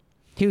girl.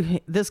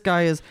 This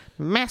guy is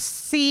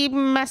messy,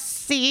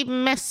 messy,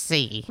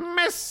 messy.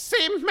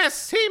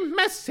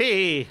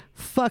 Messy.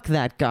 Fuck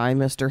that guy,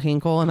 Mr.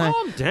 Hinkle. And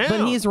Calm down.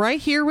 But he's right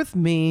here with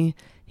me.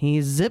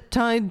 He's zip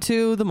tied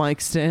to the mic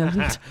stand.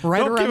 Right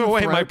Don't around give the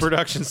away throat. my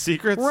production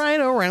secrets. Right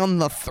around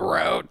the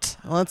throat.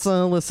 Let's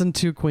listen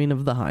to Queen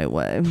of the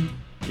Highway.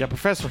 Yeah,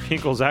 Professor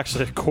Hinkle's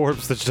actually a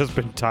corpse that's just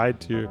been tied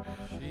to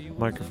a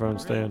microphone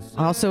stand.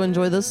 I also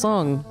enjoy this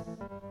song.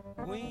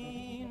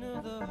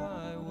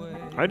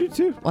 I do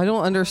too. I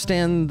don't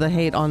understand the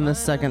hate on this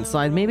second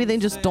side. Maybe they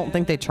just don't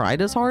think they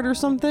tried as hard or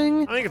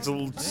something. I think it's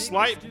a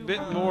slight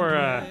bit more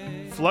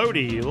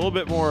floaty, a little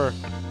bit more.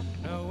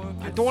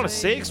 I don't want to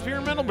say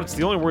experimental, but it's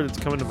the only word that's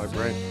coming to my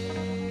brain.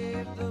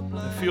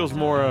 It feels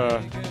more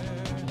out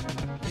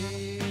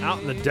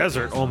in the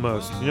desert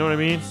almost. You know what I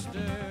mean?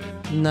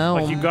 No.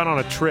 Like you've gone on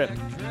a trip.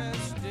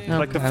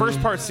 Like the Okay.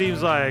 first part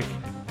seems like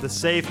the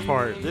safe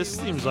part. This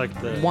seems like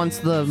the Once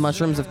the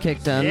mushrooms have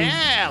kicked in.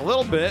 yeah, a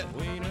little bit.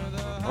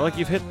 Or like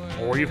you've hit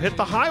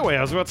the highway.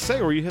 I was about to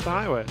say, or you hit the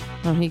highway.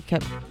 Oh, he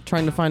kept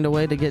trying to find a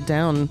way to get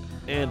down.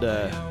 And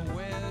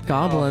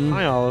Goblin.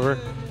 hi Oliver.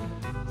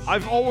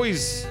 I've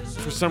always,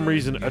 for some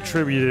reason,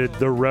 attributed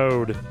the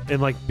road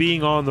and like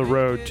being on the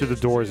road to the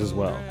Doors as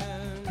well.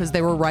 Because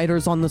they were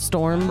riders on the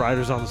storm.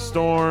 Riders on the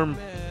Storm,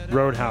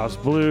 Roadhouse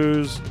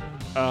Blues.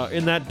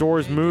 In that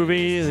Doors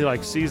movie, he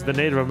like sees the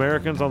Native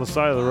Americans on the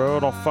side of the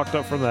road, all fucked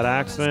up from that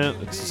accident.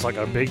 It's just like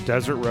a big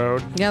desert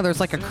road Yeah, there's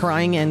like a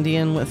crying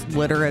Indian with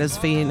litter at his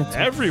feet. It's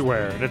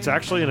everywhere, and it's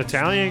actually an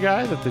Italian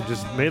guy that they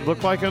just made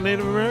look like a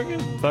Native American.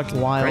 Fucking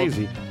Wild.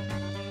 crazy.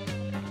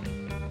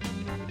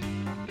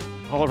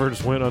 Oliver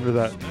just went under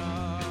that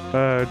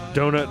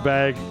donut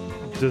bag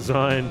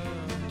design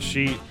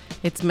sheet.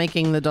 It's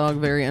making the dog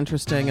very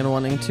interesting and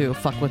wanting to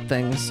fuck with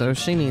things, so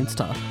she needs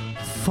to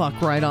fuck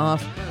right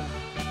off.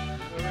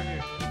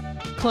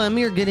 Clem,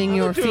 you're getting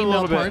your do a female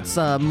little bit.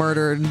 parts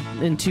murdered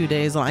in 2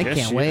 days, and I Yes,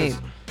 can't she wait. is.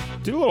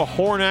 Do a little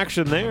horn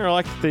action there. I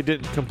like that they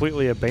didn't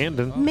completely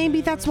abandon.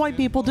 Maybe that's why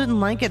people didn't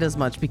like it as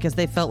much, because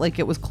they felt like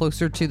it was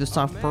closer to the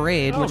Soft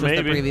Parade, Oh, which was the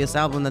maybe. previous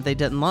album that they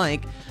didn't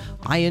like.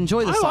 I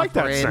enjoy the I Soft like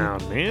that Parade.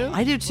 sound, man.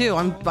 I do too.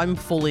 I'm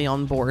fully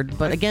on board.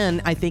 But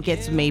again, I think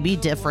it's maybe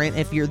different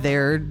if you're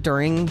there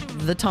during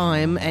the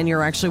time and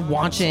you're actually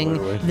watching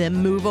Absolutely. them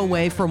move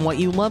away from what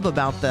you love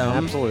about them.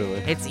 Absolutely.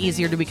 It's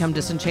easier to become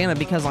disenchanted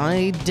because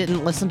I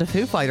didn't listen to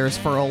Foo Fighters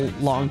for a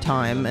long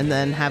time and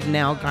then have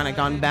now kind of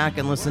gone back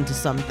and listened to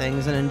some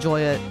things and enjoy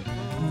it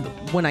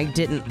when I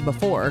didn't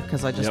before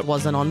because I just Yep.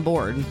 wasn't on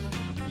board.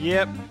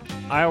 Yep.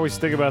 I always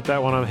think about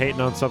that when I'm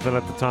hating on something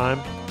at the time.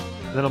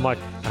 And then I'm like,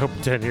 I hope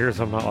in 10 years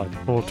I'm not like,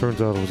 well, it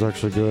turns out it was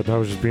actually good. I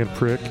was just being a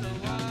prick.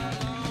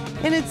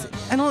 And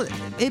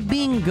it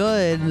being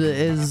good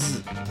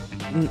is,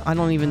 I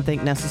don't even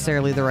think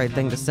necessarily the right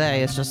thing to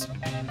say. It's just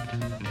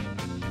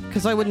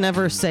because I would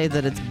never say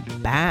that it's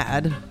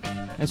bad.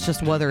 It's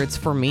just whether it's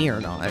for me or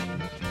not.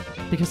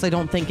 Because I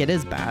don't think it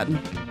is bad.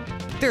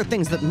 There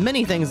are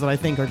many things that I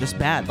think are just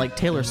bad, like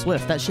Taylor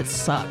Swift. That shit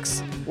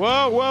sucks.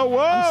 Whoa, whoa, whoa.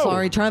 I'm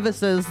sorry,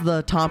 Travis is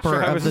the topper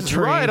Travis of the is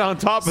tree. right on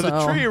top of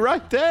the so tree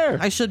right there.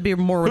 I should be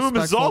more Whom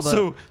respectful. is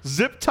also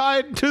zip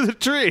tied to the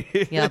tree.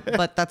 yeah,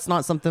 but that's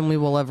not something we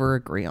will ever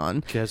agree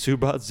on. Guess who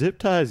bought zip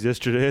ties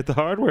yesterday at the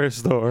hardware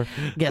store?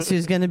 Guess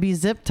who's going to be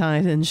zip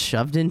tied and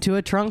shoved into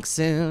a trunk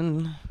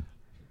soon?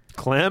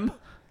 Clem?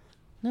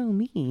 No,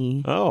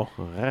 me. Oh.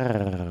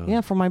 Wow.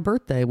 Yeah, for my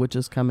birthday, which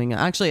is coming.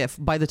 Actually,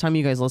 by the time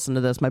you guys listen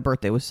to this, my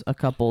birthday was a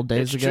couple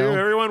days It's ago. true.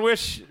 Everyone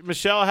wish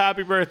Michelle a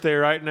happy birthday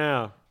right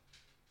now.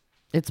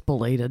 It's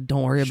belated.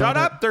 Don't worry Shut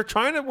about up. They're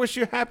trying to wish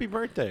you a happy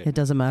birthday. it. It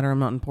doesn't matter. I'm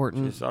not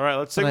important. All right,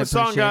 let's sing But I the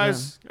song, appreciate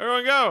guys.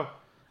 Everyone go.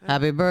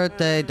 Happy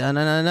birthday.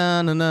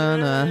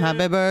 Da-na-na-na-na-na.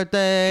 Happy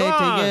birthday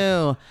Come on. to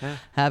you.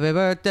 Happy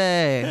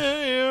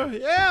birthday.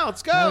 Yeah,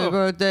 let's go. Happy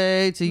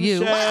birthday to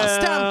you. Well,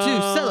 it's time to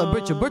Michelle.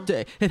 celebrate your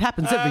birthday. It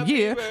happens every Happy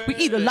year. We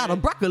eat a lot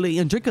of broccoli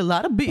and drink a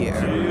lot of beer.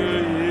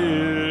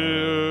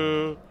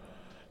 You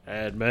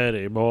and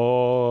many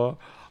more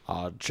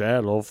on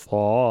Channel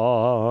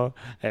 4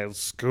 and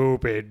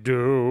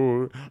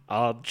Scooby-Doo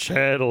on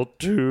Channel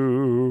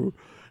 2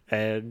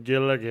 and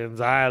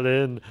Gilligan's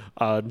Island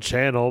on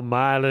Channel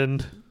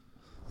Myland.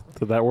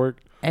 Did that work?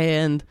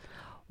 And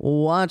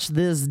watch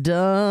this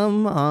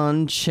dumb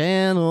on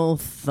Channel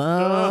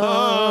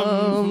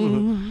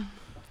Thumb.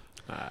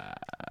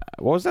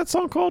 What was that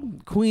song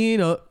called?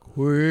 Queen of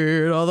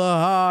the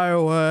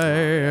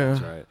Highway.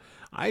 That's right.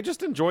 I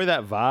just enjoy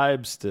that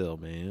vibe still,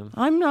 man.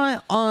 I'm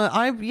not.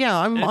 I'm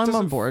on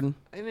doesn't board.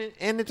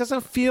 And it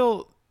doesn't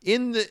feel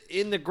in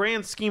the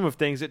grand scheme of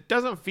things. It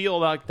doesn't feel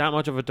like that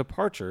much of a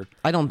departure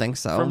I don't think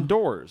so. from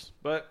Doors.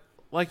 But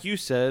like you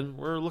said,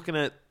 we're looking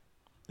at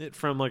it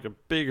from like a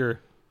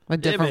bigger, A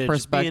different image.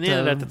 perspective. Being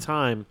in it at the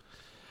time,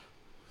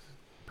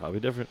 probably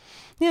different.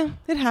 Yeah,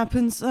 it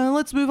happens.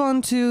 Let's move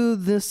on to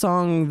this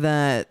song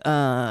that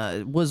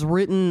was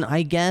written,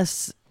 I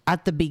guess,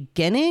 at the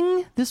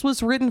beginning. This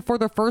was written for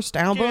the first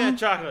album, Yeah,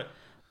 chocolate.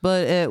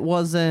 but it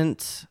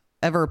wasn't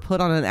ever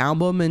put on an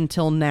album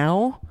until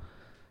now.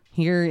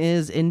 Here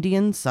is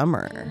Indian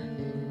Summer.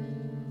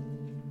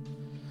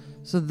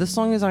 So this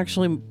song is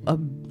actually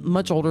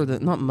much older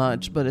than, not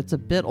much, but it's a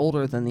bit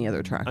older than the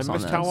other tracks I on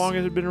missed this. how long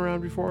it had been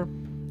around before.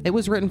 It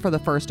was written for the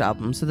first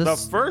album. So The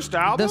this first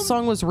album. this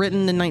song was written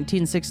in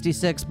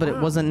 1966, but it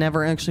wasn't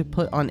never actually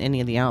put on any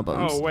of the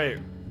albums. Oh wait,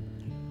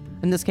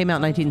 And this came out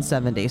in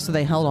 1970, so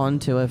they held on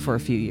to it for a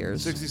few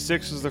years.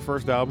 66 is the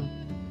first album.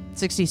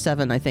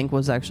 67, I think,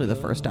 was actually the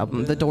first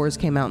album. The Doors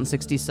came out in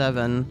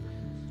 67.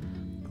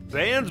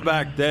 Bands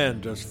back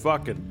then just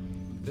fucking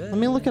Let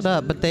me look it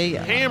up, but they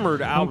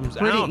hammered albums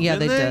out. Yeah,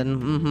 they didn't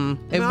did.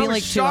 Mm-hmm. It would I be was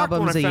like 2 shocked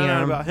albums when a I found out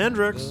year. about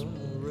Hendrix.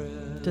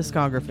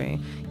 Discography.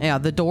 Yeah,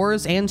 The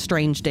Doors and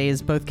Strange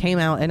Days both came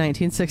out in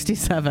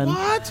 1967.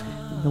 What?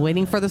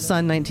 Waiting for the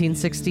Sun,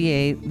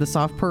 1968. The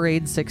Soft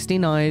Parade,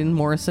 69.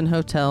 Morrison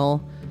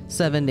Hotel,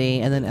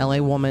 70. And then LA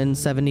Woman,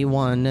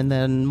 71. And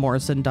then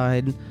Morrison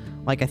died,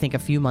 like, I think a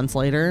few months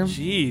later.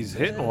 Jeez,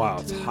 hitting while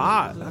it's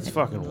hot. That's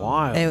fucking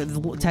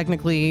wild.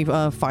 Technically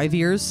 5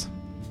 years.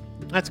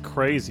 That's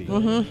crazy.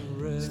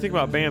 Mm-hmm. Just think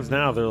about bands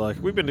now. They're like,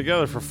 we've been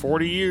together for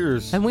 40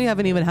 years. And we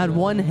haven't even had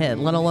one hit,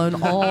 let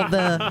alone all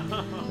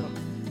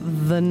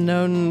the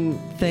known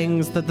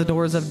things that the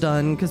Doors have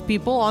done. Because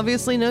people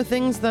obviously know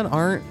things that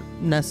aren't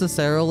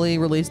necessarily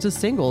released as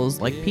singles,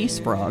 like Peace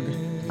Frog.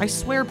 I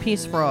swear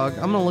Peace Frog.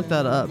 I'm gonna look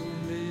that up.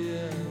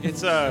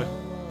 It's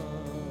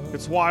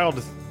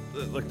wild.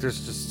 Like,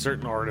 there's just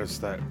certain artists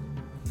that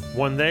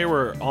when they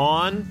were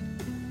on,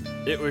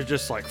 it was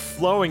just like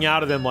flowing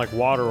out of them like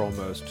water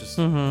almost. Just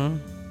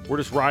we're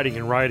just writing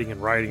and writing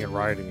and writing and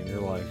writing, and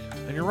you're like,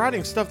 and you're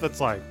writing stuff that's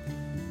like,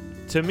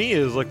 to me,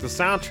 is like the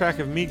soundtrack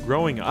of me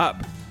growing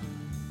up.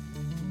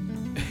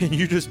 And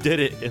you just did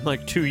it in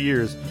like 2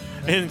 years,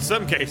 and in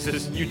some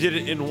cases, you did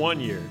it in 1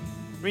 year.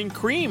 I mean,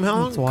 Cream,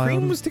 how That's long? wild.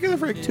 Cream was together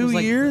for like 2 was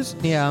like- years.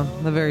 Yeah,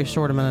 a very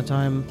short amount of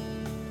time.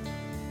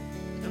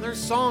 And there's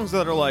songs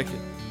that are like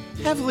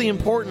heavily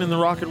important in the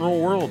rock and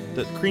roll world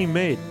that Cream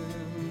made.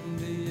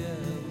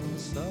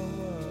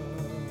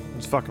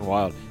 It's fucking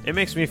wild. It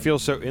makes me feel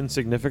so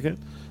insignificant.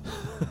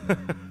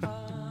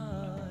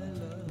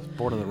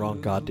 Born in the wrong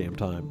goddamn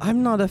time.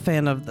 I'm not a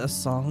fan of this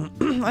song.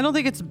 I don't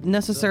think it's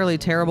necessarily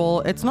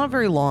terrible. It's not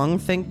very long,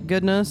 thank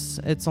goodness.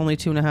 It's only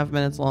 2.5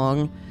 minutes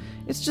long.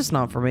 It's just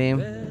not for me.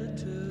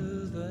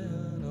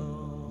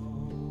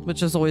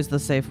 Which is always the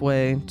safe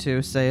way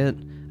to say it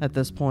at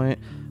this point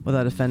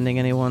without offending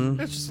anyone.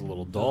 It's just a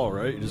little dull,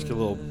 right? You just get a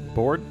little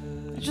bored.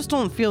 I just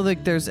don't feel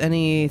like there's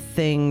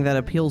anything that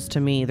appeals to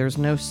me. There's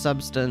no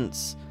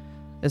substance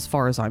as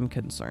far as I'm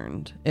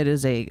concerned. It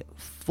is a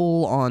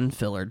full-on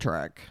filler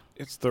track.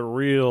 It's the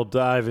real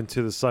dive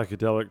into the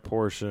psychedelic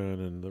portion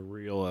and the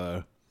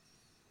real,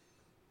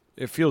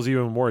 it feels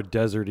even more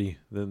deserty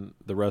than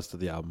the rest of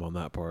the album on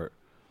that part.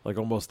 Like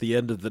almost the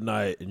end of the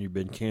night and you've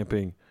been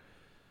camping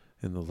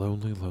in the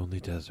lonely, lonely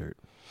desert.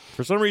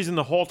 For some reason,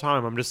 the whole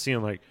time I'm just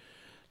seeing like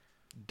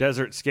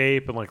desert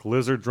scape and like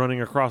lizards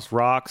running across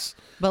rocks.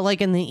 But like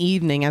in the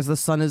evening as the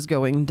sun is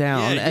going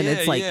down Yeah, and yeah,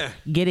 it's like yeah.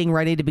 getting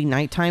ready to be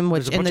nighttime,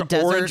 which There's a in bunch the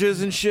of desert,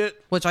 oranges and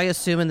shit. which I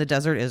assume in the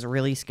desert is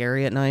really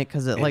scary at night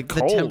because it And like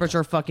cold. the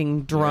temperature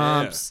fucking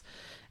drops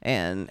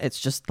and it's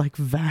just like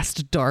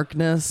vast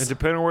darkness. And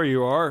depending on where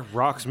you are,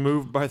 rocks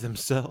move by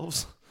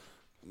themselves.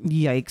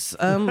 Yikes.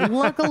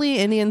 Luckily,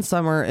 Indian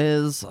Summer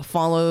is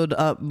followed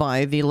up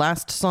by the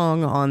last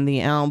song on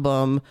the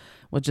album,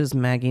 which is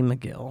Maggie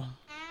McGill.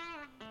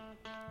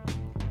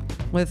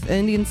 With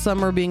Indian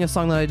Summer being a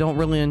song that I don't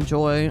really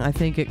enjoy, I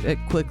think it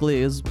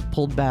quickly is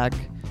pulled back.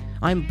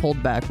 I'm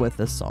pulled back with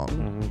this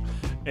song.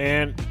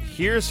 And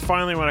here's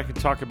finally when I can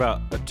talk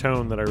about a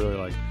tone that I really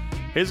like.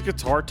 His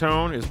guitar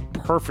tone is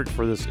perfect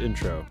for this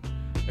intro.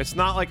 It's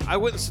not like, I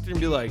wouldn't sit there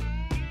and be like,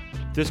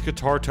 this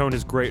guitar tone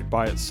is great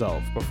by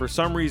itself. But for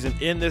some reason,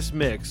 in this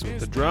mix, with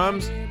the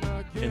drums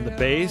and the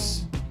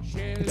bass,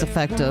 It's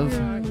effective.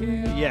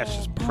 yeah, it's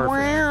just perfect.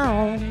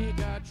 Wow.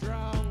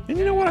 And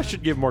you know what? I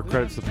should give more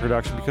credit to the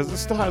production because it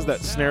still has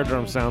that snare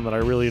drum sound that I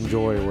really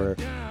enjoy where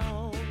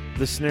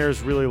the snare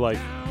is really like,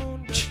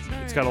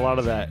 it's got a lot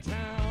of that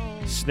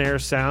snare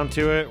sound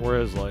to it.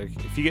 Whereas like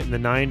if you get in the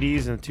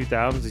 90s and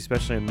 2000s,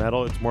 especially in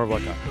metal, it's more of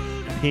like a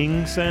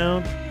ping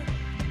sound.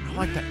 I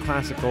like that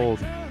classic old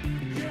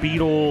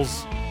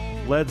Beatles,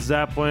 Led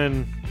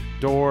Zeppelin,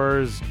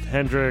 Doors,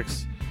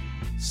 Hendrix,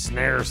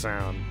 snare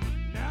sound.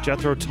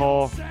 Jethro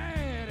Tull,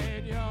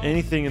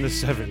 anything in the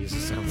 70s,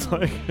 it sounds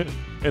like,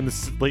 in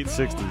the late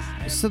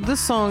 60s. So this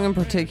song in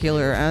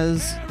particular,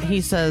 as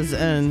he says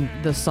in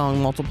the song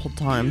multiple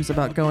times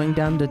about going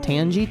down to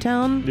Tangy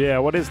Town. Yeah,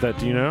 what is that?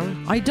 Do you know?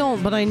 I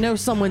don't, but I know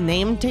someone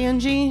named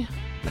Tangy.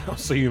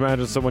 So you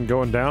imagine someone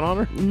going down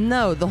on her?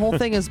 No, the whole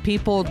thing is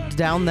people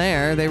down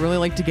there, they really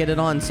like to get it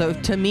on. So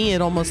to me,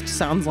 it almost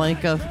sounds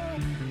like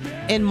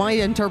in my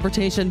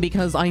interpretation,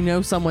 because I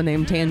know someone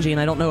named Tangy and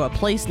I don't know a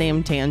place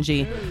named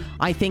Tangy,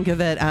 I think of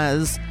it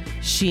as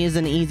she is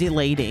an easy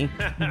lady.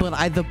 But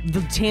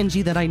the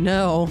Tangy that I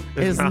know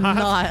is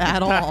not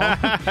at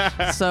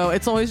all. So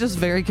it's always just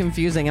very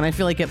confusing and I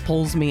feel like it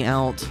pulls me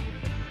out.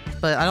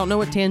 But I don't know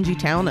what Tangy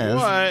Town is.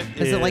 What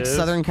is it like is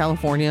Southern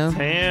California?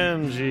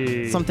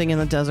 Tangy Something in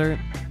the desert?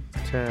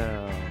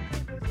 Town.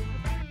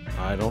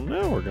 I don't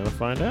know. We're going to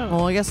find out.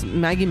 Well, I guess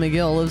Maggie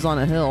McGill lives on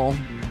a hill.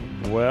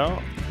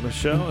 Well,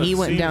 Michelle, He it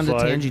went down seems to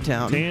like Tangy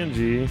Town.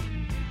 Tangy.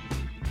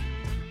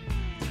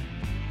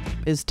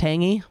 Is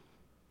Tangy?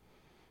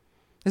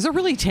 Is it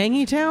really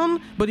Tangy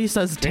Town? But he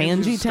says Tangy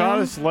Tangy's a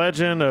Town? Scottish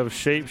legend of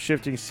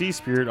shape-shifting sea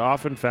spirit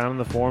often found in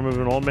the form of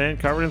an old man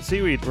covered in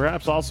seaweed,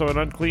 perhaps also an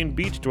unclean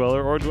beach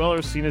dweller or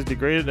dwellers seen as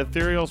degraded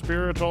ethereal,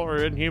 spiritual,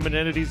 or inhuman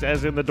entities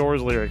as in the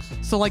Doors lyrics.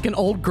 So like an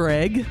old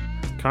Greg?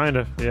 Kind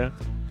of, yeah.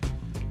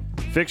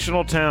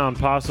 Fictional town,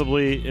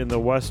 possibly in the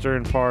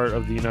western part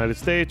of the United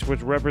States,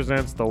 which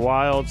represents the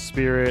wild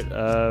spirit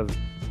of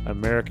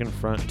American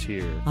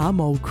frontier. I'm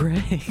old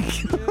Greg.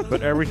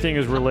 But everything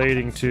is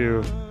relating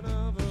to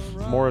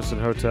Morrison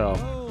Hotel.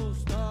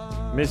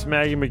 Miss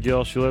Maggie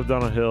McGill, she lived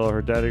on a hill.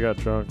 Her daddy got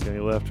drunk and he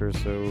left her,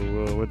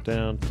 so went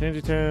down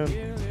Tangy Town.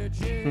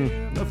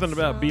 Nothing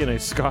about being a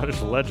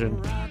Scottish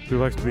legend who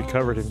likes to be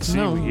covered in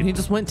No, seaweed. he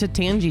just went to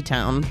Tangy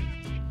Town.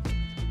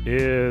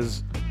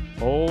 Is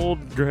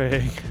old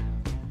Greg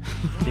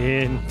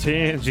in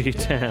Tangy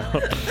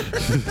Town.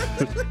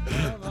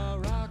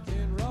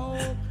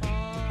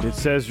 It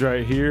says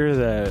right here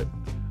that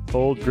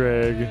old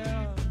Greg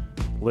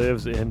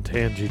lives in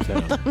Tangy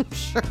Town.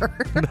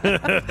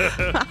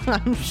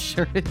 I'm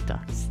sure it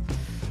does.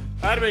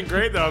 That'd have been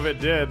great though if it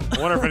did.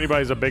 I wonder if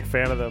anybody's a big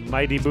fan of the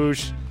Mighty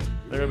Boosh.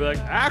 They're gonna be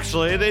like,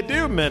 actually, they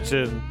do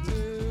mention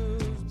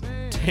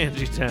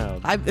Tangy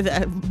Town.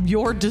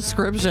 Your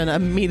description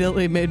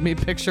immediately made me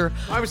picture.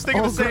 I was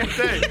thinking the old same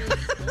Greg. thing.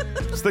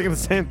 I was thinking the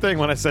same thing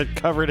when I said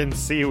covered in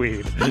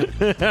seaweed.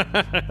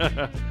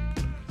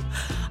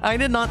 I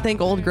did not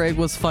think Old Greg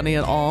was funny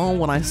at all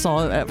when I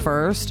saw it at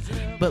first,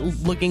 but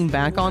looking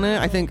back on it,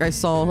 I think I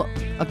saw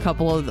a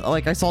couple of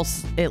I saw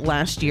it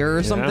last year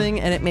or something,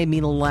 and it made me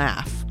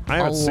laugh. I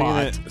haven't a seen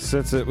lot. it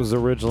since it was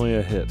originally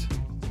a hit.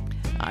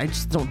 I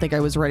just don't think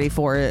I was ready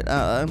for it.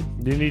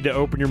 You need to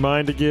open your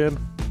mind again.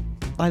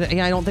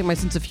 I don't think my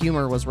sense of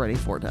humor was ready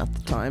for it at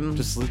the time.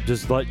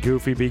 Just let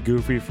Goofy be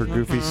Goofy for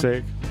Goofy's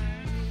sake.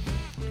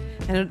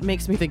 And it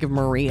makes me think of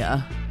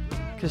Maria,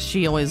 because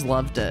she always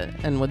loved it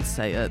and would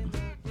say it.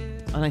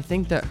 And I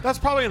think that That's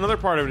probably another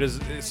part of it is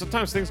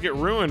sometimes things get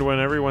ruined when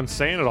everyone's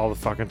saying it all the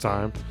fucking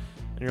time.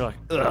 And you're like,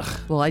 ugh.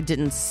 well, I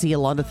didn't see a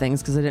lot of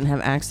things because I didn't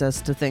have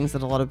access to things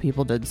that a lot of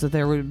people did. So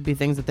there would be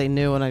things that they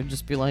knew, and I'd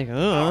just be like, Oh,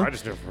 ugh. I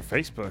just knew it from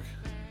Facebook.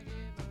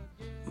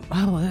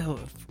 Oh,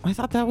 I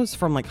thought that was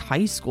from like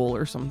high school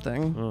or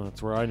something. Oh,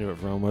 that's where I knew it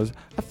from, was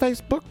a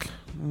Facebook.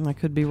 I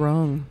could be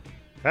wrong.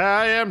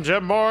 I am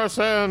Jim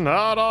Morrison.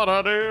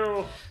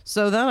 Da-da-da-do.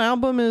 So that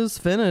album is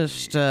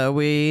finished.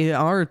 We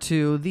are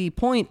to the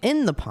point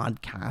in the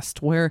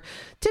podcast where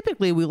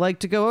typically we like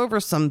to go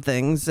over some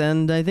things,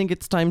 and I think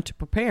it's time to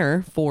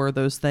prepare for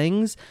those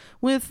things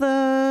with,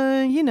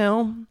 a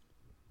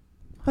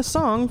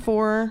song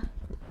for...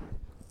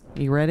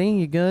 You ready?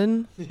 You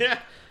good? Yeah.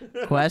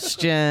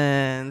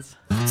 Questions.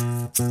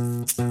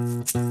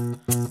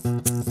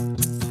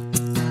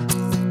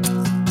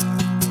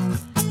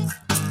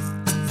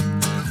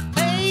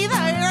 Hey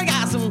there, I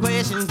got some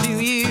questions. Do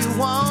you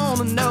want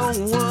to know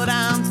what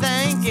I'm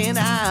thinking?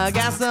 I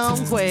got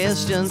some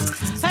questions.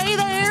 Hey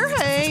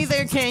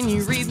there, can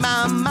you read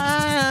my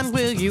mind?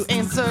 Will you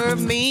answer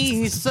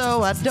me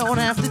so I don't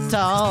have to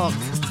talk?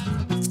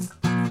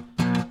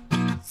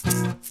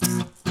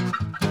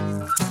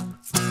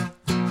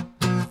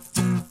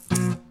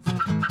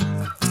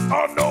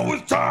 I know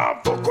it's time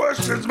for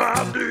questions, my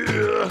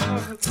dear.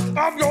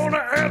 I'm gonna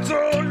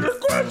answer your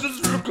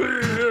questions real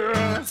clear.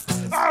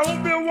 I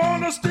hope you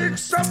wanna stick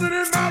something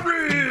in my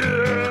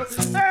rear,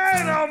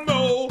 and I'll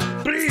know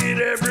bleed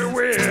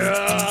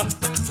everywhere.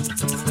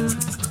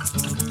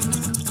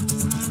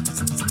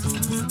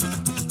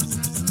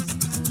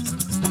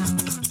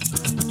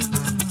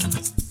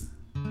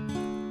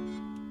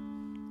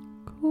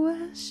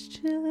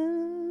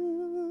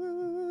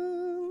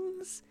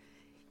 Questions.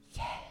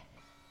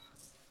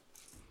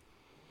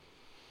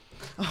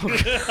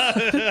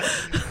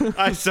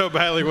 I so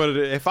badly wanted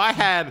it. If I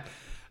had,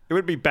 it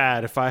would be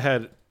bad if I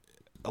had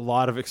a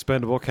lot of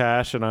expendable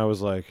cash and I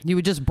was like, You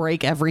would just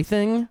break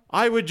everything?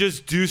 I would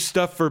just do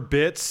stuff for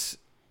bits,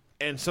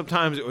 and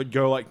sometimes it would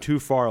go like too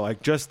far.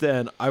 Like just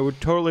then, I would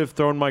totally have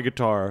thrown my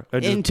guitar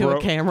and just Into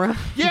a camera?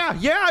 Yeah,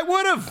 I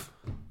would have.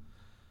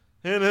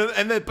 And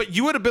then, but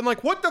you would have been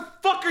like, "What the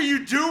fuck are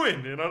you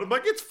doing?" And I'm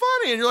like, "It's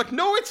funny," and you're like,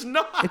 "No, it's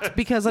not." It's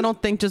because I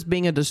don't think just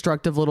being a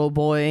destructive little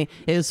boy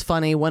is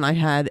funny when I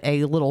had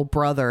a little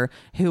brother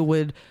who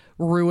would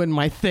ruin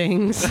my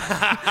things.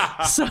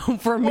 So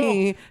for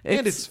me,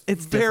 it's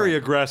it's very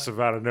different. aggressive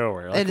out of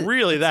nowhere. Like, It-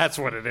 really, that's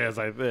what it is.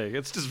 I think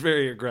it's just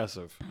very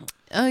aggressive.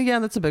 Yeah,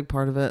 that's a big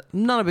part of it.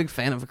 I'm not a big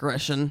fan of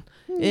aggression.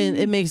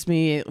 It makes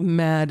me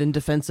mad and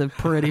defensive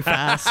pretty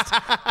fast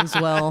as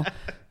well.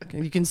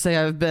 You can say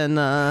I've been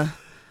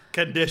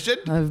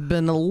Conditioned. a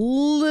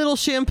little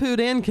shampooed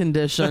and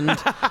conditioned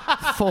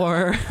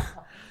for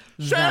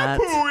that.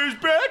 Shampoo is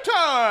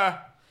better.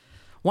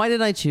 Why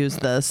did I choose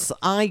this?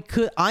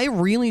 I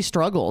really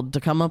struggled to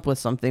come up with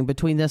something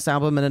between this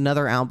album and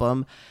another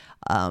album.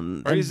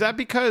 Or is that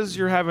because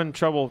you're having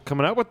trouble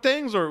coming up with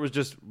things, or it was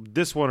just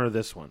this one or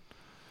this one?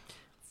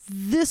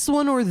 This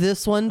one or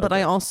this one, but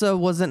I also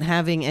wasn't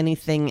having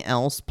anything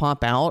else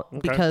pop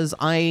out because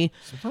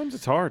Sometimes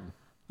it's hard.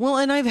 Well,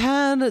 and I've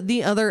had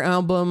the other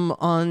album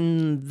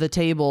on the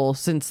table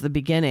since the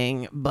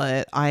beginning,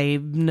 but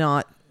I've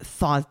not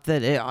thought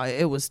that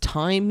it was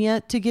time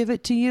yet to give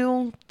it to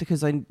you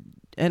because I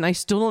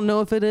still don't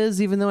know if it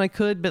is, even though I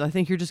could, but I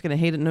think you're just going to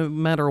hate it no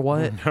matter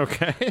what.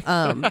 Okay.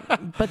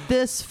 But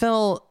this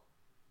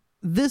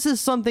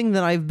is something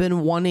that I've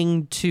been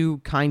wanting to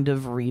kind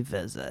of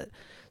revisit.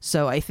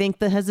 So I think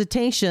the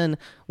hesitation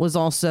was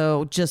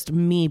also just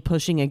me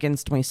pushing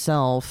against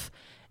myself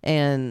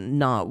and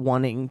not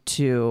wanting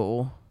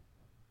to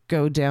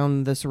go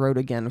down this road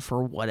again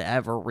for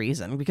whatever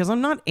reason, because I'm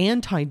not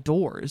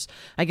anti-Doors.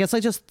 I guess I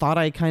just thought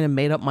I kind of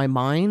made up my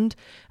mind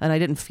and I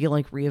didn't feel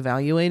like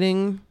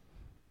reevaluating,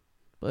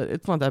 but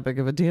it's not that big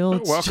of a deal.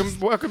 It's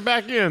Welcome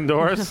back in,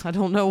 Doris. I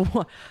don't know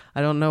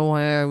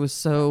why I was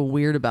so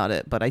weird about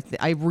it, but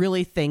I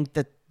really think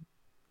that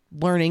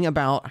learning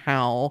about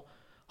how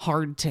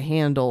hard to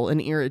handle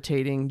and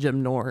irritating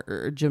Jim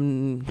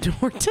Norton.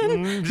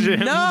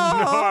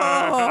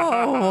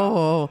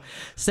 No,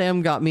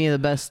 Sam got me the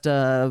best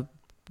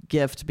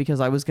gift because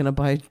I was going to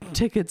buy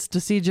tickets to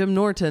see Jim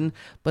Norton,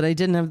 but I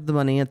didn't have the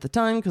money at the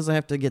time because I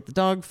have to get the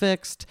dog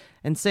fixed.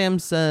 And Sam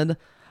said,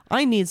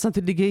 I need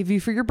something to give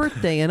you for your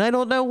birthday, and I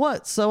don't know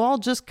what, so I'll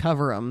just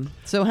cover him.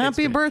 So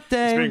happy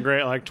birthday. It's been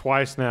great, like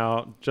twice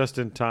now, just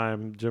in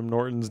time. Jim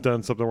Norton's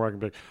done something where I can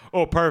be like,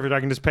 oh, perfect, I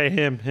can just pay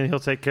him, and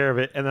he'll take care of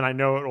it, and then I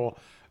know it will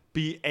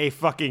be a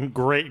fucking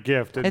great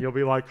gift, and you'll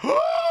be like,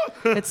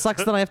 It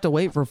sucks that I have to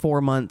wait for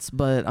 4 months,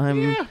 but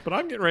I'm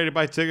getting ready to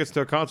buy tickets to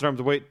a concert. I have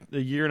to wait a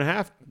year and a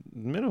half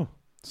minimum,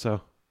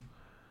 so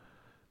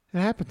it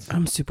happens.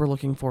 I'm super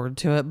looking forward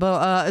to it.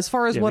 But as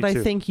far as what I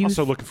think you...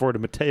 Also looking forward to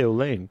Mateo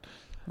Lane.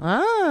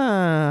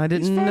 I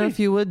didn't know if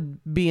you would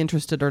be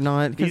interested or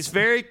not. He's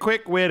very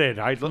quick-witted.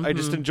 I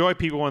just enjoy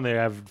people when they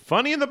have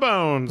funny in the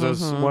bones,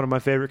 as one of my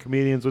favorite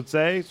comedians would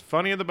say. It's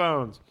funny in the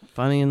bones.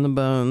 Funny in the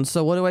bones.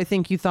 So what do I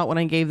think you thought when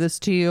I gave this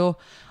to you?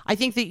 I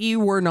think that you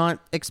were not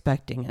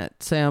expecting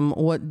it. Sam,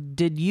 what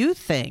did you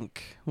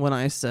think when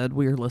I said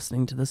we were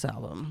listening to this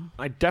album?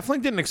 I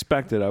definitely didn't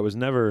expect it.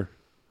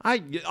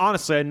 I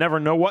honestly, I never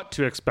know what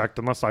to expect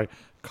unless I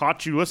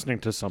caught you listening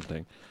to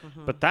something.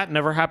 But that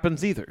never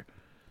happens either.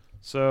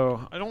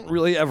 So I don't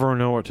really ever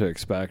know what to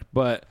expect,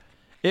 but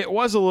it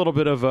was a little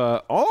bit of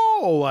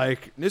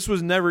this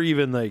was never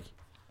even like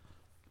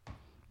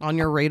on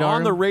your radar,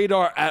 on the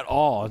radar at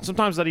all. And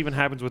sometimes that even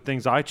happens with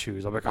things I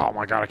choose. I'm like, oh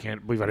my God, I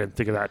can't believe I didn't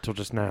think of that till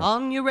just now.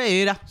 On your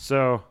radar.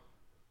 So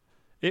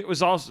it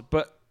was also,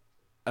 but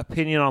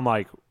opinion on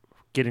like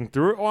getting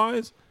through it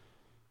wise,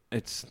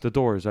 it's the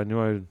Doors. I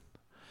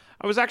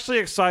was actually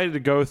excited to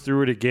go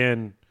through it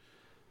again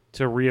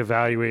to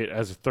reevaluate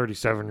as a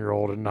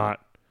 37-year-old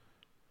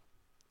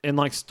and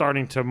like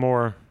starting to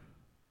more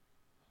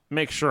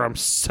make sure I'm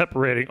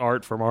separating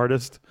art from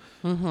artist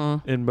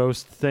in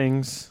most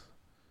things.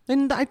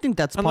 And I think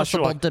that's unless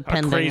possible you're like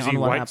depending a crazy on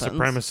what white happens.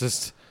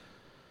 supremacist.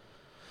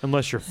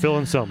 Unless you're Phil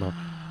Anselmo.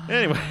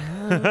 Anyway.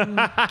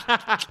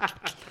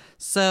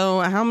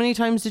 So how many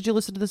times did you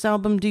listen to this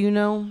album? Do you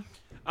know?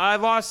 I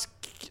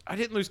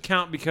didn't lose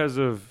count because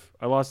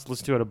I listened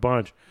to it a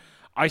bunch.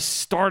 I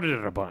started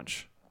it a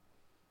bunch.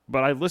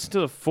 But I listened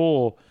to the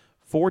full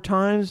 4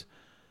 times.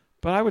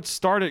 But I would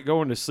start it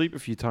going to sleep a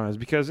few times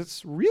because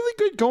it's really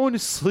good going to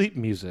sleep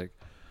music.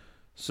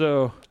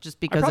 So just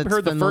because I it's probably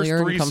heard the first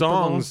familiar 3 and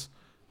songs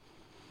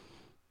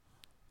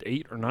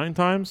 8 or 9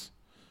 times.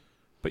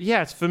 But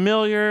yeah, it's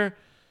familiar.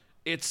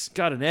 It's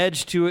got an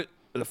edge to it.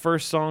 The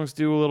first songs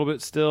do a little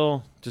bit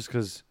still, just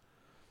because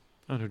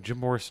I don't know. Jim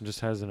Morrison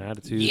just has an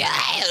attitude.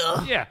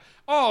 Yeah.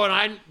 Oh,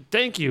 and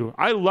thank you.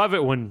 I love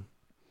it when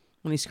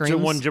he screams.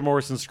 When Jim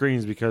Morrison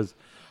screams, because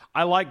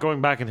I like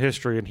going back in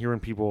history and hearing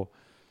people.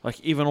 Like,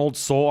 even old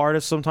soul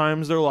artists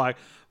sometimes, they're like,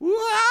 wah!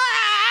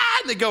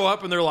 And they go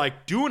up and they're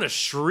like doing a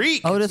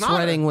shriek. Otis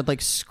Redding would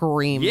like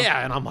scream.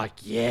 Yeah, and I'm like,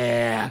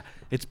 yeah,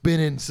 it's been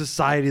in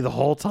society the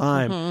whole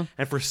time.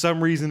 And for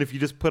some reason, if you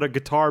just put a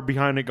guitar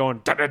behind it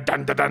going, dun, dun,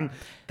 dun, dun, dun,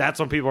 that's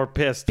when people are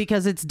pissed.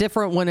 Because it's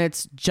different when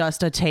it's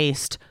just a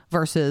taste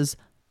versus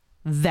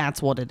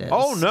that's what it is.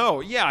 Oh, no.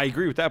 Yeah, I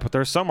agree with that. But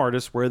there's some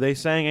artists where they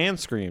sang and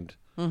screamed.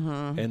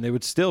 And they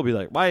would still be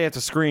like, why do you have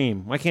to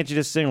scream? Why can't you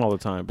just sing all the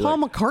time? Paul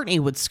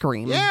McCartney would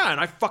scream. Yeah, and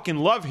I fucking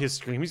love his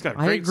scream. He's got a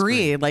great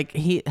agree. scream. Like,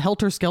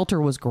 Helter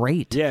Skelter was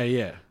great.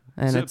 Yeah.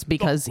 And it's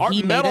because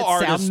he made it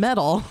sound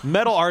metal.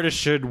 Metal artists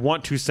should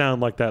want to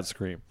sound like that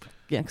scream.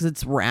 Yeah, because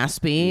it's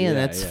raspy and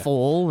it's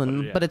full,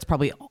 but it's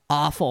probably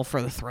awful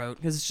for the throat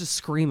because it's just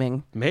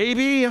screaming.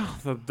 Maybe.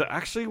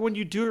 Actually, when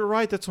you do it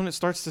right, that's when it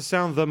starts to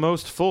sound the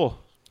most full.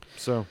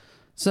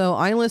 So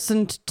I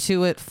listened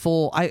to it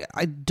full.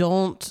 I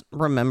don't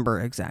remember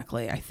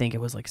exactly. I think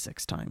it was like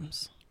 6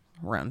 times,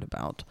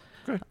 roundabout.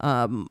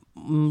 Okay.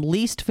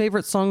 Least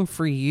favorite song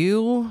for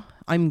you?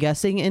 I'm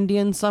guessing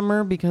Indian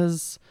Summer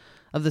because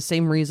of the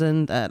same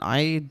reason that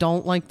I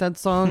don't like that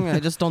song. I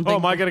just don't Oh, think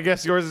am I gonna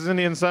guess yours is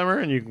Indian Summer,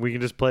 and we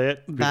can just play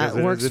it? that because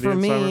it works is for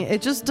Indian me. Summer?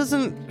 It just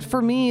doesn't,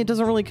 for me, it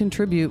doesn't really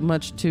contribute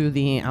much to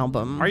the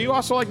album. Are you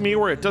also like me,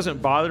 where it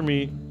doesn't bother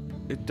me?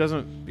 It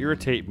doesn't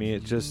irritate me.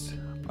 It just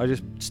I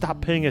just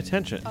stop paying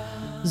attention.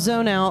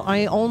 Zone Out,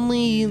 I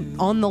only,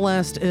 on the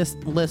last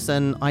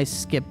listen, I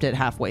skipped it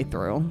halfway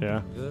through.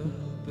 Yeah.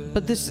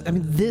 But this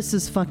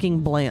is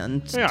fucking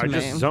bland Yeah, to I me.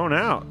 just zone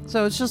out.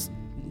 So it's just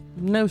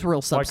no real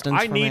Like substance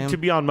I for need me. to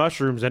be on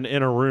mushrooms and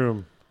in a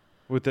room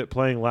with it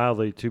playing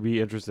loudly to be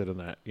interested in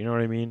that. You know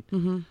what I mean?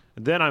 Mm-hmm.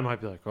 And then I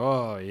might be like,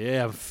 oh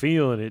yeah, I'm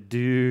feeling it,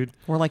 dude.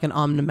 We're like an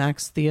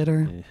Omnimax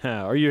theater.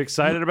 Yeah. Are you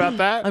excited about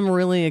that? I'm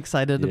really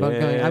excited about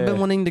going. I've Yeah. been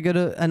wanting to go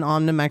to an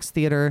Omnimax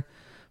theater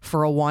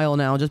for a while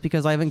now, just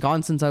because I haven't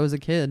gone since I was a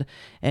kid.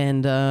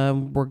 And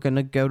we're going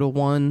to go to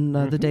one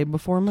the day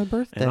before my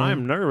birthday. And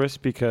I'm nervous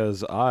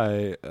because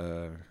I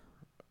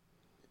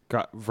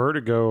got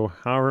vertigo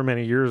however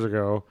many years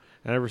ago,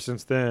 and ever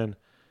since then,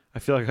 I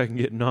feel like I can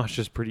get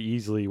nauseous pretty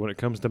easily when it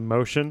comes to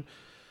motion.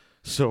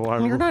 So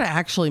You're not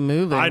actually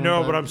moving. I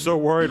know, but I'm so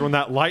worried when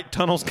that light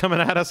tunnel's coming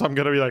at us. I'm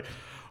gonna be like,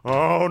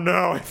 oh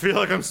no, I feel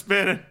like I'm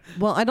spinning.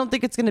 Well, I don't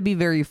think it's going to be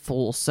very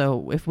full.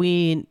 So if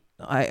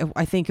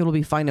I think it'll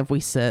be fine if we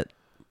sit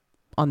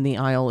on the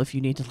aisle if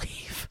you need to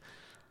leave.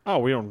 Oh,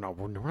 we don't know.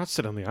 We're not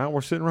sitting on the aisle.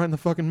 We're sitting right in the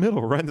fucking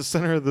middle, right in the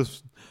center of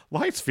this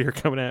light sphere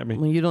coming at me.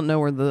 Well, you don't know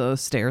where the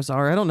stairs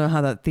are. I don't know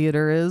how that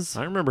theater is.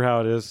 I remember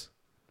how it is.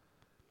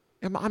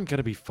 I'm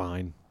gonna be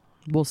fine.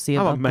 We'll see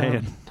I'm about a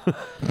man. that.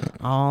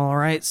 All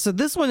right. So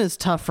this one is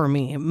tough for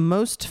me.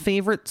 Most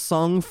favorite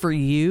song for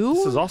you?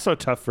 This is also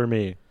tough for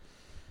me.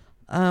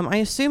 I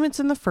assume it's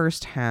in the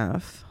first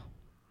half.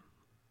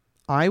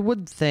 I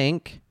would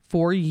think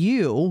for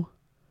you,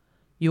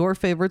 your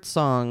favorite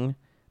song,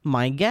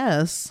 my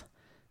guess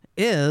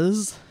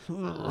is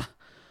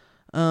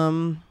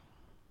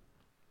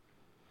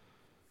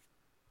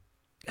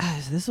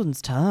this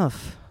one's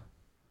tough.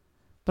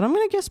 But I'm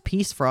going to guess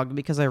Peace Frog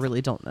because I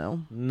really don't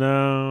know.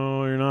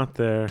 No, you're not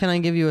there. Can I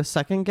give you a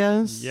second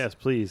guess? Yes,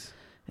 please.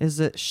 Is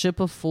it Ship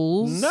of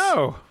Fools?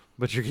 No,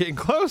 but you're getting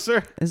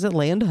closer. Is it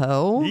Land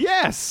Ho?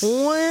 Yes.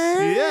 Wow.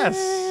 Yes.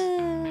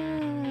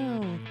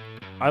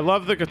 I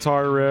love the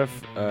guitar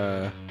riff.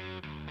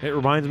 It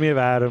reminds me of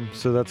Adam,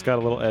 so that's got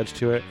a little edge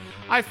to it.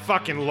 I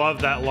fucking love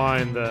that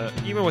line,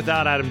 even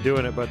without Adam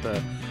doing it, but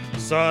the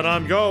son,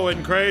 I'm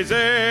going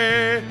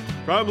crazy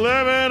from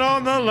living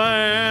on the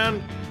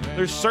land.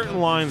 There's certain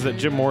lines that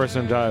Jim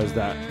Morrison does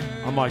that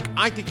I'm like,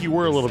 I think you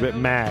were a little bit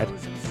mad.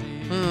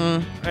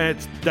 And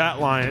it's that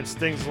line. It's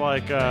things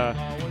like,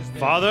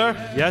 Father,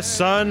 yes,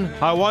 son,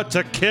 I want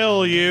to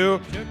kill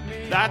you.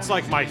 That's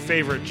like my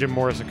favorite Jim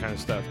Morrison kind of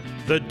stuff.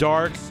 The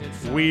dark,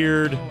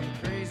 weird,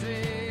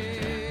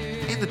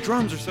 and the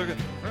drums are so good.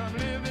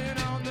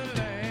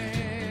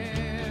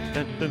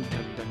 Dun, dun, dun,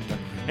 dun, dun.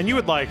 And you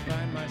would like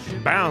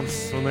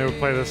bounce when they would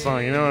play this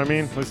song. You know what I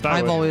mean? At least I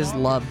I've would. always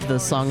loved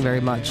this song very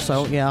much.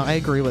 So, yeah, I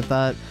agree with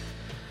that.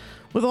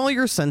 With all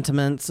your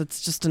sentiments,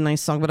 it's just a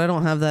nice song, but I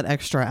don't have that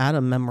extra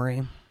Adam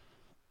memory.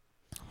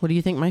 What do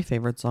you think my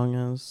favorite song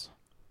is?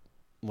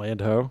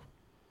 Land Ho.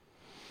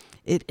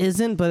 It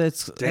isn't, but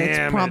it's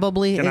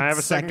probably Can its I have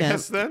a second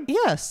guess then?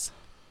 Yes.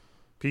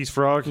 Peace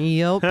Frog.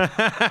 Yep.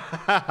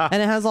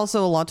 And it has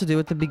also a lot to do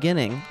with the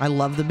beginning. I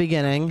love the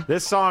beginning.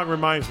 This song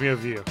reminds me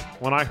of you.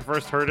 When I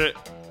first heard it,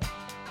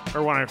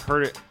 or when I've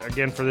heard it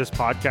again for this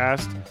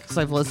podcast, Because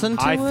I've listened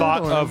to I it.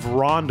 thought or- of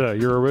Rhonda,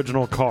 your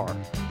original car.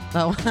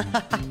 Oh.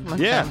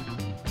 Yeah.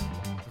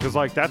 Because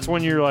like that's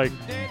when you're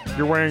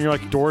wearing your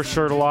like Doors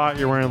shirt a lot.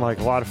 You're wearing like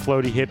a lot of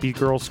floaty hippie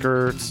girl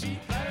skirts,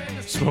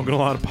 smoking a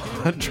lot of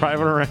pot,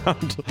 driving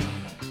around.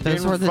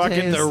 Those in were the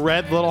fucking days. a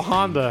red little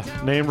Honda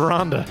named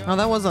Rhonda. Oh,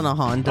 that wasn't a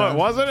Honda. Oh, it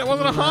wasn't? It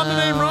wasn't a Honda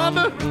named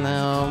Rhonda?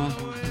 No.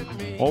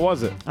 What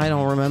was it? I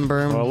don't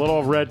remember. A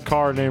little red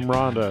car named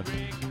Rhonda.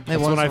 That's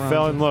was when I Rhonda.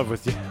 fell in love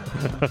with you.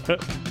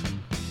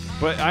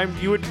 But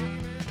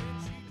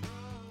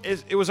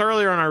it was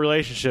earlier in our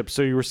relationship,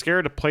 so you were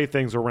scared to play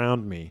things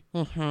around me.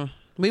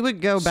 We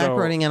would go So-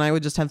 backroading and I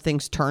would just have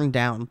things turned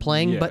down,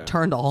 playing but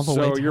turned all the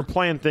way So down. you're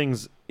playing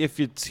things, if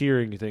it's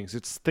hearing things,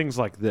 it's things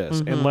like this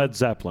Mm-hmm. and Led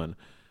Zeppelin.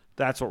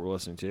 That's what we're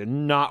listening to.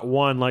 Not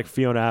one like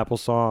Fiona Apple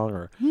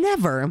song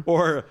Never.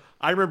 or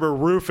I remember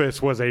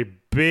Rufus was a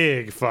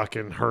big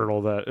fucking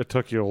hurdle that it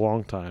took you a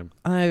long time.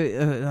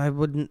 I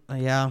wouldn't.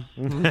 Yeah.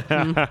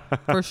 Mhm.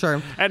 For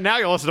sure. And now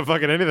you listen to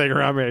fucking anything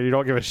around me and you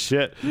don't give a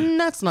shit.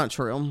 That's not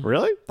true.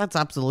 Really? That's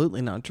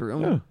absolutely not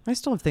true. Yeah. I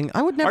still have things.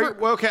 I would never.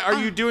 Are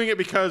you doing it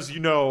because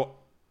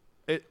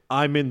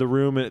I'm in the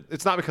room and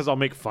it's not because I'll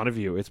make fun of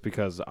you. It's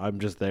because I'm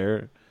just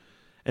there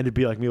and it'd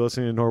be like me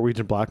listening to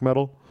Norwegian black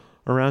metal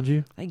around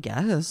you? I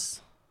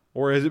guess.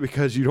 Or is it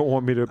because you don't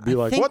want me to be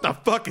like, think- what the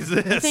fuck is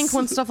this? I think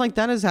when stuff like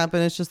that has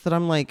happened, it's just that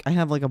I'm like, I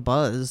have like a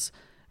buzz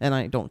and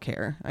I don't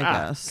care, I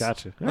guess.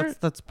 Gotcha. All right.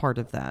 That's part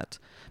of that.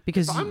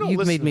 Because I'm not you've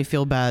made listening. me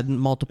feel bad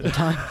multiple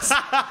times.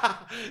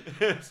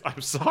 I'm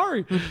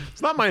sorry.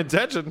 It's not my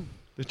intention.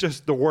 It's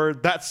just the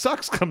word "that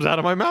sucks" comes out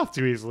of my mouth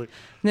too easily.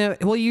 No,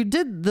 well, you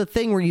did the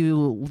thing where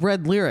you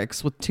read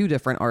lyrics with two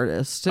different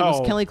artists. It was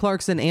Oh. Kelly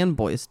Clarkson and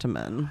Boyz II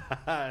Men.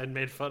 And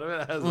made fun of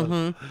it. As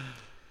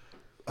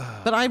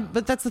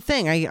But that's the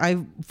thing. I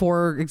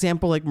for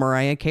example, like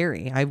Mariah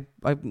Carey, I've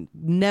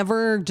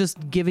never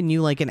just given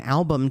you like an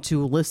album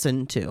to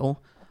listen to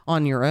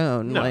on your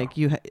own. No. Like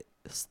you,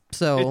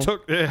 so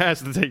it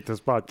has to take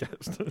this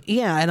podcast.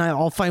 yeah, and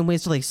I'll find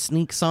ways to like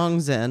sneak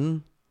songs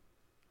in.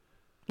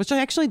 Which I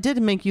actually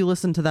did make you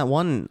listen to that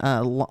one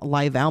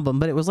live album,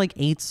 but it was like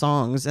 8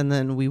 songs, and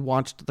then we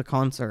watched the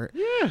concert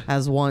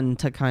as one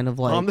to kind of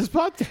like On this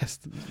podcast.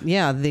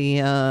 yeah, the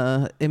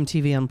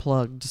MTV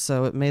Unplugged,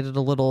 so it made it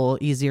a little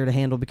easier to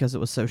handle because it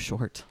was so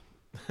short.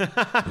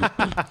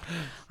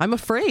 I'm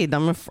afraid.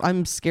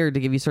 I'm scared to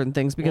give you certain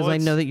things because Well, I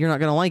know that you're not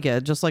going to like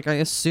it. Just like I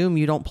assume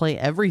you don't play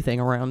everything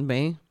around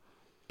me.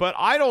 But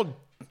I don't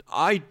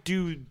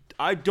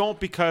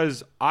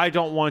because I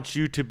don't want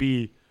you to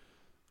be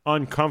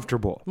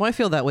uncomfortable. Well, I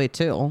feel that way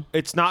too.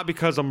 It's not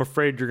because I'm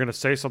afraid you're going to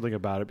say something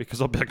about it,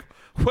 because I'll be like,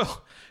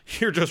 well,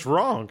 you're just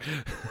wrong.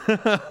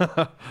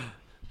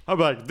 I'm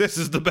like, this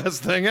is the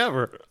best thing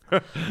ever.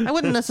 I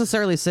wouldn't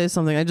necessarily say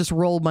something. I just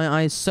rolled my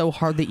eyes so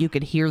hard that you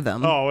could hear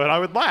them. Oh, and I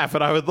would laugh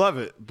and I would love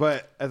it.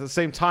 But at the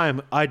same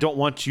time, I don't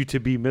want you to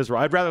be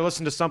miserable. I'd rather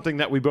listen to something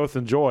that we both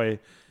enjoy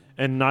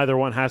and neither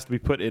one has to be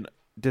put in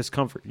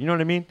discomfort. You know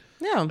what I mean?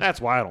 Yeah. That's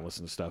why I don't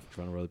listen to stuff in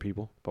front of other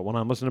people. But when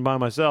I'm listening by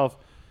myself,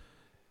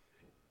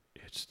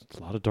 it's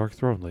a lot of Dark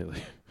Throne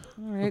lately.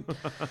 All right.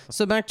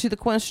 So back to the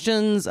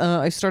questions.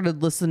 I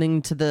started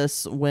listening to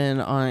this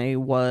when I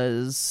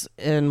was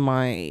in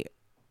my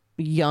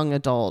young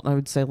adult. I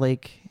would say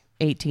like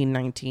 18,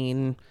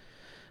 19.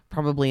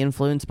 Probably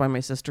influenced by my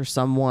sister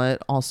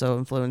somewhat. Also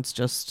influenced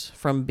just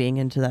from being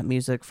into that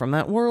music from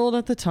that world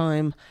at the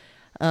time.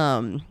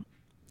 I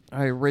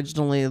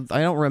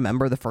don't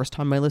remember the first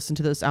time I listened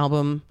to this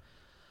album.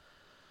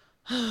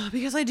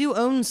 Because I do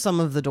own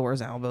some of the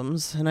Doors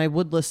albums, and I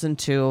would listen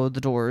to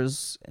the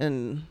Doors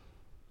in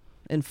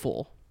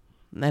full,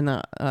 and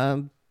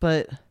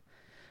but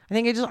I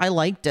think I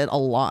liked it a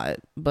lot,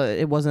 but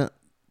it wasn't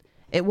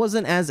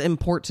as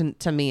important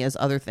to me as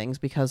other things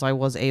because I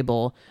was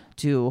able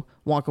to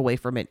walk away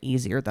from it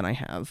easier than I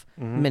have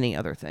many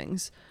other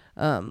things.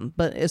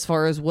 But as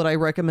far as would I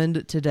recommend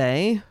it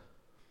today?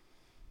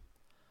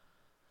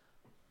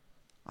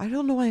 I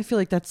don't know why I feel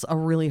like that's a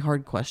really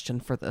hard question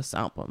for this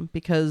album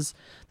because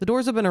the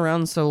Doors have been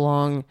around so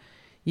long.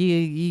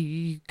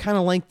 You kind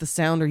of like the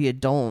sound or you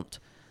don't.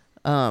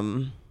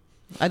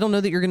 I don't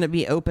know that you're going to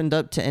be opened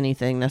up to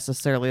anything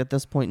necessarily at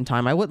this point in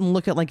time. I wouldn't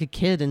look at like a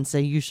kid and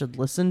say you should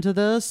listen to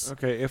this.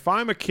 Okay, if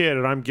I'm a kid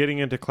and I'm getting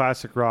into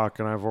classic rock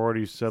and I've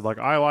already said, like,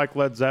 I like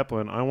Led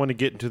Zeppelin, I want to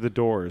get into the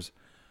Doors,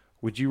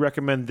 would you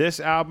recommend this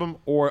album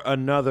or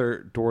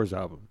another Doors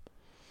album?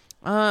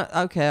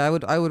 Okay, I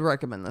would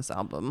recommend this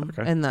album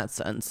in that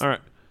sense. All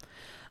right.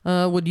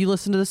 Would you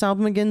listen to this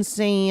album again,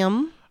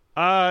 Sam?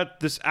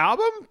 This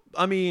album,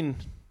 I mean,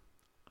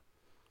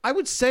 I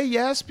would say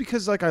yes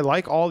because like I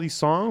like all these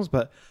songs,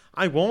 but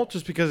I won't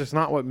just because it's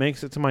not what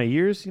makes it to my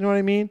ears. You know what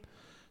I mean?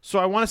 So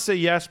I want to say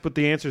yes, but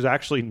the answer is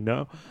actually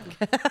no.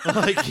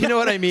 Like, you know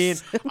what I mean?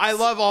 I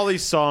love all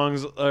these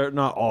songs, or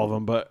not all of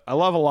them, but I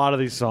love a lot of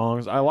these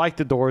songs. I like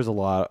the Doors a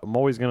lot. I'm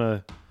always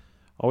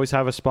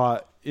have a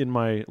spot in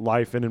my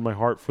life and in my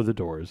heart for the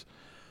Doors,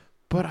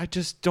 but I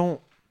just don't.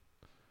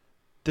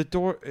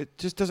 It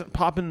just doesn't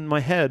pop in my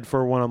head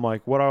for when I'm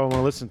like, what do I want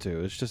to listen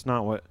to? It's just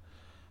not what.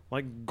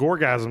 Like,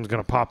 Gorgasm's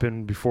going to pop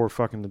in before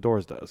fucking the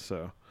Doors does,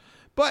 so.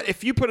 But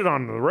if you put it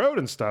on the road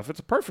and stuff, it's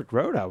a perfect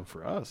road album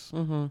for us.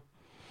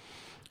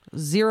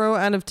 0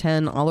 out of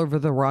 10 all over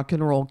the Rock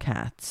and Roll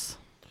Cats.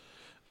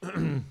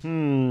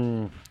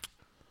 I'll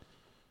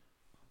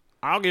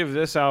give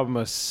this album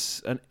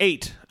an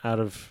 8 out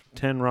of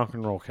 10 Rock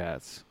and Roll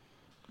Cats.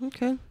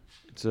 Okay.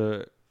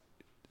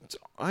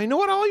 I know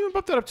what, I'll even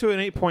bump that up to an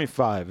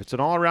 8.5. It's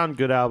an all-around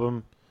good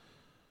album.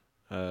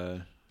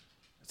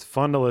 It's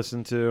fun to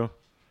listen to.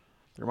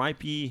 There might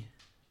be...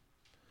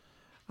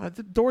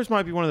 the Doors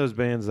might be one of those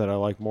bands that I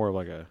like more of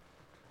like a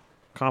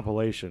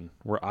compilation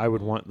where I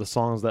would want the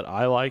songs that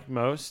I like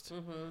most.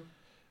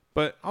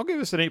 But I'll give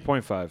this an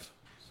 8.5.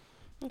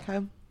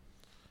 Okay.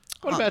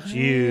 What about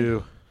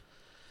you?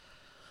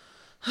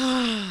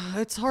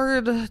 It's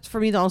hard for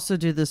me to also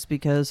do this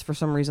because for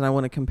some reason I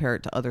want to compare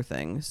it to other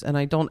things, and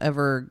I don't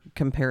ever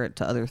compare it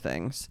to other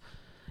things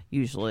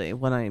usually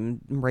when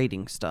I'm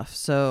rating stuff.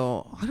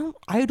 So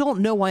I don't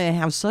know why I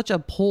have such a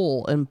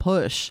pull and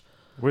push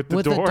With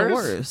the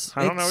Doors?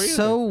 I don't know either. It's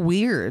so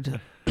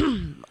weird.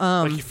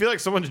 Like, you feel like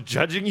someone's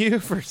judging you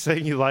for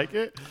saying you like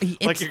it?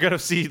 Like you're going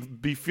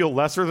to feel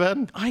lesser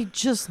than? I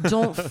just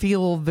don't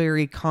feel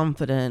very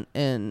confident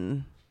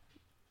in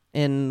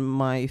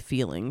my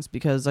feelings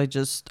because I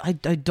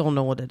don't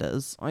know what it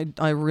is.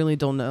 I really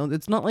don't know.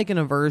 It's not like an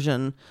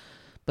aversion,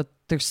 but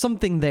there's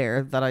something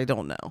there that I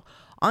don't know.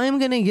 I'm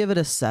going to give it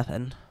a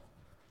 7.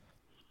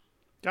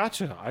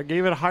 Gotcha. I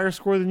gave it a higher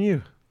score than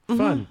you.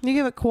 Fun. You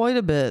give it quite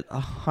a bit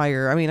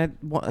higher. I mean,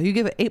 you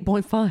give it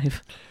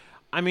 8.5.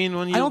 I mean,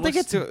 when you I don't think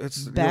listen it's to it, you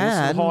listen to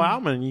bad. the whole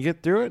album and you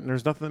get through it, and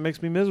there's nothing that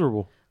makes me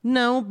miserable.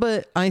 No,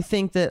 but I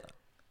think that.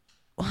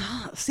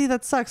 See,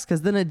 that sucks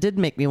because then it did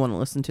make me want to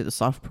listen to the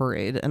Soft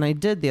Parade, and I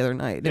did the other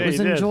night. Yeah, It was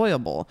you did.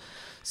 enjoyable.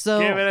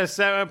 So Give it a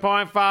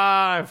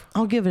 7.5.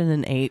 I'll give it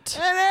an 8.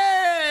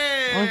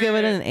 I'll give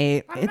it an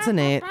 8. It's an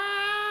 8.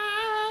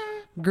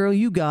 Girl,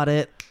 you got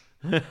it.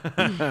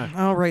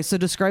 All right, so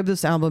describe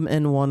this album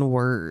in one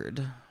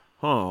word.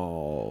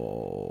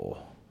 Oh.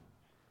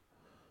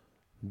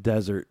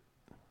 Desert.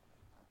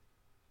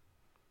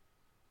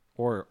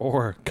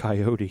 Or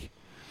coyote.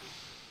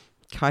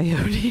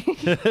 Coyote.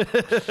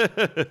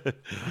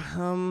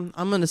 I'm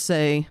going to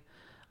say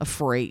a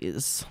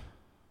phrase.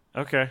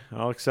 Okay,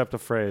 I'll accept a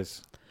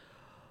phrase.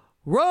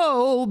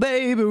 Roll,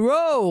 baby,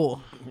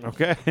 roll.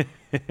 Okay.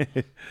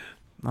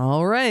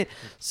 All right.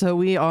 So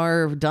we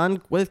are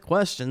done with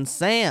questions.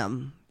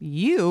 Sam,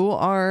 you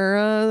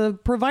are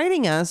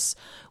providing us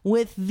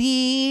with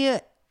the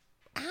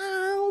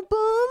album,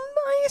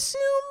 I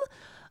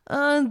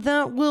assume,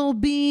 that will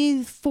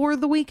be for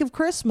the week of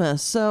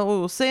Christmas.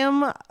 So,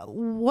 Sam,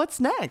 what's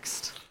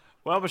next?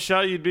 Well,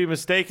 Michelle, you'd be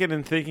mistaken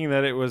in thinking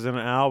that it was an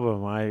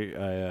album.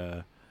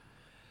 I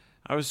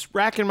was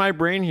racking my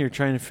brain here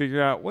trying to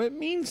figure out what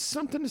means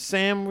something to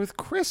Sam with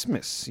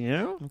Christmas, you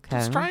know? Okay.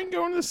 Let's try and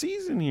go into the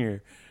season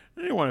here.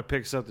 I didn't want to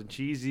pick something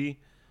cheesy,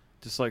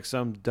 just like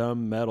some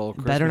dumb metal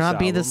Christmas Better not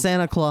be the album.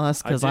 Santa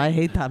Claus, because I did-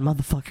 hate that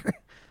motherfucker.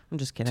 I'm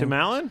just kidding. Tim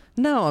Allen?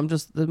 No, I'm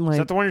just Is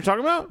that the one you're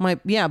talking about?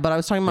 yeah, but I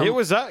was talking about. It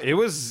was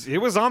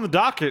on the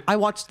docket. I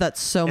watched that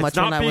so It's much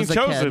not when I being was a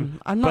chosen,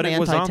 kid. I'm not but it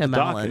was on anti the Tim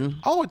docket. Allen.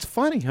 Oh, it's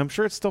funny. I'm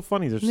sure it's still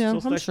funny. There's Yeah,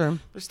 still I'm sure.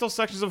 There's still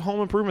sections of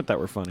Home Improvement that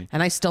were funny.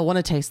 And I still want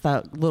to taste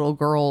that little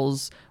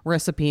girl's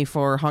recipe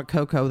for hot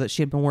cocoa that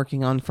she had been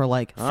working on for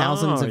like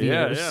thousands of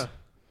years.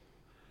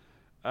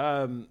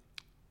 Yeah.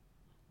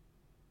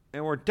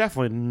 And we're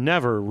definitely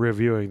never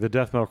reviewing the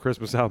Death Metal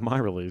Christmas album I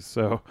released,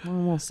 so Well,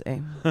 we'll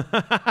see.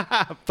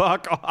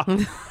 fuck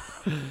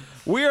off.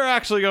 We are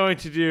actually going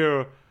to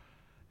do.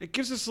 It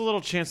gives us a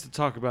little chance to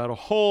talk about a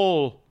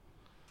whole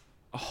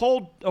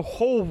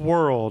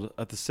world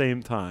at the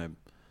same time.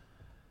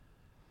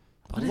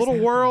 A little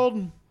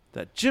world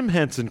that Jim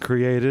Henson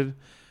created.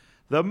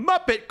 The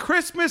Muppet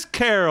Christmas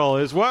Carol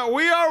is what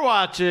we are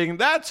watching.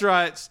 That's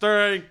right,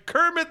 starring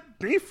Kermit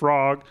the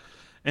Frog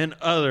and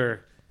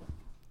other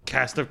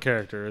cast of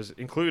characters,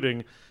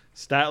 including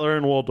Statler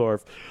and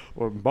Waldorf,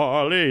 or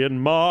Marley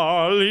and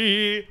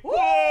Marley.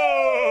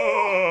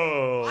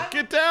 Whoa!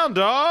 Get down,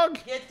 dog.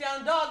 Get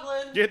down,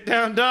 Doglin. Get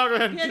down,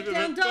 Doglin. Get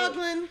down,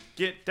 Doglin.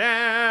 Get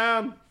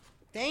down.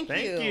 Thank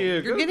Thank you. you.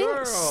 You're Good getting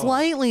girl.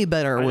 slightly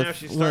better I with know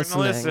she's starting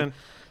listening. to listen.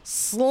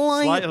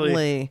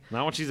 Slightly.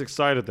 Not when she's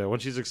excited, though. When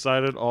she's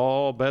excited,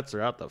 all bets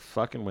are out the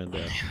fucking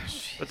window.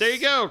 But there you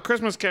go.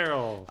 Christmas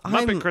Carol.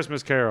 Muppet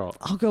Christmas Carol.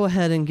 I'll go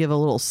ahead and give a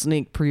little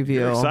sneak preview.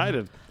 You're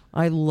excited.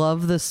 I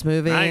love this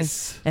movie.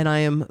 Nice. And I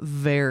am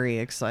very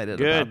excited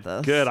Good. about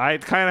this. Good. I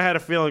kind of had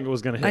a feeling it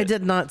was going to hit. I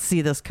did not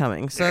see this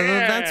coming, so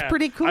Yeah. that's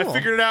pretty cool. I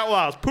figured it out while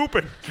I was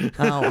pooping.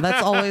 Oh,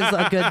 that's always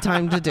a good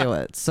time to do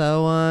it.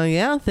 So,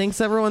 yeah,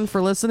 thanks everyone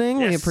for listening.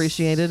 We Yes.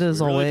 appreciate it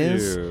as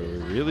always.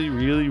 Really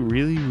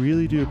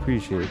do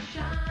appreciate it.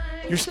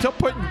 You're still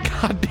putting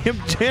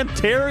goddamn Jan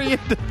Terry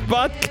into the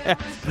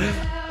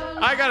podcast.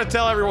 I gotta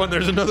tell everyone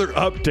there's another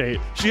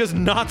update. She has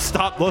not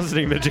stopped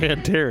listening to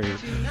Jan Terry.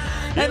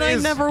 And I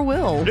never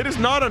will. It is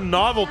not a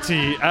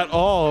novelty at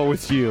all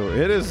with you.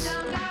 It is.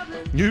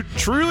 You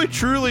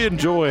truly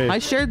enjoy. I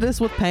shared this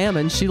with Pam,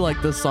 and she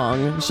liked this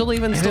song. She'll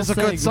even It still is a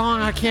sing. good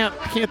song. I can't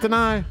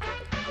deny.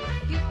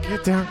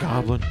 Get down,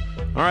 Goblin.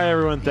 All right,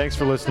 everyone. Thanks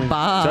for listening.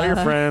 Bye. Tell your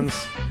friends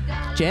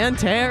Jan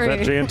Terry.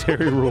 that Jan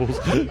Terry rules.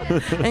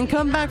 And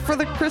come back for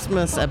the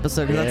Christmas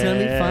episode, 'cause that's going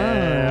to be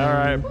fun. All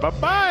right.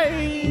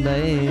 Bye-bye.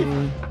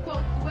 Bye.